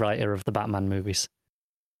every writer of the Batman movies.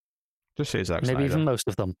 Just say Zack Maybe Snyder. even most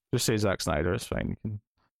of them. Just say Zack Snyder. It's fine. You can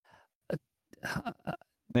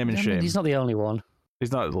name and I shame. mean, he's not the only one.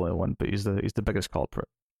 He's not the only one, but he's the biggest culprit.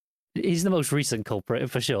 He's the most recent culprit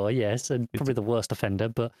for sure, yes, and probably the worst offender,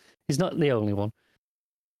 but he's not the only one.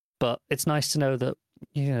 But it's nice to know that,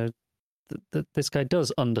 that this guy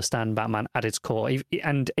does understand Batman at its core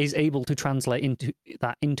and is able to translate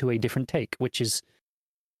into a different take, which is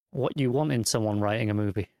what you want in someone writing a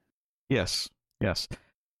movie. Yes.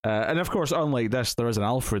 And of course, unlike this, there is an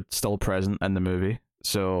Alfred still present in the movie.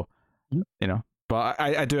 So, but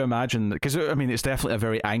I do imagine, because I mean, it's definitely a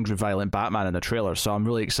very angry, violent Batman in the trailer. So I'm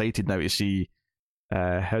really excited now to see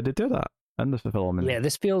how they do that in the film. Yeah,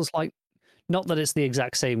 this feels like, not that it's the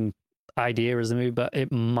exact same idea as the movie, but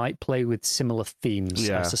it might play with similar themes,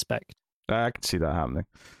 I suspect. I can see that happening.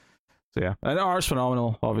 So yeah, and the art's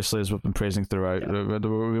phenomenal, obviously, as we've been praising throughout. Yeah.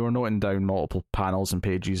 We were noting down multiple panels and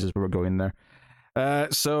pages as we were going there.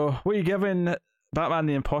 So what are you giving Batman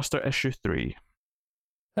the Imposter issue 3?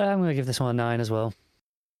 I'm going to give this one a 9 as well.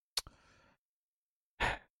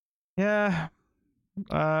 Yeah.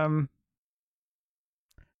 I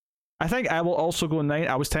think I will also go 9.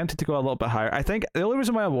 I was tempted to go a little bit higher. I think the only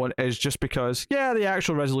reason why I won't is just because, the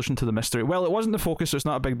actual resolution to the mystery, well, it wasn't the focus, so it's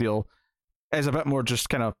not a big deal. It's a bit more just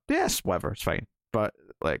kind of, yes, whatever, it's fine. But,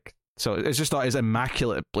 so it's just not as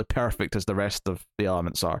immaculately perfect as the rest of the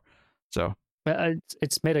elements are. So.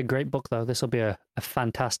 It's made a great book, though. This will be a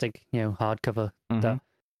fantastic, hardcover. Mm-hmm. That,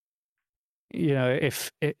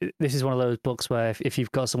 this is one of those books where if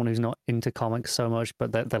you've got someone who's not into comics so much,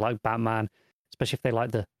 but they like Batman, especially if they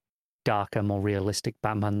like the darker, more realistic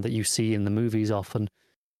Batman that you see in the movies often,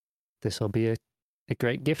 this will be a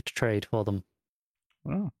great gift trade for them.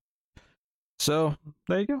 Oh. So,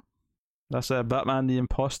 there you go. That's Batman the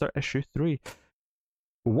Imposter issue 3.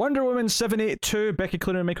 Wonder Woman 782, Becky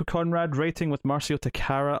Clooner and Michael Conrad writing with Marcio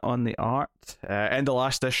Takara on the art. And the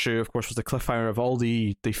last issue, of course, was the cliffhanger of all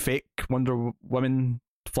the fake Wonder Woman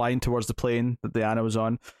flying towards the plane that Diana was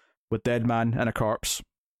on with Deadman and a corpse.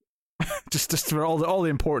 just for all the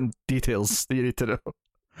important details that you need to know.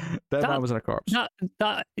 Deadman was in a corpse.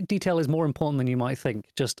 That detail is more important than you might think.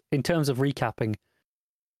 Just in terms of recapping,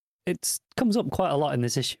 it comes up quite a lot in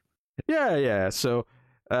this issue. Yeah. So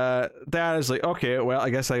Diana's like, okay, well, I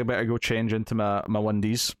guess I better go change into my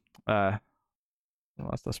onesies. That's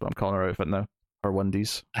what I'm calling her outfit now. Her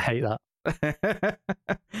onesies. I hate that.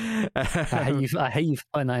 I hate you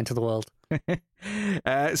putting that into the world.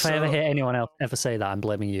 If I ever hear anyone else ever say that, I'm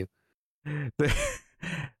blaming you.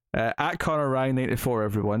 At Connor Ryan 94,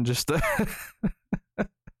 everyone, just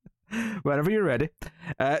whenever you're ready.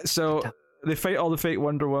 So they fight all the fake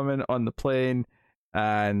Wonder Woman on the plane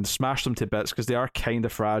and smash them to bits because they are kind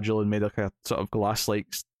of fragile and made like a sort of glass-like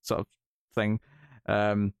sort of thing.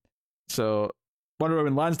 So Wonder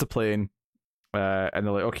Woman lands the plane, and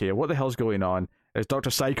they're like, okay, what the hell's going on? Is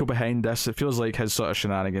Dr. Psycho behind this? It feels like his sort of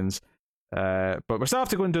shenanigans. But we still have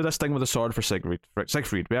to go and do this thing with the sword for Siegfried. We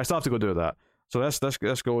still have to go do that. So let's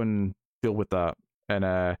go and deal with that.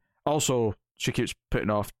 And also, she keeps putting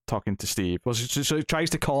off talking to Steve. Well, she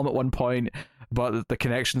tries to call him at one point, but the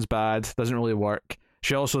connection's bad. Doesn't really work.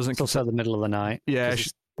 She also doesn't. It's also the middle of the night. Yeah,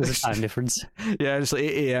 there's a time difference. Yeah, it's like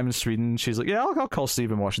 8 a.m. in Sweden. She's like, yeah, I'll call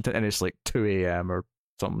Steve in Washington, and it's like 2 a.m. or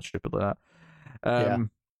something stupid like that.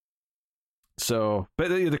 So, but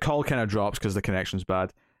the call kind of drops because the connection's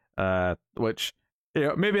bad. Which,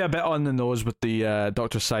 maybe a bit on the nose with the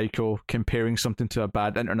Dr. Psycho comparing something to a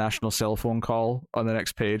bad international cell phone call on the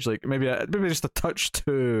next page. Like maybe just a touch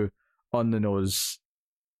too on the nose.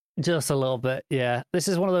 Just a little bit, yeah. This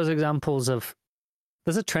is one of those examples of,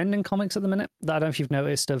 there's a trend in comics at the minute that I don't know if you've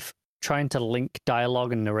noticed, of trying to link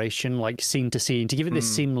dialogue and narration like scene to scene to give it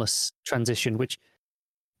this seamless transition, which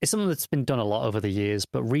is something that's been done a lot over the years.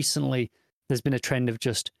 But recently, there's been a trend of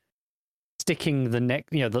just sticking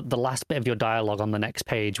the last bit of your dialogue on the next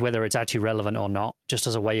page, whether it's actually relevant or not, just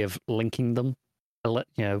as a way of linking them. I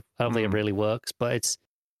don't think it really works, but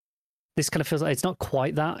this kind of feels like it's not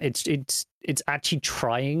quite that. It's actually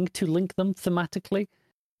trying to link them thematically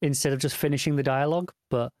instead of just finishing the dialogue,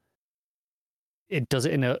 but it does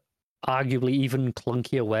it in a arguably even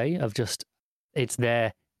clunkier way of just, it's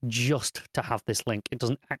there just to have this link. It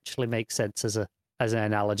doesn't actually make sense as an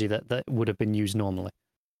analogy that would have been used normally.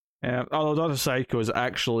 Although Dr. Psycho is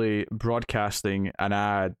actually broadcasting an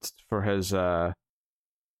ad for his but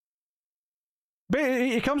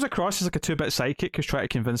he comes across as like a 2-bit psychic who's trying to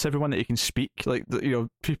convince everyone that he can speak, like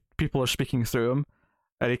people are speaking through him,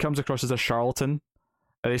 and he comes across as a charlatan,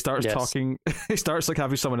 and he starts talking. He starts like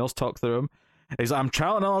having someone else talk through him, He's like, I'm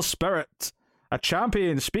channeling all spirit. A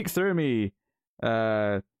champion, speak through me.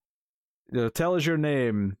 Tell us your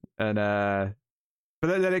name. And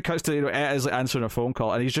but then it cuts to Ed is like answering a phone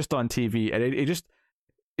call, and he's just on TV, and he just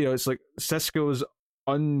it's like Cisco's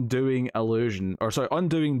undoing delusion.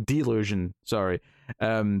 Sorry,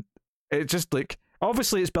 it's just like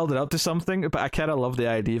obviously it's building up to something, but I kind of love the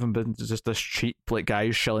idea of him being just this cheap like guy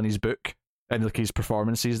who's shilling his book and like his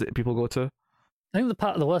performances that people go to. I think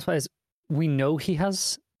the worst part is we know he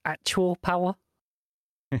has actual power,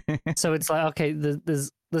 so it's like okay, there's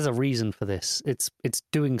a reason for this. It's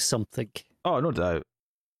doing something. Oh, no doubt.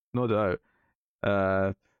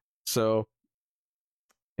 So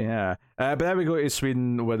yeah, but then we go to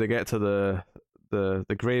Sweden where they get to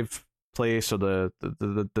the grave place or the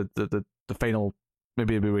final,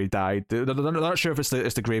 maybe where he died. They're not sure if it's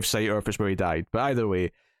the grave site or if it's where he died, but either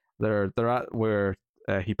way, they're at where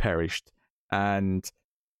he perished, and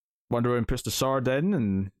Wonder Woman puts the sword in,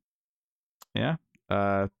 and yeah,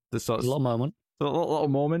 this sort of little moment.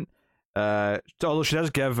 Although she does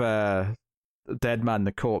give Deadman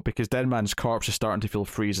the coat because Deadman's corpse is starting to feel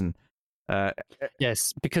freezing.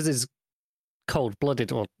 Yes, because it's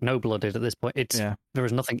cold-blooded or no-blooded at this point. There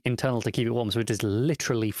is nothing internal to keep it warm, so it is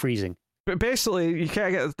literally freezing. But basically, you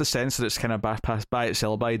kind of get the sense that it's kind of past by its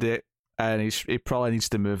sell-by date, and he probably needs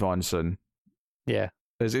to move on soon. Yeah,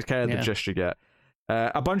 it's kind of the gist you get.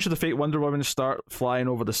 A bunch of the fake Wonder Women start flying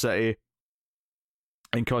over the city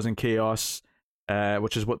and causing chaos,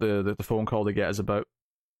 which is what the phone call they get is about.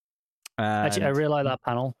 Actually, I really like that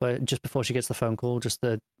panel where just before she gets the phone call, just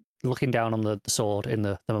the looking down on the sword in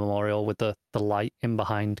the memorial with the light in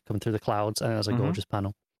behind coming through the clouds, and it was a gorgeous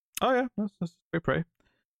panel. Oh yeah, that's very pretty.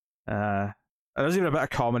 There's even a bit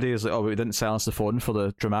of comedy. Is like, oh, we didn't silence the phone for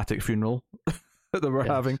the dramatic funeral that we're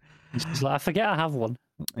having. It's like, I forget I have one.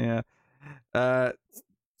 Yeah.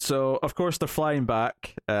 So of course they're flying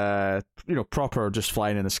back. Proper just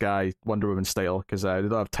flying in the sky, Wonder Woman style, because they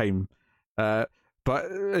don't have time.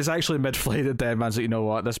 But it's actually mid-flight that Deadman's like, you know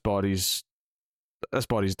what, this body's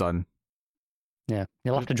done. Yeah,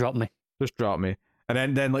 you'll have to drop me. Just drop me.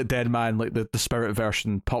 And then like Deadman, like the spirit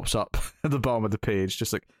version pops up at the bottom of the page,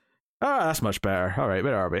 just like, that's much better. All right,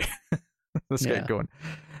 where are we? Let's get going.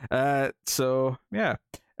 So yeah,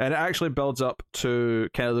 and it actually builds up to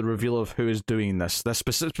kind of the reveal of who is doing this. This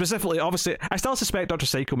specifically, obviously, I still suspect Dr.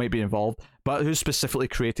 Psycho might be involved, but who's specifically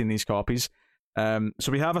creating these copies?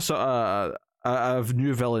 So we have a sort of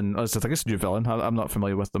new villain. I guess new villain. I'm not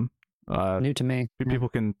familiar with them. New to me. People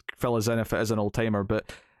can fill us in if it is an old timer,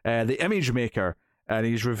 but the Image Maker, and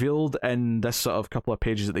he's revealed in this sort of couple of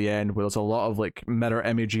pages at the end where there's a lot of like mirror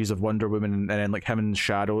images of Wonder Woman and then like him in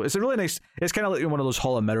shadow. It's a really nice. It's kind of like one of those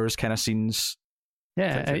Hall of Mirrors kind of scenes.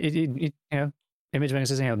 Yeah, Image Maker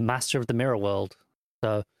says master of the mirror world.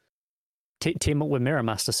 So team up with Mirror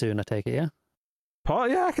Master soon. I take it, yeah.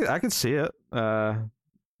 Yeah, I can see it.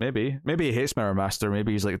 Maybe he hates Mirror Master.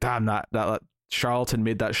 Maybe he's like, damn, that charlatan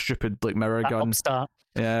made that stupid like mirror gun. Upstart.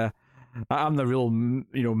 Yeah, I'm the real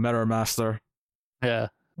Mirror Master. Yeah.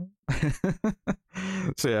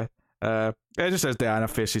 So yeah, it just says Diana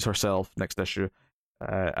faces herself next issue,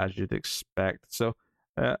 as you'd expect. So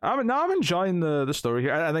I'm enjoying the story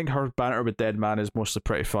here. I think her banter with Deadman is mostly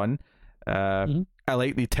pretty fun. I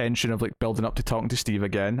like the tension of like building up to talking to Steve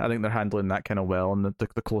again. I think they're handling that kind of well in the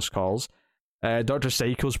close calls. Dr.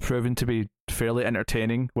 Psycho's proven to be fairly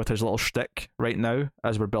entertaining with his little shtick right now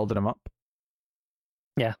as we're building him up.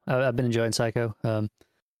 Yeah, I've been enjoying Psycho.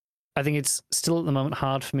 I think it's still at the moment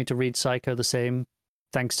hard for me to read Psycho the same,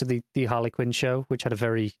 thanks to the Harley Quinn show, which had a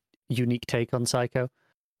very unique take on Psycho.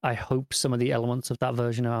 I hope some of the elements of that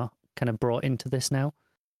version are kind of brought into this now.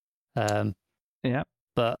 Yeah,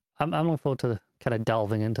 but I'm looking forward to kind of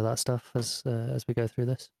delving into that stuff as we go through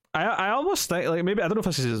this. I almost think, like, maybe I don't know if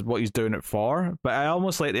this is what he's doing it for, but I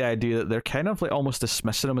almost like the idea that they're kind of like almost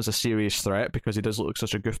dismissing him as a serious threat because he does look like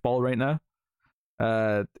such a goofball right now.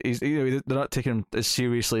 They're not taking him as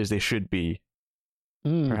seriously as they should be,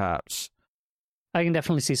 perhaps. I can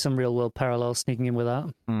definitely see some real world parallels sneaking in with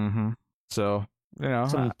that. Mm-hmm. So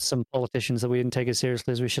some politicians that we didn't take as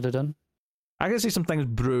seriously as we should have done. I can see some things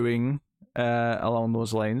brewing along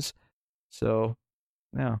those lines. So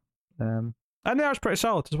yeah. And the art's pretty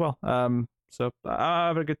solid as well. So I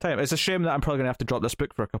have a good time. It's a shame that I'm probably going to have to drop this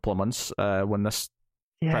book for a couple of months when this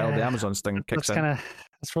Trial of the Amazons thing kicks in.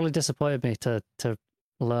 It's really disappointed me to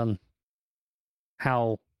learn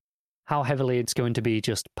how heavily it's going to be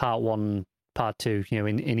just part 1, part 2,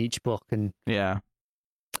 in each book, and yeah,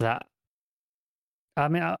 that. I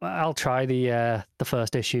mean, I'll try the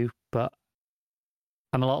first issue, but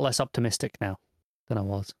I'm a lot less optimistic now than I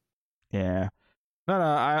was. Yeah. No,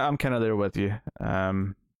 I'm kind of there with you.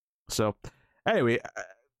 So anyway,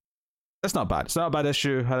 it's not bad. It's not a bad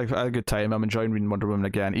issue. I had a good time. I'm enjoying reading Wonder Woman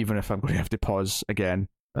again, even if I'm going to have to pause again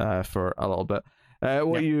for a little bit.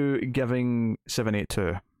 What are you giving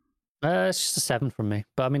 782? It's just a 7 from me,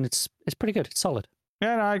 but I mean it's pretty good. It's solid.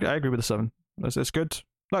 Yeah, no, I agree with the 7. It's good.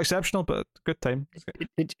 Not exceptional, but good time.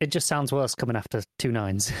 It just sounds worse coming after 2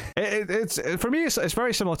 9s. It's for me. It's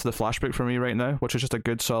very similar to the Flashbook for me right now, which is just a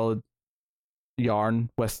good solid yarn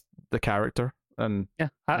with the character. And yeah,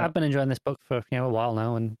 I've been enjoying this book for a while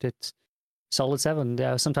now, and it's solid 7.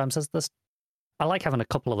 Yeah, sometimes there's I like having a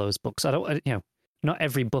couple of those books. I don't not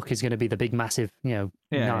every book is going to be the big massive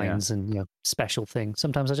 9s and special thing.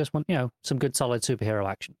 Sometimes I just want some good solid superhero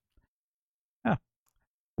action. Yeah.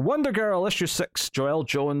 Wonder Girl issue 6, Joelle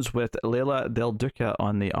Jones with Leila Del Duca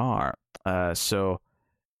on the art. So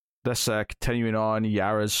this continuing on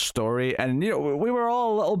Yara's story, and we were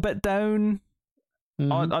all a little bit down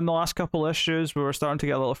on the last couple issues. We were starting to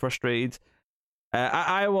get a little frustrated.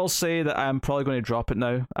 I will say that I'm probably going to drop it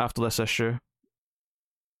now after this issue.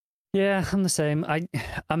 Yeah, I'm the same.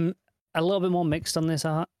 I'm a little bit more mixed on this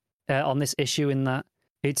on this issue in that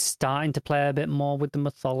it's starting to play a bit more with the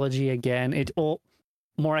mythology again. Or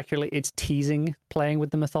more accurately, it's teasing playing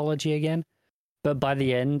with the mythology again. But by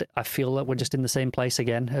the end, I feel that we're just in the same place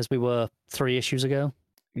again as we were 3 issues ago.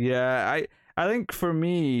 Yeah, I think for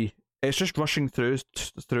me, it's just rushing through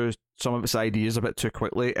some of its ideas a bit too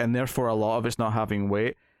quickly, and therefore a lot of it's not having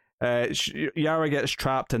weight. Yara gets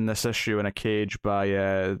trapped in this issue in a cage by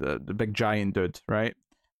the big giant dude, right?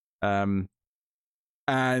 And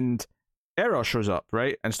Eros shows up,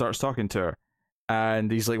 right, and starts talking to her,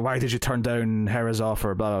 and he's like, "Why did you turn down Hera's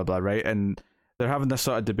offer?" Blah blah blah, right? And they're having this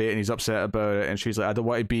sort of debate, and he's upset about it, and she's like, "I don't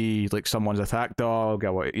want to be like someone's attack dog.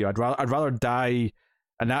 I'd rather die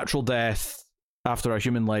a natural death after a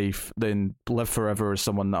human life than live forever as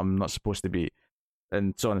someone that I'm not supposed to be,"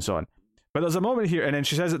 and so on and so on. But there's a moment here, and then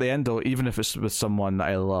she says at the end, though, even if it's with someone that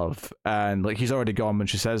I love, and like he's already gone when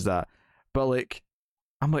she says that. But like,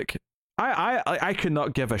 I'm like, I could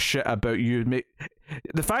not give a shit about you.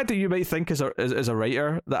 The fact that you might think as a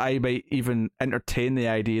writer that I might even entertain the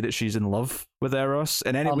idea that she's in love with Eros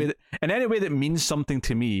in any way that means something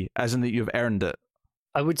to me, as in that you've earned it.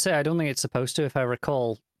 I would say I don't think it's supposed to. If I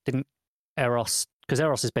recall, didn't Eros? Because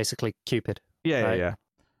Eros is basically Cupid. Yeah, right? yeah.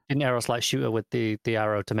 Didn't Eros like shoot her with the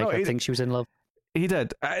arrow to make her think she was in love? He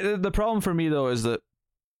did. The problem for me though is that,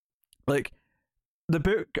 like, the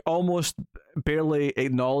book almost barely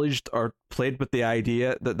acknowledged or played with the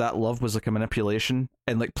idea that love was like a manipulation,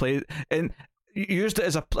 and like played and used it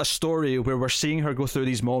as a story where we're seeing her go through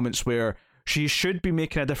these moments where she should be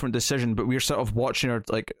making a different decision, but we're sort of watching her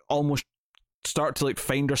like almost start to like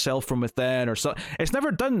find herself from within or so. It's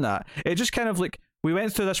never done that. It just kind of like, we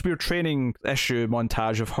went through this weird training issue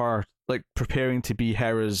montage of her like preparing to be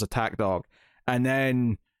Hera's attack dog, and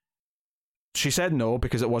then she said no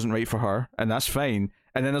because it wasn't right for her, and that's fine.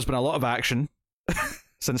 And then there's been a lot of action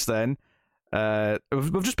since then.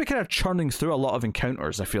 We've just been kind of churning through a lot of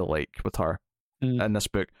encounters, I feel like, with her in this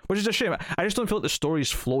book, which is a shame. I just don't feel like the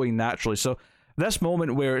story's flowing naturally. So this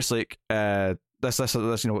moment where it's like this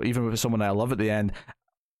even with someone I love at the end,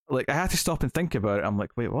 like I had to stop and think about it. I'm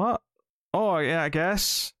like, wait, what? Oh yeah, I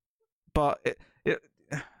guess, but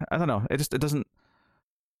I don't know. It doesn't.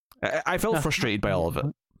 I felt frustrated by all of it.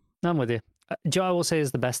 I'm with you. Joe, I will say,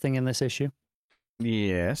 is the best thing in this issue.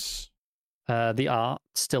 Yes. The art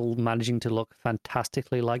still managing to look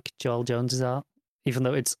fantastically like Joelle Jones's art, even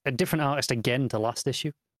though it's a different artist again to last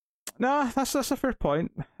issue. No, that's a fair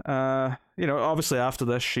point. Obviously after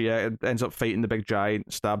this, she ends up fighting the big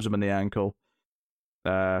giant, stabs him in the ankle.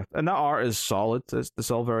 And that art is solid.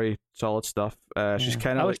 It's all very solid stuff. She's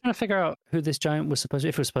kind of. I was trying to figure out who this giant was supposed to be,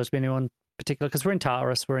 if it was supposed to be anyone particular, because we're in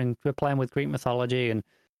Tartarus, we're playing with Greek mythology, and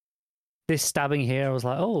this stabbing here, I was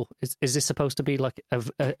like, oh, is this supposed to be like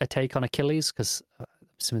a take on Achilles? Because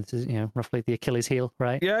this is roughly the Achilles heel,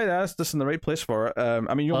 right? Yeah, that's just in the right place for it.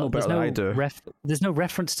 I mean, you'll know better than I do. There's no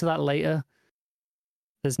reference to that later.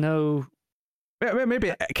 There's no. Maybe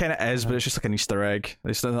it kind of is, but it's just like an Easter egg.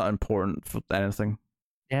 It's not important for anything.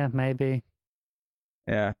 Yeah, maybe.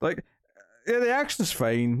 Yeah, like the action's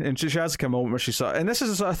fine, and she has like a moment where she saw, and this is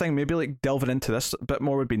the sort of thing. Maybe like delving into this a bit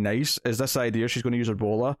more would be nice. Is this idea she's going to use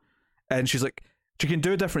Ebola, and she's like, she can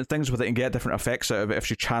do different things with it and get different effects out of it if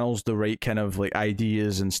she channels the right kind of like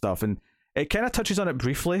ideas and stuff. And it kind of touches on it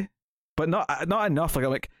briefly, but not enough. Like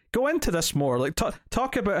I'm like, go into this more. Like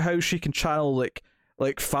talk about how she can channel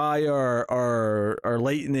like fire or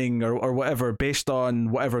lightning or whatever based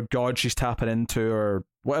on whatever god she's tapping into or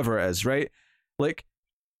whatever it is, right? Like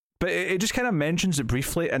but it just kind of mentions it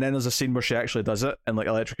briefly, and then there's a scene where she actually does it and like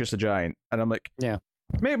electrocutes the giant, and I'm like, Yeah.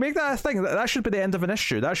 make that a thing. That should be the end of an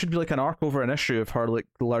issue. That should be like an arc over an issue of her like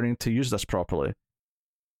learning to use this properly.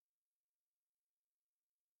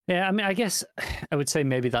 Yeah, I mean, I guess I would say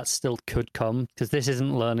maybe that still could come, because this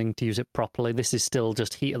isn't learning to use it properly. This is still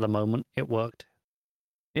just heat of the moment. It worked.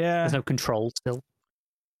 Yeah, There's no control still.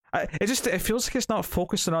 It feels like it's not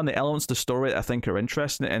focusing on the elements of the story that I think are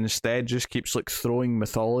interesting, and instead just keeps like throwing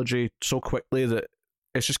mythology so quickly that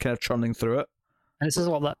it's just kind of churning through it. And this is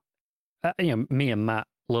a lot that me and Matt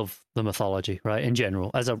love the mythology, right? In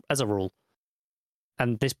general, as a rule.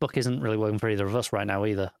 And this book isn't really working for either of us right now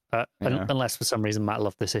either, unless for some reason Matt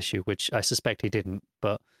loved this issue, which I suspect he didn't.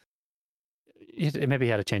 But maybe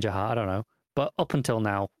he had a change of heart. I don't know. But up until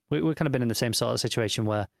now, we've kind of been in the same sort of situation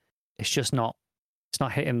where it's not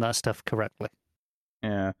hitting that stuff correctly.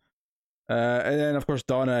 Yeah. And then of course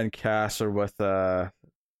Donna and Cass are with the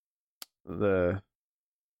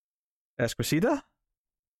Esquecida.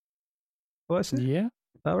 What's it? Yeah.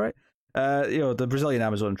 All right. The Brazilian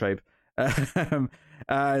Amazon tribe.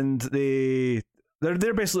 And they're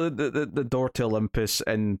basically the door to Olympus,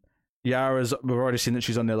 and Yara's, we've already seen that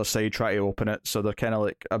she's on the other side trying to open it, so they're kind of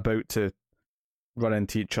like about to run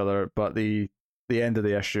into each other. But the end of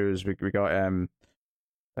the issue is we got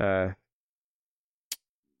are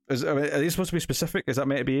these supposed to be specific? Is that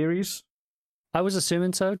meant to be Ares? I was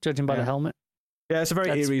assuming so, judging by the helmet. Yeah, it's a very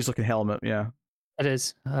Ares looking helmet. Yeah, it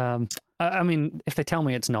is. I mean, if they tell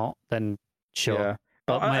me it's not, then sure. Yeah.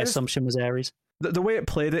 But my assumption was Ares. The way it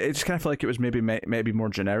played it just kind of felt like it was maybe more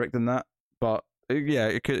generic than that. But yeah,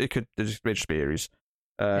 it could just be Ares.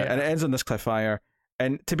 And it ends on this cliffhanger.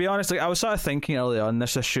 And to be honest, like, I was sort of thinking early on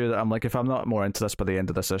this issue that I'm like, if I'm not more into this by the end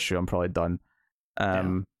of this issue, I'm probably done.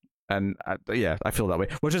 And I feel that way.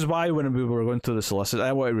 Which is why when we were going through the solicits, I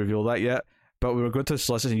don't want to reveal that yet, but we were going through the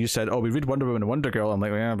solicits and you said, "Oh, we read Wonder Woman and Wonder Girl." I'm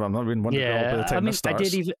like, yeah, but I'm not reading Wonder Girl by the time this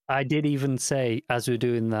starts. I did even say as we were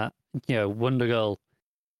doing that, Wonder Girl,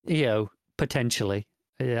 potentially.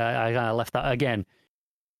 Yeah, I kind of left that again.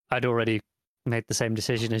 I'd already made the same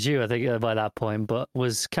decision as you, I think, by that point, but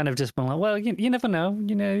was kind of just been like, well, you never know.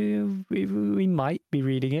 We might be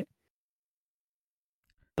reading it.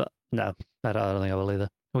 But no, I don't think I will either.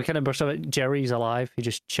 We kind of brushed over it. Jerry's alive. He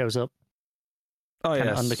just shows up. Oh,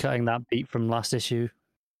 yeah. Undercutting that beat from last issue.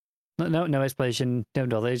 No explanation. No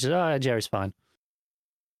knowledge. Jerry's fine.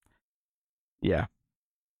 Yeah.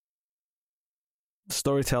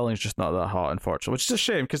 Storytelling is just not that hot, unfortunately, which is a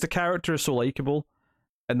shame because the character is so likable,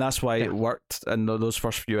 and that's why it worked in those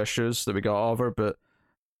first few issues that we got over. But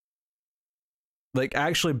like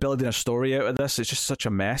actually building a story out of this, it's just such a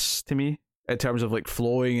mess to me in terms of like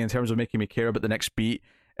flowing, in terms of making me care about the next beat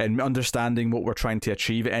and understanding what we're trying to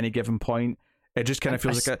achieve at any given point. It just kind of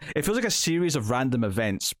feels like a series of random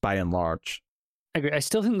events by and large. I agree. I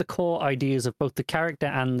still think the core ideas of both the character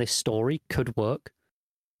and this story could work.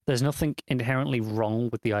 There's nothing inherently wrong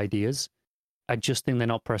with the ideas. I just think they're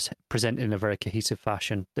not presented in a very cohesive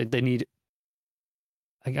fashion. They need...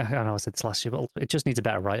 I know I said this last year, but it just needs a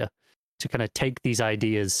better writer to kind of take these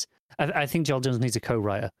ideas. I think Joel Jones needs a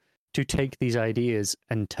co-writer to take these ideas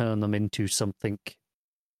and turn them into something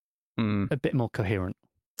a bit more coherent.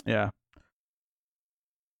 Yeah.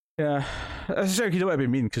 Yeah. You know what I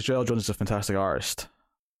mean, because Joel Jones is a fantastic artist.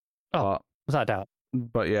 Oh, without a doubt.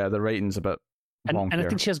 But yeah, the writing's a bit wonky. And I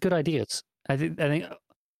think she has good ideas. I think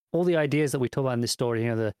all the ideas that we talk about in this story,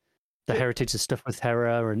 the heritage of stuff with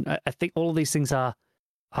Hera, and I think all of these things are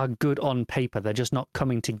good on paper. They're just not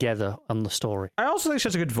coming together on the story. I also think she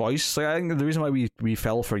has a good voice. Like, I think the reason why we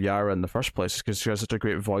fell for Yara in the first place is because she has such a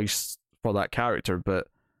great voice for that character. But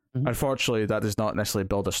unfortunately, that does not necessarily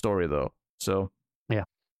build a story, though. So yeah,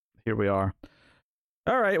 here we are.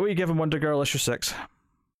 All right, what are you giving Wonder Girl issue 6?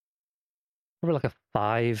 Probably like a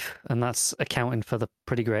 5, and that's accounting for the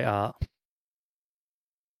pretty great art.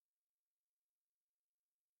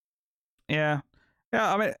 Yeah,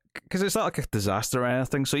 I mean, because it's not like a disaster or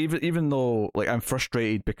anything. So even though like I'm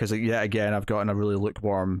frustrated because yet again I've gotten a really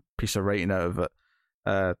lukewarm piece of writing out of it,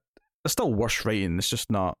 it's still worse writing. It's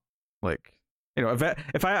just not like,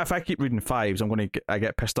 if I keep reading 5s, I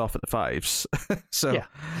get pissed off at the 5s. So yeah,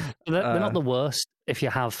 they're not the worst if you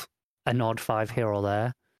have an odd 5 here or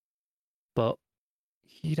there, but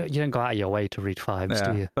you don't go out of your way to read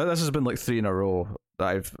 5s, do you? But this has been like 3 in a row that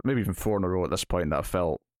I've maybe even 4 in a row at this point that I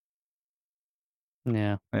felt.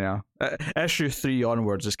 Yeah. Issue 3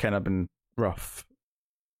 onwards has kind of been rough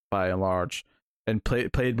by and large, and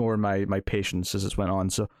played more in my patience as it went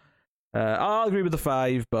on. So I'll agree with the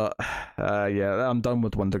 5, but yeah, I'm done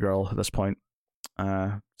with Wonder Girl at this point.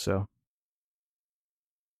 So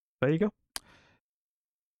there you go.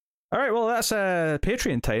 All right, well, that's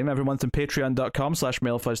Patreon time. Every month on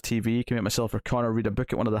patreon.com/MailFuzzTV, you can make myself or Connor read a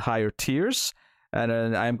book at one of the higher tiers. And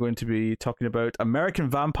I am going to be talking about American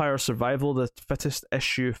Vampire Survival, the Fittest,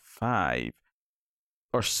 issue 5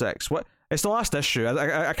 or 6. What? It's the last issue.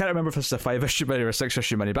 I can't remember if it's a 5-issue mini or a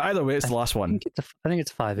 6-issue mini, but either way, it's the last one. I think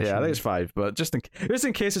it's 5 issue. Yeah, I think it's 5, but just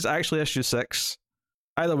in case it's actually issue 6,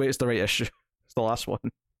 either way, it's the right issue. It's the last one.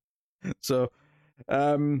 So,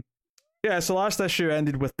 yeah, so last issue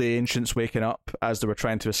ended with the Ancients waking up as they were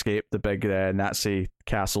trying to escape the big Nazi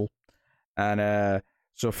castle. And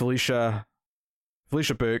so Felicia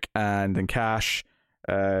Book and Cash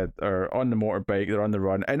are on the motorbike, they're on the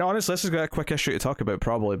run. And honestly, this has got a quick issue to talk about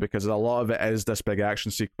probably because a lot of it is this big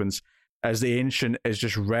action sequence as the Ancient is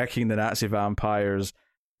just wrecking the Nazi vampires.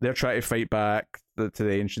 They're trying to fight back to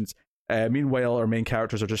the Ancients. Meanwhile, our main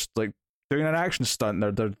characters are just like doing an action stunt.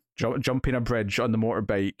 They're jumping a bridge on the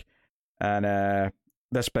motorbike. And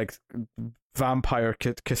this big vampire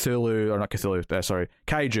Cthulhu, or not Cthulhu, sorry,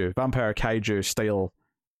 Kaiju, vampire Kaiju style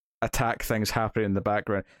attack things happening in the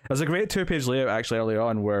background. There's a great 2-page layout actually early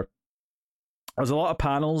on where there's a lot of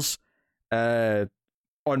panels on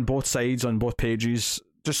both sides, on both pages,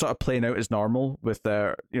 just sort of playing out as normal with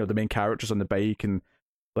the main characters on the bike and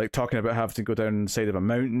like talking about having to go down the side of a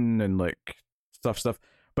mountain and like stuff.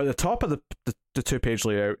 But the top of the 2-page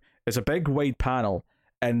layout is a big wide panel.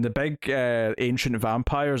 And the big ancient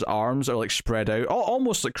vampire's arms are like spread out,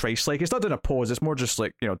 almost like Christ-like. It's not doing a pose, it's more just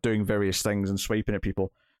like, doing various things and swiping at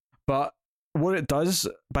people. But what it does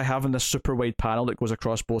by having this super wide panel that goes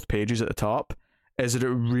across both pages at the top is that it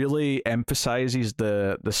really emphasizes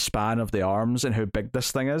the span of the arms and how big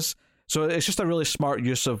this thing is. So it's just a really smart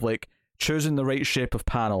use of like choosing the right shape of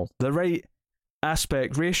panel, the right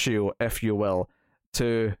aspect ratio, if you will,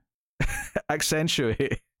 to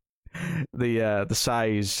accentuate the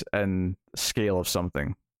size and scale of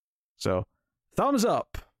something. So thumbs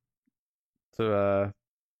up to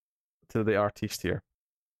the artiste here.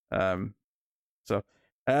 So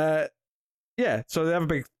they have a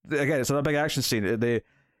big, again, it's another big action scene.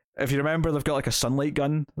 If you remember, they've got like a sunlight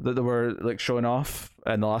gun that they were like showing off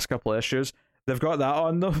in the last couple of issues. They've got that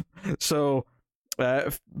on them. So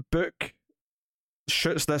Book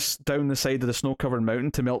shoots this down the side of the snow-covered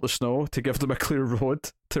mountain to melt the snow to give them a clear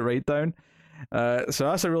road to ride down. So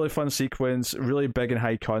that's a really fun sequence, really big and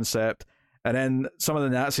high concept. And then some of the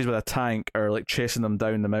Nazis with a tank are like chasing them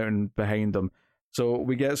down the mountain behind them. So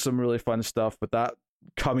we get some really fun stuff with that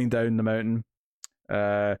coming down the mountain.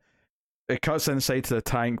 It cuts inside to the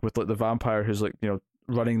tank with like the vampire who's like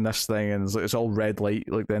running this thing, and it's all red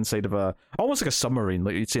light like the inside of almost like a submarine,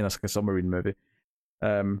 like you'd see in like a submarine movie.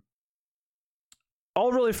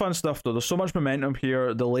 All really fun stuff though. There's so much momentum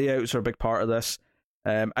here. The layouts are a big part of this.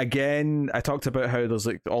 Again, I talked about how there's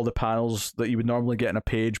like all the panels that you would normally get in a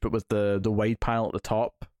page, but with the wide panel at the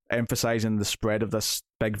top, emphasizing the spread of this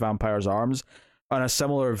big vampire's arms. On a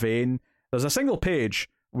similar vein, there's a single page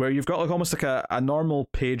where you've got like almost like a normal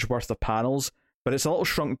page worth of panels, but it's a little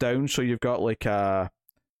shrunk down, so you've got like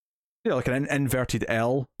like an inverted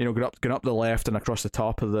L, going up the left and across the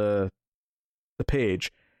top of the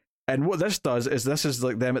page. And what this does is this is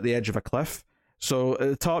like them at the edge of a cliff. So at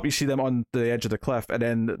the top you see them on the edge of the cliff, and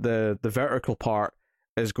then the vertical part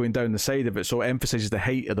is going down the side of it, so it emphasizes the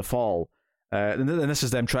height of the fall. And this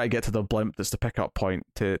is them trying to get to the blimp that's the pickup point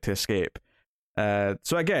to escape. So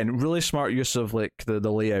again, really smart use of like the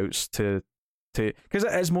layouts to because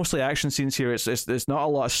it is mostly action scenes here. It's not a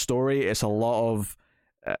lot of story. It's a lot of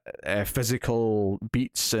physical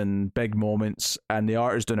beats and big moments, and the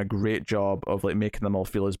art is doing a great job of like making them all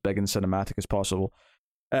feel as big and cinematic as possible.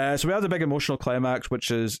 So we have the big emotional climax, which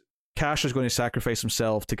is Cash is going to sacrifice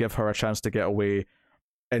himself to give her a chance to get away,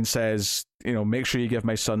 and says, make sure you give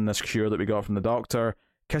my son this cure that we got from the doctor.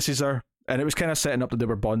 Kisses her. And it was kind of setting up that they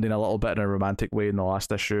were bonding a little bit in a romantic way in the last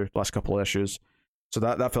couple of issues. So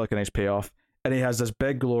that felt like a nice payoff. And he has this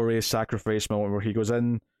big, glorious sacrifice moment where he goes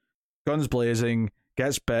in, guns blazing,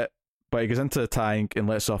 gets bit, but he goes into the tank and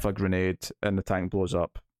lets off a grenade, and the tank blows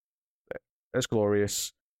up. It's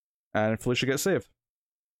glorious. And Felicia gets saved.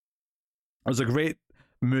 There's a great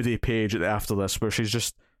moody page after this where she's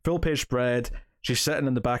just full page spread. She's sitting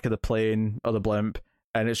in the back of the plane, or the blimp,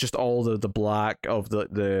 and it's just all the black of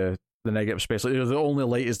the negative space. Like, the only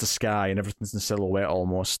light is the sky, and everything's in silhouette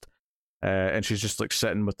almost. And she's just like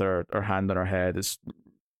sitting with her hand on her head. It's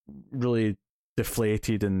really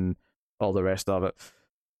deflated and all the rest of it.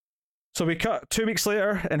 So we cut 2 weeks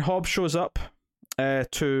later, and Hobbs shows up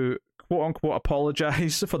to quote unquote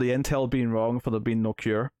apologize for the intel being wrong, for there being no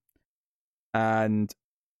cure. And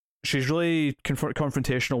she's really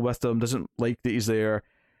confrontational with him, doesn't like that he's there.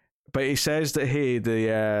 but he says that hey,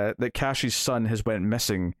 that Cash's son has went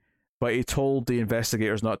missing, but he told the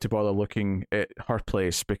investigators not to bother looking at her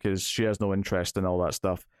place because she has no interest in all that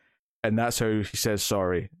stuff, and that's how he says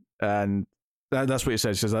sorry, and that's what he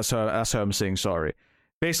says. He says that's how I'm saying sorry,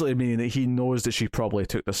 basically meaning that he knows that she probably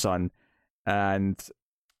took the son, and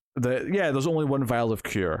there's only one vial of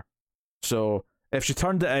cure, so if she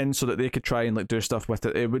turned it in so that they could try and like do stuff with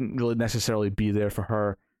it, it wouldn't really necessarily be there for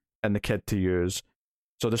her and the kid to use.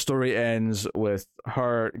 So the story ends with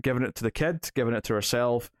her giving it to the kid, giving it to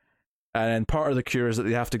herself, and then part of the cure is that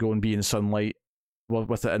they have to go and be in sunlight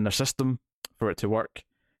with it in their system for it to work.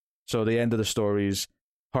 So the end of the story is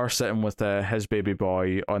her sitting with his baby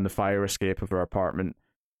boy on the fire escape of her apartment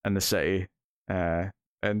in the city,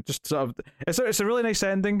 and just sort of it's a really nice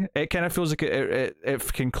ending. It kind of feels like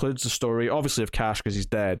it concludes the story, obviously of Cash because he's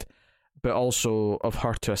dead, but also of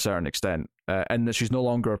her to a certain extent, and that she's no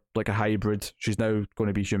longer like a hybrid. She's now going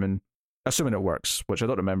to be human, assuming it works, which I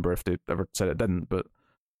don't remember if they ever said it didn't, but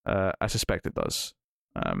I suspect it does.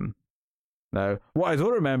 Now, what I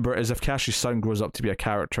don't remember is if Cash's son grows up to be a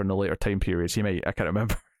character in the later time periods. He might. I can't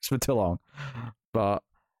remember. It's been too long. But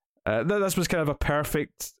this was kind of a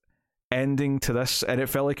perfect ending to this, and it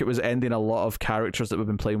felt like it was ending a lot of characters that we've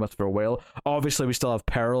been playing with for a while. Obviously, we still have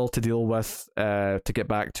Pearl to deal with, to get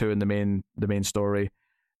back to in the main story,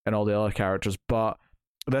 and all the other characters. But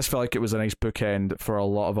this felt like it was a nice bookend for a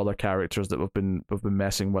lot of other characters that we've been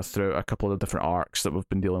messing with throughout a couple of the different arcs that we've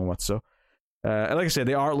been dealing with. So, and like I said,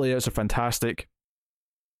 the art layouts are fantastic.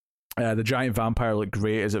 The giant vampire looked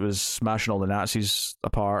great as it was smashing all the Nazis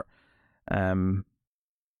apart. Yeah,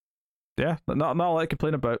 not a lot to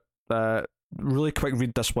complain about. Really quick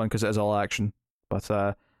read this one because it is all action, but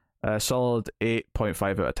solid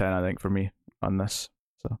 8.5 out of 10 I think for me on this.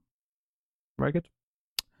 So very good.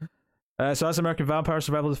 So that's American Vampire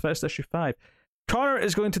Survival of the Fittest issue 5. Connor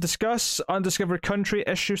is going to discuss Undiscovered Country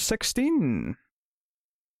issue 16.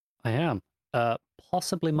 I am.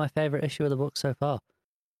 Possibly my favorite issue of the book so far.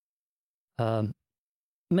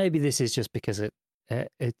 Maybe this is just because it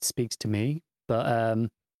speaks to me, but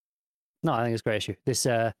no, I think it's a great issue. This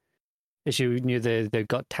issue knew they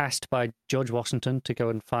got tasked by George Washington to go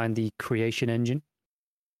and find the creation engine.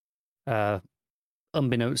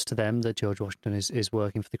 Unbeknownst to them that George Washington is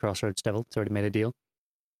working for the Crossroads Devil. It's already made a deal.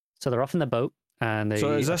 So they're off in the boat, and they.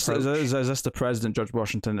 So is this the President George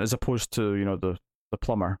Washington as opposed to the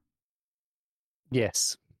plumber?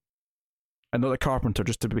 Yes. And not the carpenter.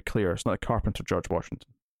 Just to be clear, it's not the carpenter George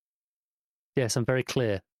Washington. Yes, I'm very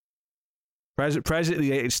clear. President of the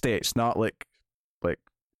United States, not like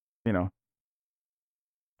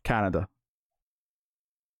Canada.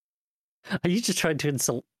 Are you just trying to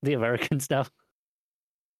insult the Americans now?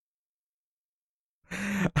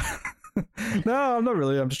 No, I'm not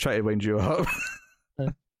really. I'm just trying to wind you up.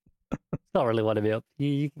 It's not really winding me up.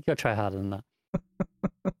 You gotta try harder than that.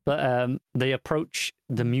 But they approach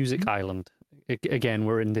the music island. Again,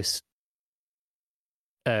 we're in this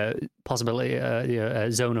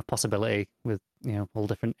possibility, zone of possibility with all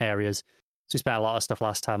different areas. So we spent a lot of stuff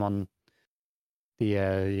last time on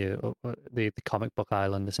the comic book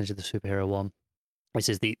island, essentially the superhero one. This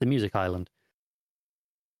is the music island,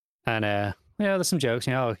 and there's some jokes.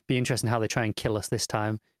 It'd be interesting how they try and kill us this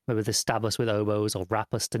time. Maybe they stab us with oboes, or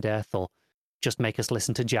rap us to death, or just make us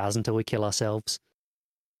listen to jazz until we kill ourselves.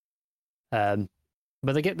 But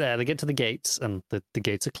they get there, they get to the gates, and the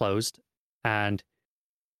gates are closed, and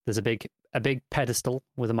there's a big pedestal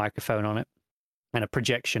with a microphone on it, and a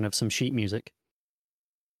projection of some sheet music.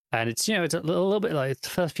 And it's it's a little bit like the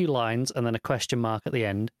first few lines, and then a question mark at the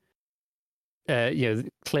end.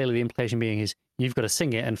 Clearly the implication being is you've got to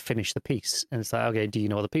sing it and finish the piece. And it's like, okay, do you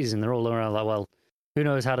know what the piece is? And they're all around like, well, who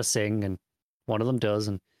knows how to sing? And one of them does,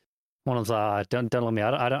 and one of them's like, don't let me.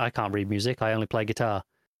 I can't read music. I only play guitar.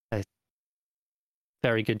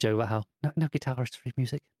 Very good joke about how no guitarists read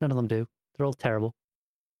music. None of them do. They're all terrible.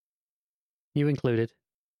 You included.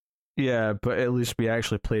 Yeah, but at least we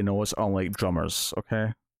actually play notes, unlike drummers.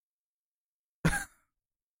 Okay.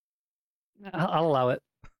 I'll allow it.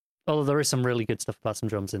 Although there is some really good stuff about some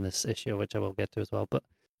drums in this issue, which I will get to as well. But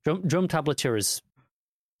drum tablature is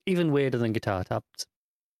even weirder than guitar tabs.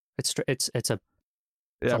 It's a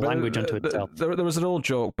language unto itself. There was an old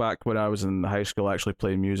joke back when I was in high school, actually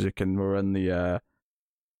playing music, and we were in the.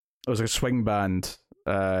 It was a swing band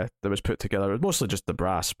that was put together. It was mostly just the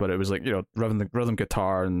brass, but it was like rhythm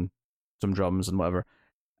guitar and some drums and whatever.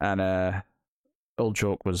 And old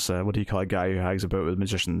joke was, what do you call a guy who hangs about with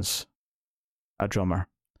musicians? A drummer.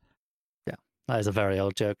 Yeah, that is a very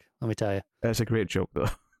old joke, let me tell you. It's a great joke, though.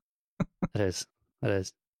 It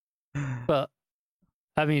is. But,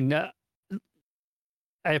 I mean,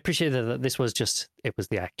 I appreciate that this was it was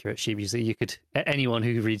the accurate sheet music. Anyone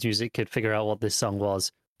who reads music could figure out what this song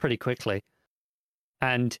was pretty quickly.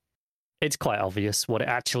 And it's quite obvious what it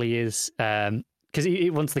actually is. Because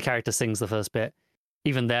once the character sings the first bit,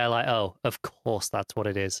 even they're like, oh, of course that's what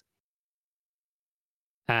it is.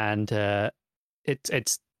 And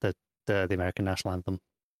it's the American national anthem.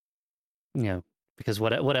 You know, because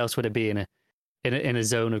what else would it be in a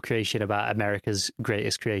zone of creation about America's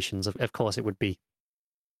greatest creations? Of course it would be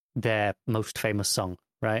their most famous song,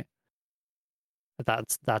 right?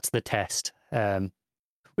 That's the test.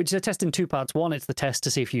 Which is a test in two parts. One, it's the test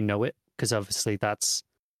to see if you know it, because obviously that's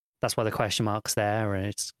why the question mark's there, and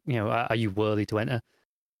it's, you know, are you worthy to enter?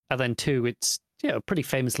 And then two, it's, you know, pretty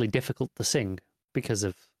famously difficult to sing because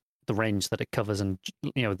of the range that it covers and,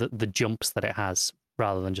 you know, the jumps that it has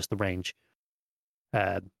rather than just the range.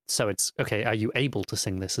 So it's okay. Are you able to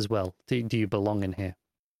sing this as well? Do you belong in here?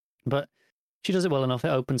 But she does it well enough. It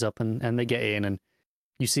opens up and they get in, and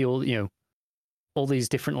you see all, you know, all these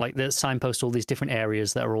different, like, the signposts, all these different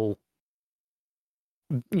areas that are all,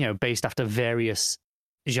 you know, based after various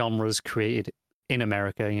genres created in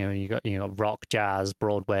America. You know, you got rock, jazz,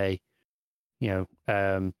 Broadway, you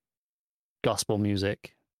know, gospel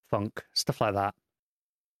music, funk, stuff like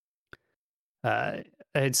that.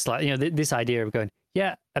 It's like, you know, this idea of going,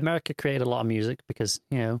 yeah, America created a lot of music because,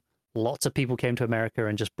 you know, lots of people came to America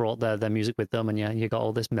and just brought their music with them, and yeah, you got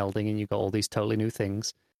all this melding and you got all these totally new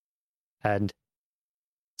things, and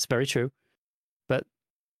it's very true. But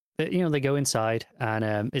you know, they go inside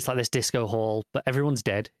and it's like this disco hall, but everyone's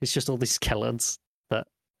dead. It's just all these skeletons. But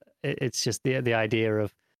it's just the idea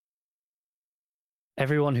of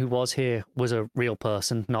everyone who was here was a real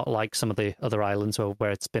person, not like some of the other islands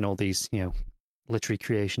where it's been all these, you know, literary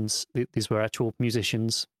creations. These were actual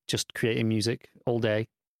musicians just creating music all day.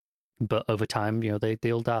 But over time, you know,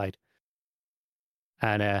 they all died.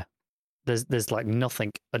 And there's like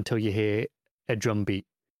nothing until you hear a drum beat.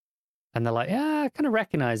 And they're like, yeah, I kind of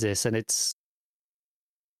recognize this. And it's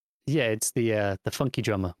the Funky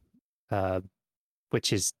Drummer,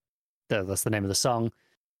 which is, that's the name of the song.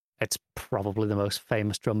 It's probably the most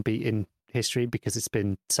famous drum beat in history because it's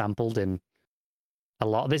been sampled in a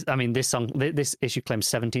lot of this. I mean, this song, this issue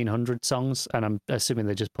claims 1,700 songs, and I'm assuming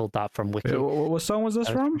they just pulled that from Wiki. What song was this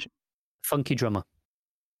from? Funky Drummer.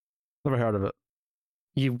 Never heard of it.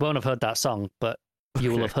 You won't have heard that song, but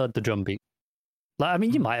you will have heard the drum beat. Like, I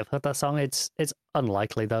mean, you might have heard that song. It's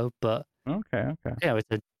unlikely though, but okay. You know,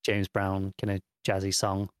 it's a James Brown kind of jazzy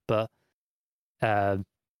song. But Clyde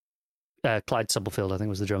Stubblefield, I think,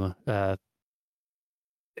 was the drummer.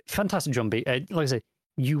 Fantastic drum beat. Like I say,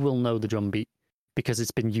 you will know the drum beat because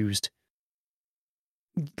it's been used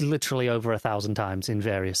literally over 1,000 times in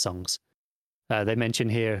various songs. They mention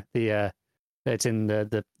here it's in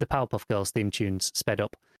the Powerpuff Girls theme tunes sped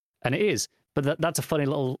up, and it is. But that's a funny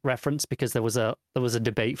little reference because there was a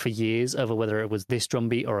debate for years over whether it was this drum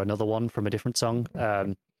beat or another one from a different song.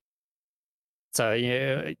 So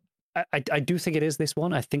yeah, I do think it is this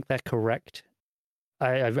one. I think they're correct.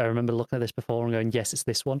 I remember looking at this before and going, yes, it's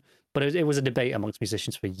this one. But it was a debate amongst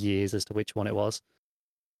musicians for years as to which one it was.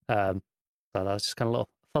 So that's just kind of a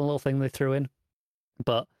fun little thing they threw in.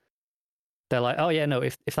 But they're like, oh yeah, no,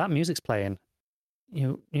 if that music's playing,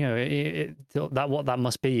 you know that what that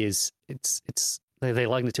must be is they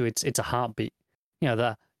liken it to it's a heartbeat. You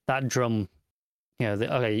know, that drum. You know,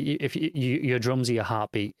 okay, if your drums are your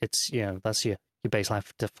heartbeat, it's, you know, that's your bass line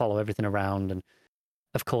to follow everything around, and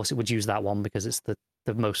of course it would use that one because it's the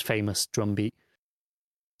most famous drum beat.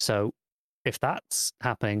 So if that's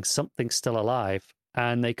happening, something's still alive,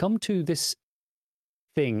 and they come to this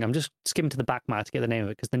thing. I'm just skimming to the back mat to get the name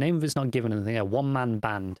of it because the name of it's not given anything. A one-man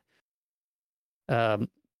band.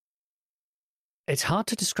 It's hard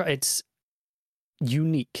to describe. It's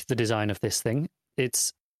unique, the design of this thing.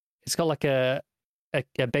 It's got like a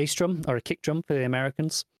bass drum or a kick drum for the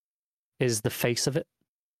Americans is the face of it,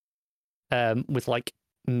 with like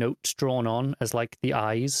notes drawn on as like the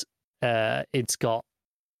eyes. It's got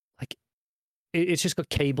like it's just got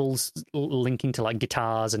cables linking to like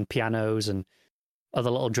guitars and pianos and other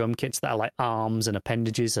little drum kits that are like arms and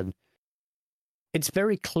appendages, and it's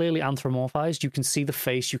very clearly anthropomorphized. You can see the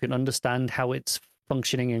face, you can understand how it's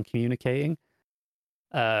functioning and communicating,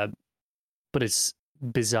 but it's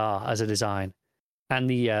bizarre as a design. And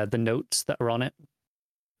the notes that are on it,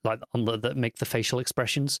 like that make the facial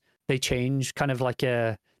expressions, they change, kind of like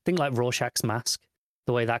a thing like Rorschach's mask,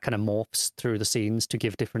 the way that kind of morphs through the scenes to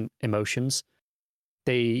give different emotions.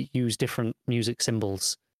 They use different music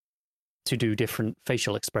symbols to do different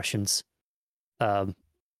facial expressions,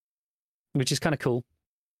 which is kind of cool.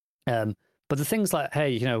 But But the things like,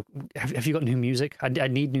 hey, have you got new music? I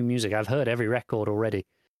need new music. I've heard every record already.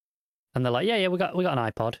 And they're like, yeah, we got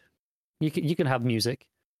an iPod. You can have music.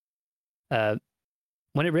 When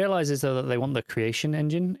it realizes though that they want the creation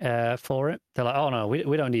engine for it, they're like, oh no,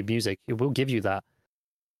 we don't need music. We'll give you that.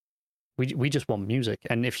 We just want music.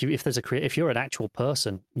 And if you're an actual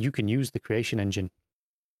person, you can use the creation engine,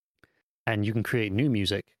 and you can create new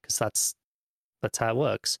music because that's how it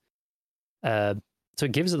works. So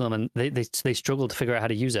it gives them, and they struggle to figure out how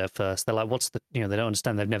to use it at first. They're like, they don't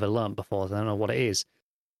understand. They've never learned before. They don't know what it is.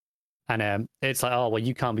 And it's like, oh, well,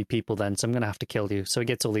 you can't be people then, so I'm going to have to kill you. So it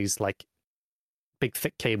gets all these like big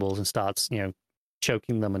thick cables and starts,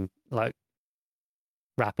 choking them and like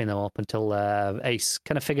wrapping them up until Ace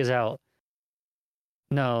kind of figures out,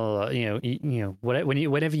 no,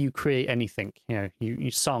 whenever you create anything, you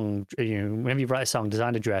song, whenever you write a song,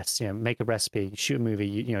 design a dress, make a recipe, shoot a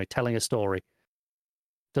movie, telling a story,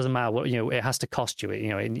 doesn't matter what, it has to cost you.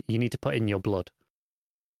 You need to put in your blood.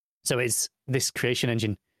 So it's this creation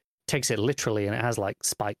engine takes it literally, and it has like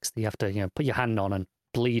spikes that you have to put your hand on and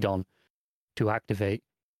bleed on to activate,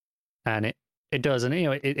 and it does, and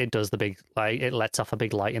it does the big, like, it lets off a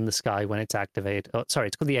big light in the sky when it's activated. Oh, sorry,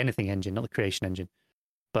 it's called the anything engine, not the creation engine,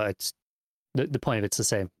 but it's the point of it's the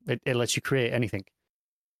same. It lets you create anything,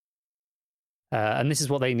 and this is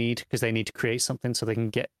what they need, because they need to create something so they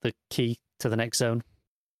can get the key to the next zone.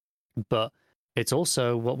 But it's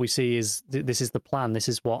also what we see is this is the plan. This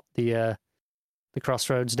is what the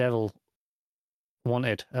Crossroads Devil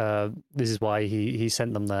wanted. This is why he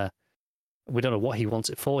sent them there. We don't know what he wants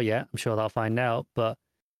it for yet. I'm sure they'll find out. But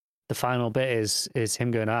the final bit is him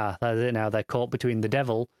going, that's it now. They're caught between the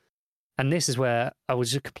devil. And this is where I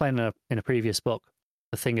was just complaining in a previous book,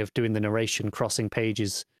 the thing of doing the narration, crossing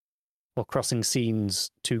pages or crossing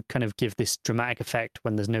scenes to kind of give this dramatic effect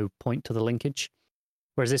when there's no point to the linkage.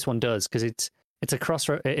 Whereas this one does, because it's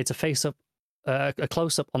a face up, a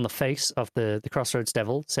close up on the face of the Crossroads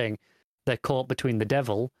Devil, saying they're caught between the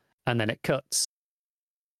devil, and then it cuts,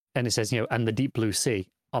 and it says, and the deep blue sea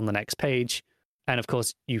on the next page, and of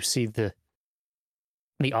course you see the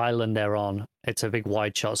island they're on. It's a big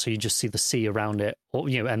wide shot, so you just see the sea around it, or,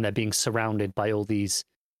 and they're being surrounded by all these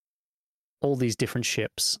different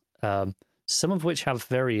ships, some of which have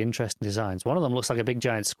very interesting designs. One of them looks like a big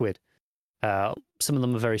giant squid. Some of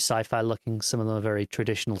them are very sci-fi looking. Some of them are very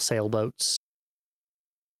traditional sailboats.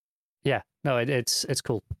 Yeah, no, it's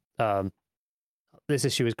cool. This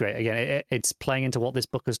issue is great. Again, it's playing into what this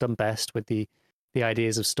book has done best with the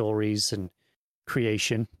ideas of stories and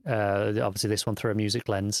creation. Obviously, this one through a music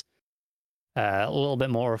lens. A little bit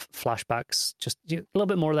more of flashbacks, just a little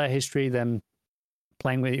bit more of their history. Them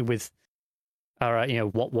playing with all right,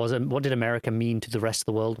 what did America mean to the rest of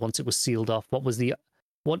the world once it was sealed off? What was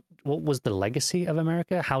the legacy of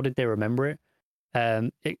America? How did they remember it?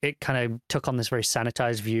 It kind of took on this very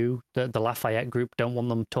sanitized view. The Lafayette group don't want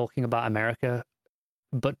them talking about America,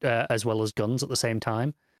 but as well as guns at the same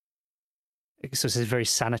time. So it's a very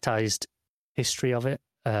sanitized history of it.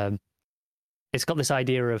 It's got this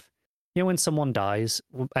idea of, when someone dies,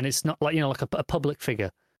 and it's not like, like a public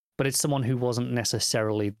figure, but it's someone who wasn't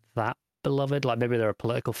necessarily that beloved. Like maybe they're a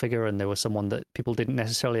political figure and there was someone that people didn't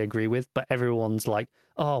necessarily agree with, but everyone's like,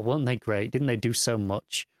 oh, weren't they great? Didn't they do so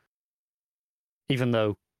much? Even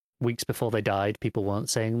though weeks before they died, people weren't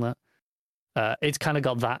saying that. It's kind of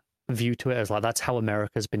got that view to it as like, that's how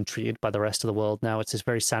America's been treated by the rest of the world now. It's this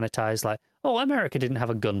very sanitized, like, oh, America didn't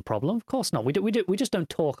have a gun problem. Of course not. We just don't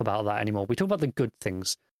talk about that anymore. We talk about the good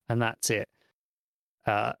things, and that's it.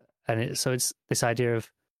 So it's this idea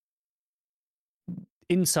of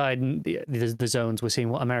inside the zones, we're seeing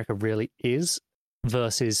what America really is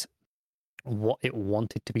versus what it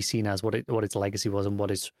wanted to be seen as, what its legacy was, and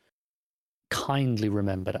what is kindly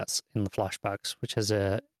remembered as in the flashbacks, which has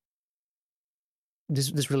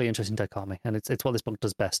this really interesting dichotomy, and it's what this book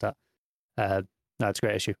does best at. No, it's a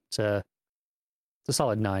great issue. It's a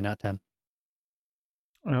solid 9 out of 10.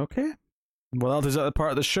 Okay. Well, that is the part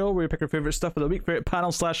of the show where we pick our favorite stuff of the week, favorite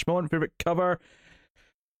panel / moment, favorite cover,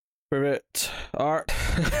 favorite art,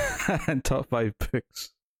 and top 5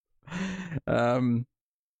 books.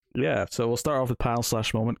 Yeah, so we'll start off with panel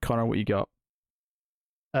 / moment. Connor, what you got?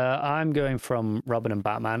 I'm going from Robin and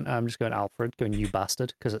Batman. I'm just going Alfred, going you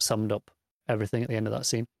bastard, because it summed up everything at the end of that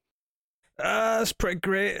scene. It's pretty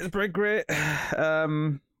great. It's pretty great.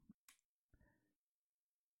 There's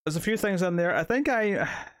a few things in there. I think I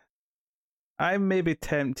may be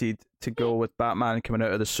tempted to go with Batman coming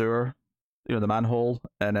out of the sewer, the manhole,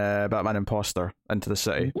 and Batman Imposter into the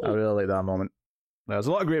city. Ooh. I really like that moment. There's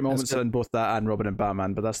a lot of great moments in both that and Robin and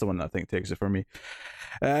Batman, but that's the one that I think takes it for me.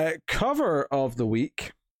 Cover of the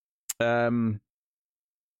week.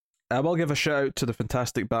 I will give a shout out to the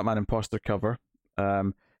fantastic Batman Imposter cover.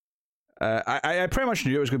 I pretty much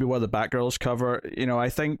knew it was going to be one of the Batgirls cover. You know, I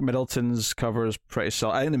think Middleton's cover is pretty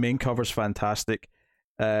solid. I think the main cover is fantastic.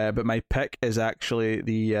 But my pick is actually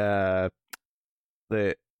the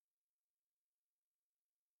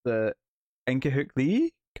Inkahuk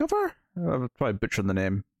Lee cover. I'm probably butchering the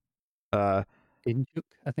name. Injuk,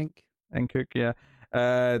 I think. Inkahuk, yeah.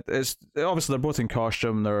 It's obviously they're both in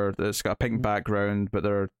costume. It's got a pink background, but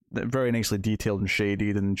they're very nicely detailed and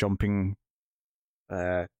shaded and jumping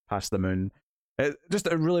past the moon. Just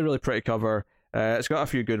a really, really pretty cover. It's got a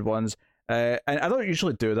few good ones. And I don't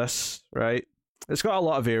usually do this, right? It's got a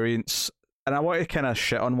lot of variants, and I want to kind of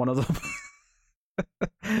shit on one of them.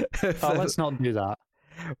 Let's not do that.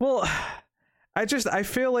 Well, I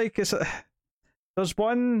feel like there's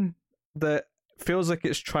one that feels like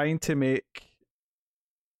it's trying to make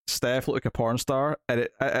Steph look like a porn star, and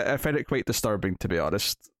I find it quite disturbing, to be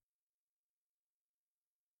honest.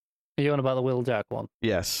 Are you on about the Will Jack one?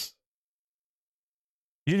 Yes.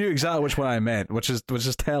 You knew exactly which one I meant, which is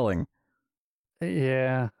telling.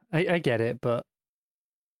 Yeah, I get it, but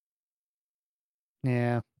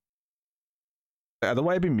yeah. I don't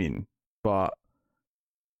want to be mean, but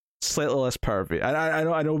slightly less pervy.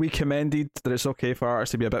 I know we commended that it's okay for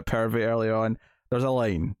artists to be a bit pervy early on. There's a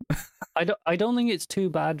line. I don't think it's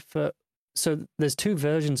too bad for. So there's two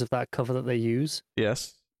versions of that cover that they use.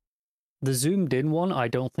 Yes. The zoomed in one, I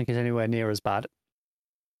don't think is anywhere near as bad.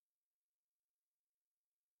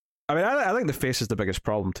 I mean, I think the face is the biggest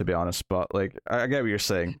problem, to be honest. But like, I get what you're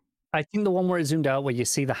saying. I think the one where it's zoomed out, where you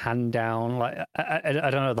see the hand down, like I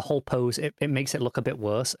don't know, the whole pose, it makes it look a bit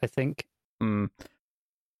worse, I think. It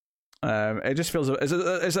just feels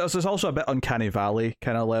it's also a bit uncanny valley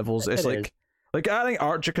kind of levels. It's like I think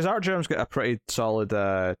because Artgerm's got a pretty solid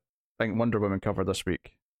I think Wonder Woman cover this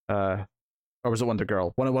week. Or was it Wonder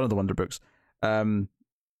Girl? One of the Wonder books. And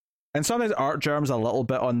sometimes Artgerm's a little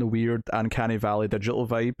bit on the weird uncanny valley digital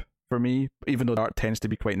vibe for me, even though the art tends to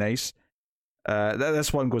be quite nice.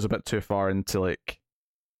 This one goes a bit too far into like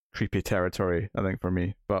creepy territory, I think, for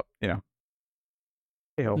me. But you know,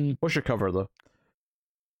 hey, what's your cover though?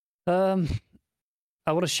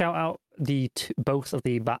 I want to shout out both of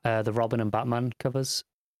the Robin and Batman covers.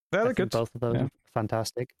 They're good. Both of those are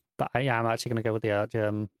fantastic. But I am actually going to go with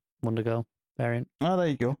the Wonder Girl variant. Oh, there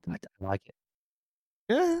you go. I like it.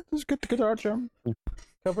 Yeah, it's good Artgerm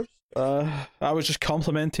covers. I was just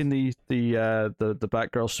complimenting the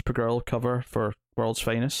Batgirl Supergirl cover for World's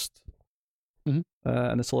Finest, and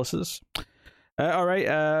the solicitors. All right,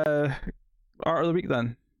 art of the week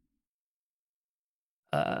then.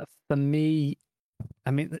 For me,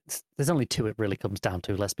 I mean, there's only two. It really comes down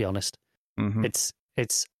to. Let's be honest. Mm-hmm.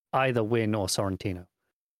 It's either Win or Sorrentino,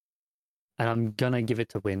 and I'm gonna give it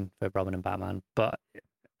to Win for Robin and Batman. But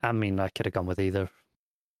I mean, I could have gone with either.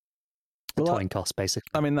 Toying cost, basically.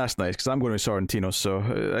 I mean, that's nice because I'm going with Sorrentino, so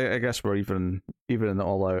I guess we're even in it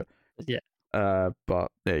all out. Yeah. But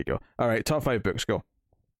there you go. All right, top 5 books, go.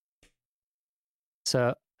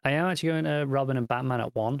 So I am actually going to Robin and Batman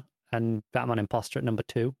at 1, and Batman Imposter at number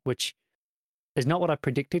 2, which is not what I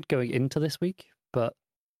predicted going into this week, but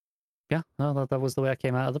yeah, no, that was the way I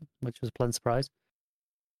came out of them, which was a pleasant surprise.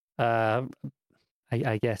 I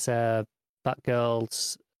guess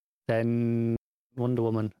Batgirls, then Wonder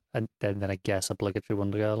Woman, and then I guess obligatory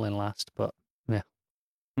Wonder Girl in last, but yeah.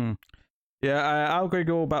 Yeah, I'll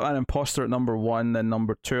go Batman Imposter at number 1, then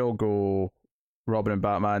number 2 I'll go Robin and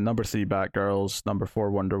Batman, number 3 Batgirls, number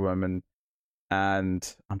 4 Wonder Woman,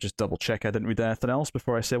 and I'm just double check I didn't read anything else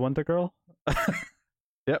before I say Wonder Girl.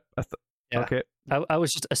 Yep. Yeah. Okay. I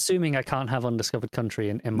was just assuming I can't have Undiscovered Country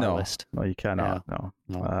in my list. No, you cannot.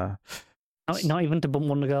 No. Not even to bump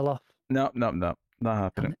Wonder Girl off. No, not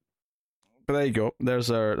happening. But there you go. There's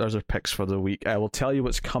our picks for the week. I will tell you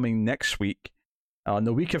what's coming next week. On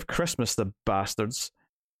the week of Christmas, the bastards,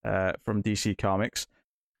 from DC Comics.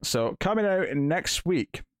 So coming out next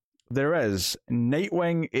week, there is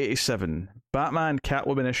Nightwing 87, Batman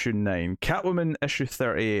Catwoman issue 9, Catwoman issue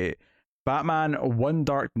 38, Batman One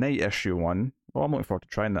Dark Knight issue 1. Oh, I'm looking forward to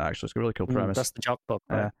trying that, actually. It's a really cool premise. That's the Jock book,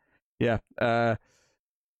 right? Yeah. There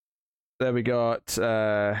we got...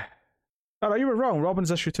 Oh, no, you were wrong.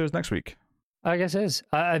 Robin's issue 2 is next week. I guess it is.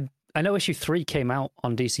 I know issue 3 came out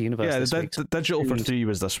on DC Universe this week. The digital for 3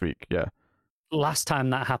 was this week, yeah. Last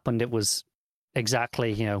time that happened, it was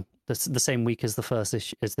exactly, the same week as the first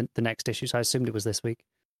issue, as the next issue, so I assumed it was this week.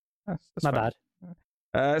 That's My fine.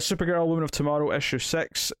 bad. Supergirl Woman of Tomorrow issue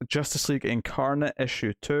 6, Justice League Incarnate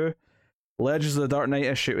issue 2, Legends of the Dark Knight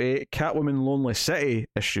issue 8, Catwoman Lonely City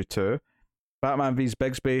issue 2, Batman vs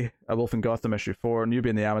Bigsby, A Wolf in Gotham issue 4, Newbie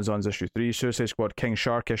in the Amazons issue 3, Suicide Squad King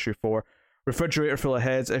Shark issue 4, Refrigerator Full of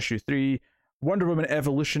Heads issue 3, Wonder Woman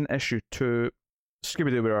Evolution issue 2,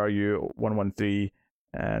 Scooby-Doo Where Are You 113,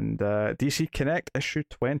 and DC Connect issue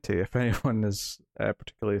 20, if anyone is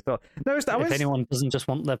particularly thought. No, if anyone doesn't just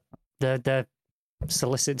want the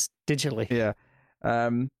solicits digitally. Yeah.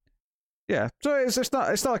 Yeah, so it's not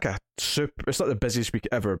like it's not the busiest week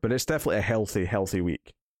ever, but it's definitely a healthy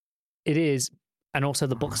week. It is, and also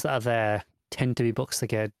the books that are there tend to be books that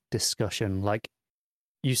get discussion. Like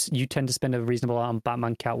you tend to spend a reasonable amount on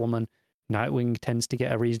Batman, Catwoman. Nightwing tends to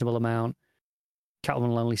get a reasonable amount.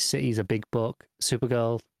 Catwoman Lonely City is a big book.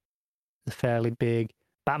 Supergirl is fairly big.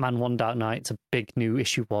 Batman One Dark Knight's a big new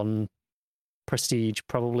issue 1. Prestige,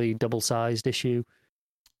 probably double-sized issue.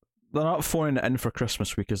 They're not phoning it in for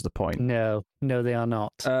Christmas week is the point. No, they are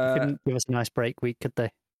not. They couldn't give us a nice break week, could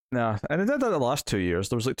they? No, and they did that the last 2 years.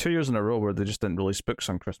 There was like 2 years in a row where they just didn't release books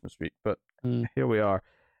on Christmas week, but here we are.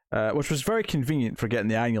 Which was very convenient for getting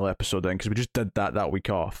the annual episode in, because we just did that week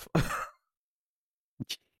off.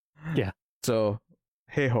 Yeah. So,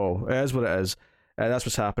 hey-ho, it is what it is. That's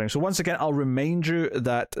what's happening. So once again, I'll remind you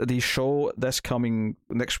that the show this coming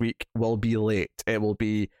next week will be late. It will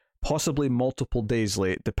be possibly multiple days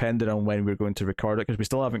late, depending on when we're going to record it, because we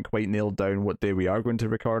still haven't quite nailed down what day we are going to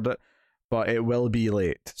record it, but it will be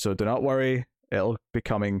late. So do not worry, it'll be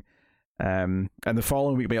coming. And the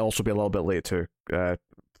following week may also be a little bit late too,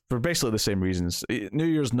 for basically the same reasons. New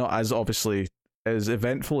Year's not as obviously as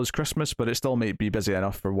eventful as Christmas, but it still might be busy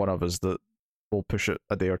enough for one of us that will push it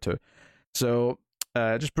a day or two. So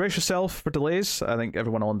just brace yourself for delays. I think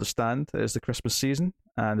everyone will understand it is the Christmas season,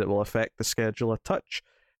 and it will affect the schedule a touch.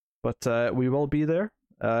 But we will be there.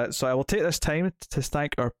 So I will take this time to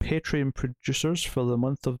thank our Patreon producers for the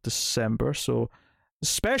month of December. So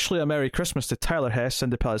especially a Merry Christmas to Tyler Hess,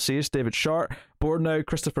 Cindy Palacios, David Short, Board Now,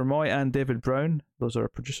 Christopher Moy, and David Brown. Those are our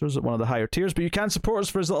producers at one of the higher tiers. But you can support us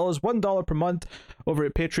for as little as $1 per month over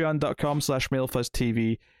at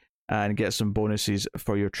patreon.com/MailFuzzTV and get some bonuses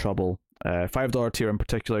for your trouble. $5 tier in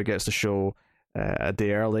particular gets the show a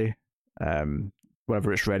day early,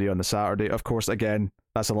 whenever it's ready on the Saturday. Of course, again,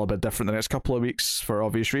 that's a little bit different the next couple of weeks for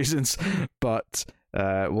obvious reasons, but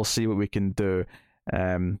we'll see what we can do.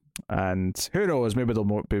 And who knows, maybe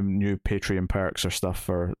there'll be new Patreon perks or stuff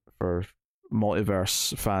for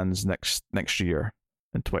multiverse fans next year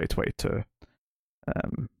in 2022.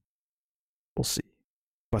 We'll see.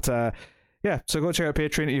 But yeah, so go check out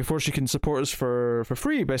Patreon. Of course, you can support us for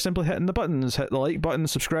free by simply hitting the buttons. Hit the like button,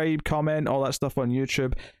 subscribe, comment, all that stuff on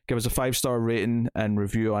YouTube. Give us a 5-star rating and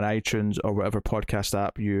review on iTunes or whatever podcast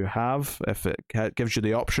app you have. If it gives you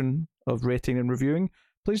the option of rating and reviewing,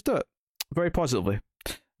 please do it very positively.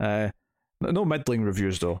 No middling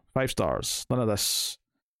reviews though. 5 stars. None of this.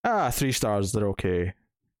 3 stars, they're okay.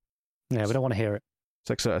 Yeah, we don't want to hear it.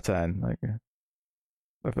 6 out of 10. Like,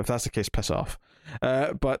 if that's the case, piss off.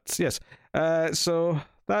 But yes, so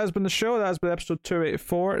that has been the show. That has been episode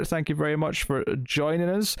 284. Thank you very much for joining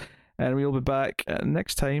us, and we'll be back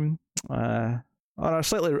next time on a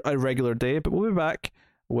slightly irregular day, but we'll be back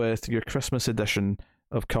with your Christmas edition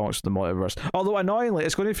of Comics of the Multiverse. Although annoyingly,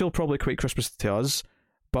 it's going to feel probably quite Christmas to us,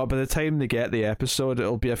 but by the time they get the episode,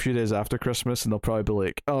 it'll be a few days after Christmas, and they'll probably be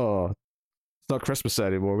like, oh, it's not Christmas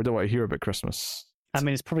anymore. We don't want to hear about Christmas. I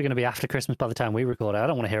mean, it's probably going to be after Christmas by the time we record. I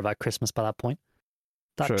don't want to hear about Christmas by that point.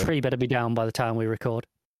 That True. Tree better be down by the time we record.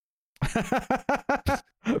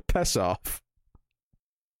 Piss off.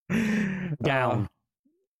 Down.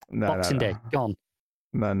 Boxing Day, gone.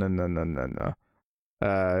 No.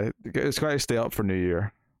 It's got to stay up for New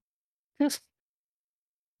Year. Yes.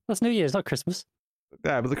 That's New Year's, not Christmas.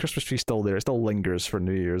 Yeah, but the Christmas tree's still there. It still lingers for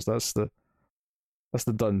New Year's. That's the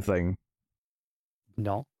done thing.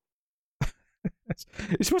 No.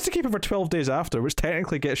 You're supposed to keep it for 12 days after, which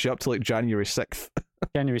technically gets you up to like January 6th.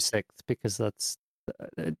 January 6th, because that's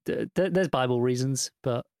there's Bible reasons,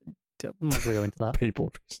 but I'm not going to go into that.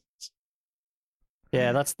 People reasons.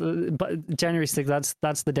 Yeah, but January 6th.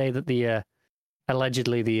 That's the day that the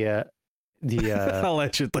allegedly the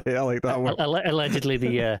allegedly, I like that one. Allegedly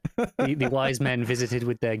the wise men visited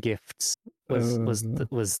with their gifts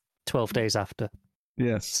was 12 days after.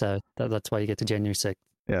 Yes. So that's why you get to January 6th.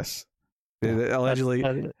 Yes. They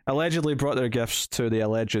allegedly brought their gifts to the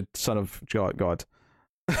alleged son of God.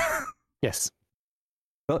 Yes.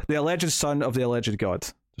 Well, the alleged son of the alleged God.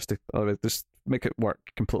 Just to make it work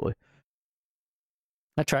completely.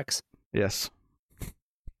 That tracks. Yes.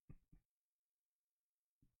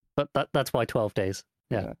 But that's why 12 days.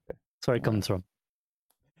 Yeah. That's where it comes from.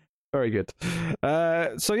 Very good.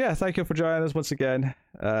 So yeah, thank you for joining us once again.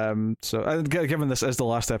 Given this is the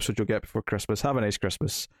last episode you'll get before Christmas, have a nice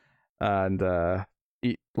Christmas, and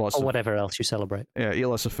eat lots or of whatever else you celebrate. Yeah, eat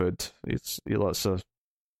lots of food, eat lots of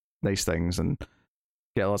nice things, and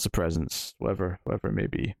get lots of presents, whatever it may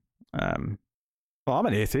be. Well, I'm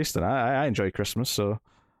an atheist, and I enjoy Christmas, so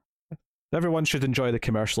everyone should enjoy the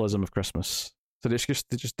commercialism of Christmas. So they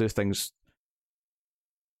just do things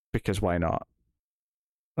because why not?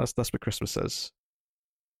 That's what Christmas is.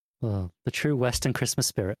 Oh, the true Western Christmas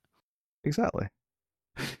spirit. Exactly.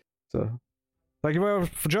 So, thank you very much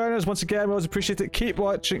for joining us once again. We always appreciate it. Keep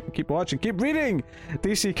watching, keep reading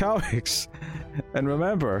DC Comics, and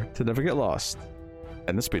remember to never get lost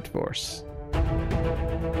in the Speed Force.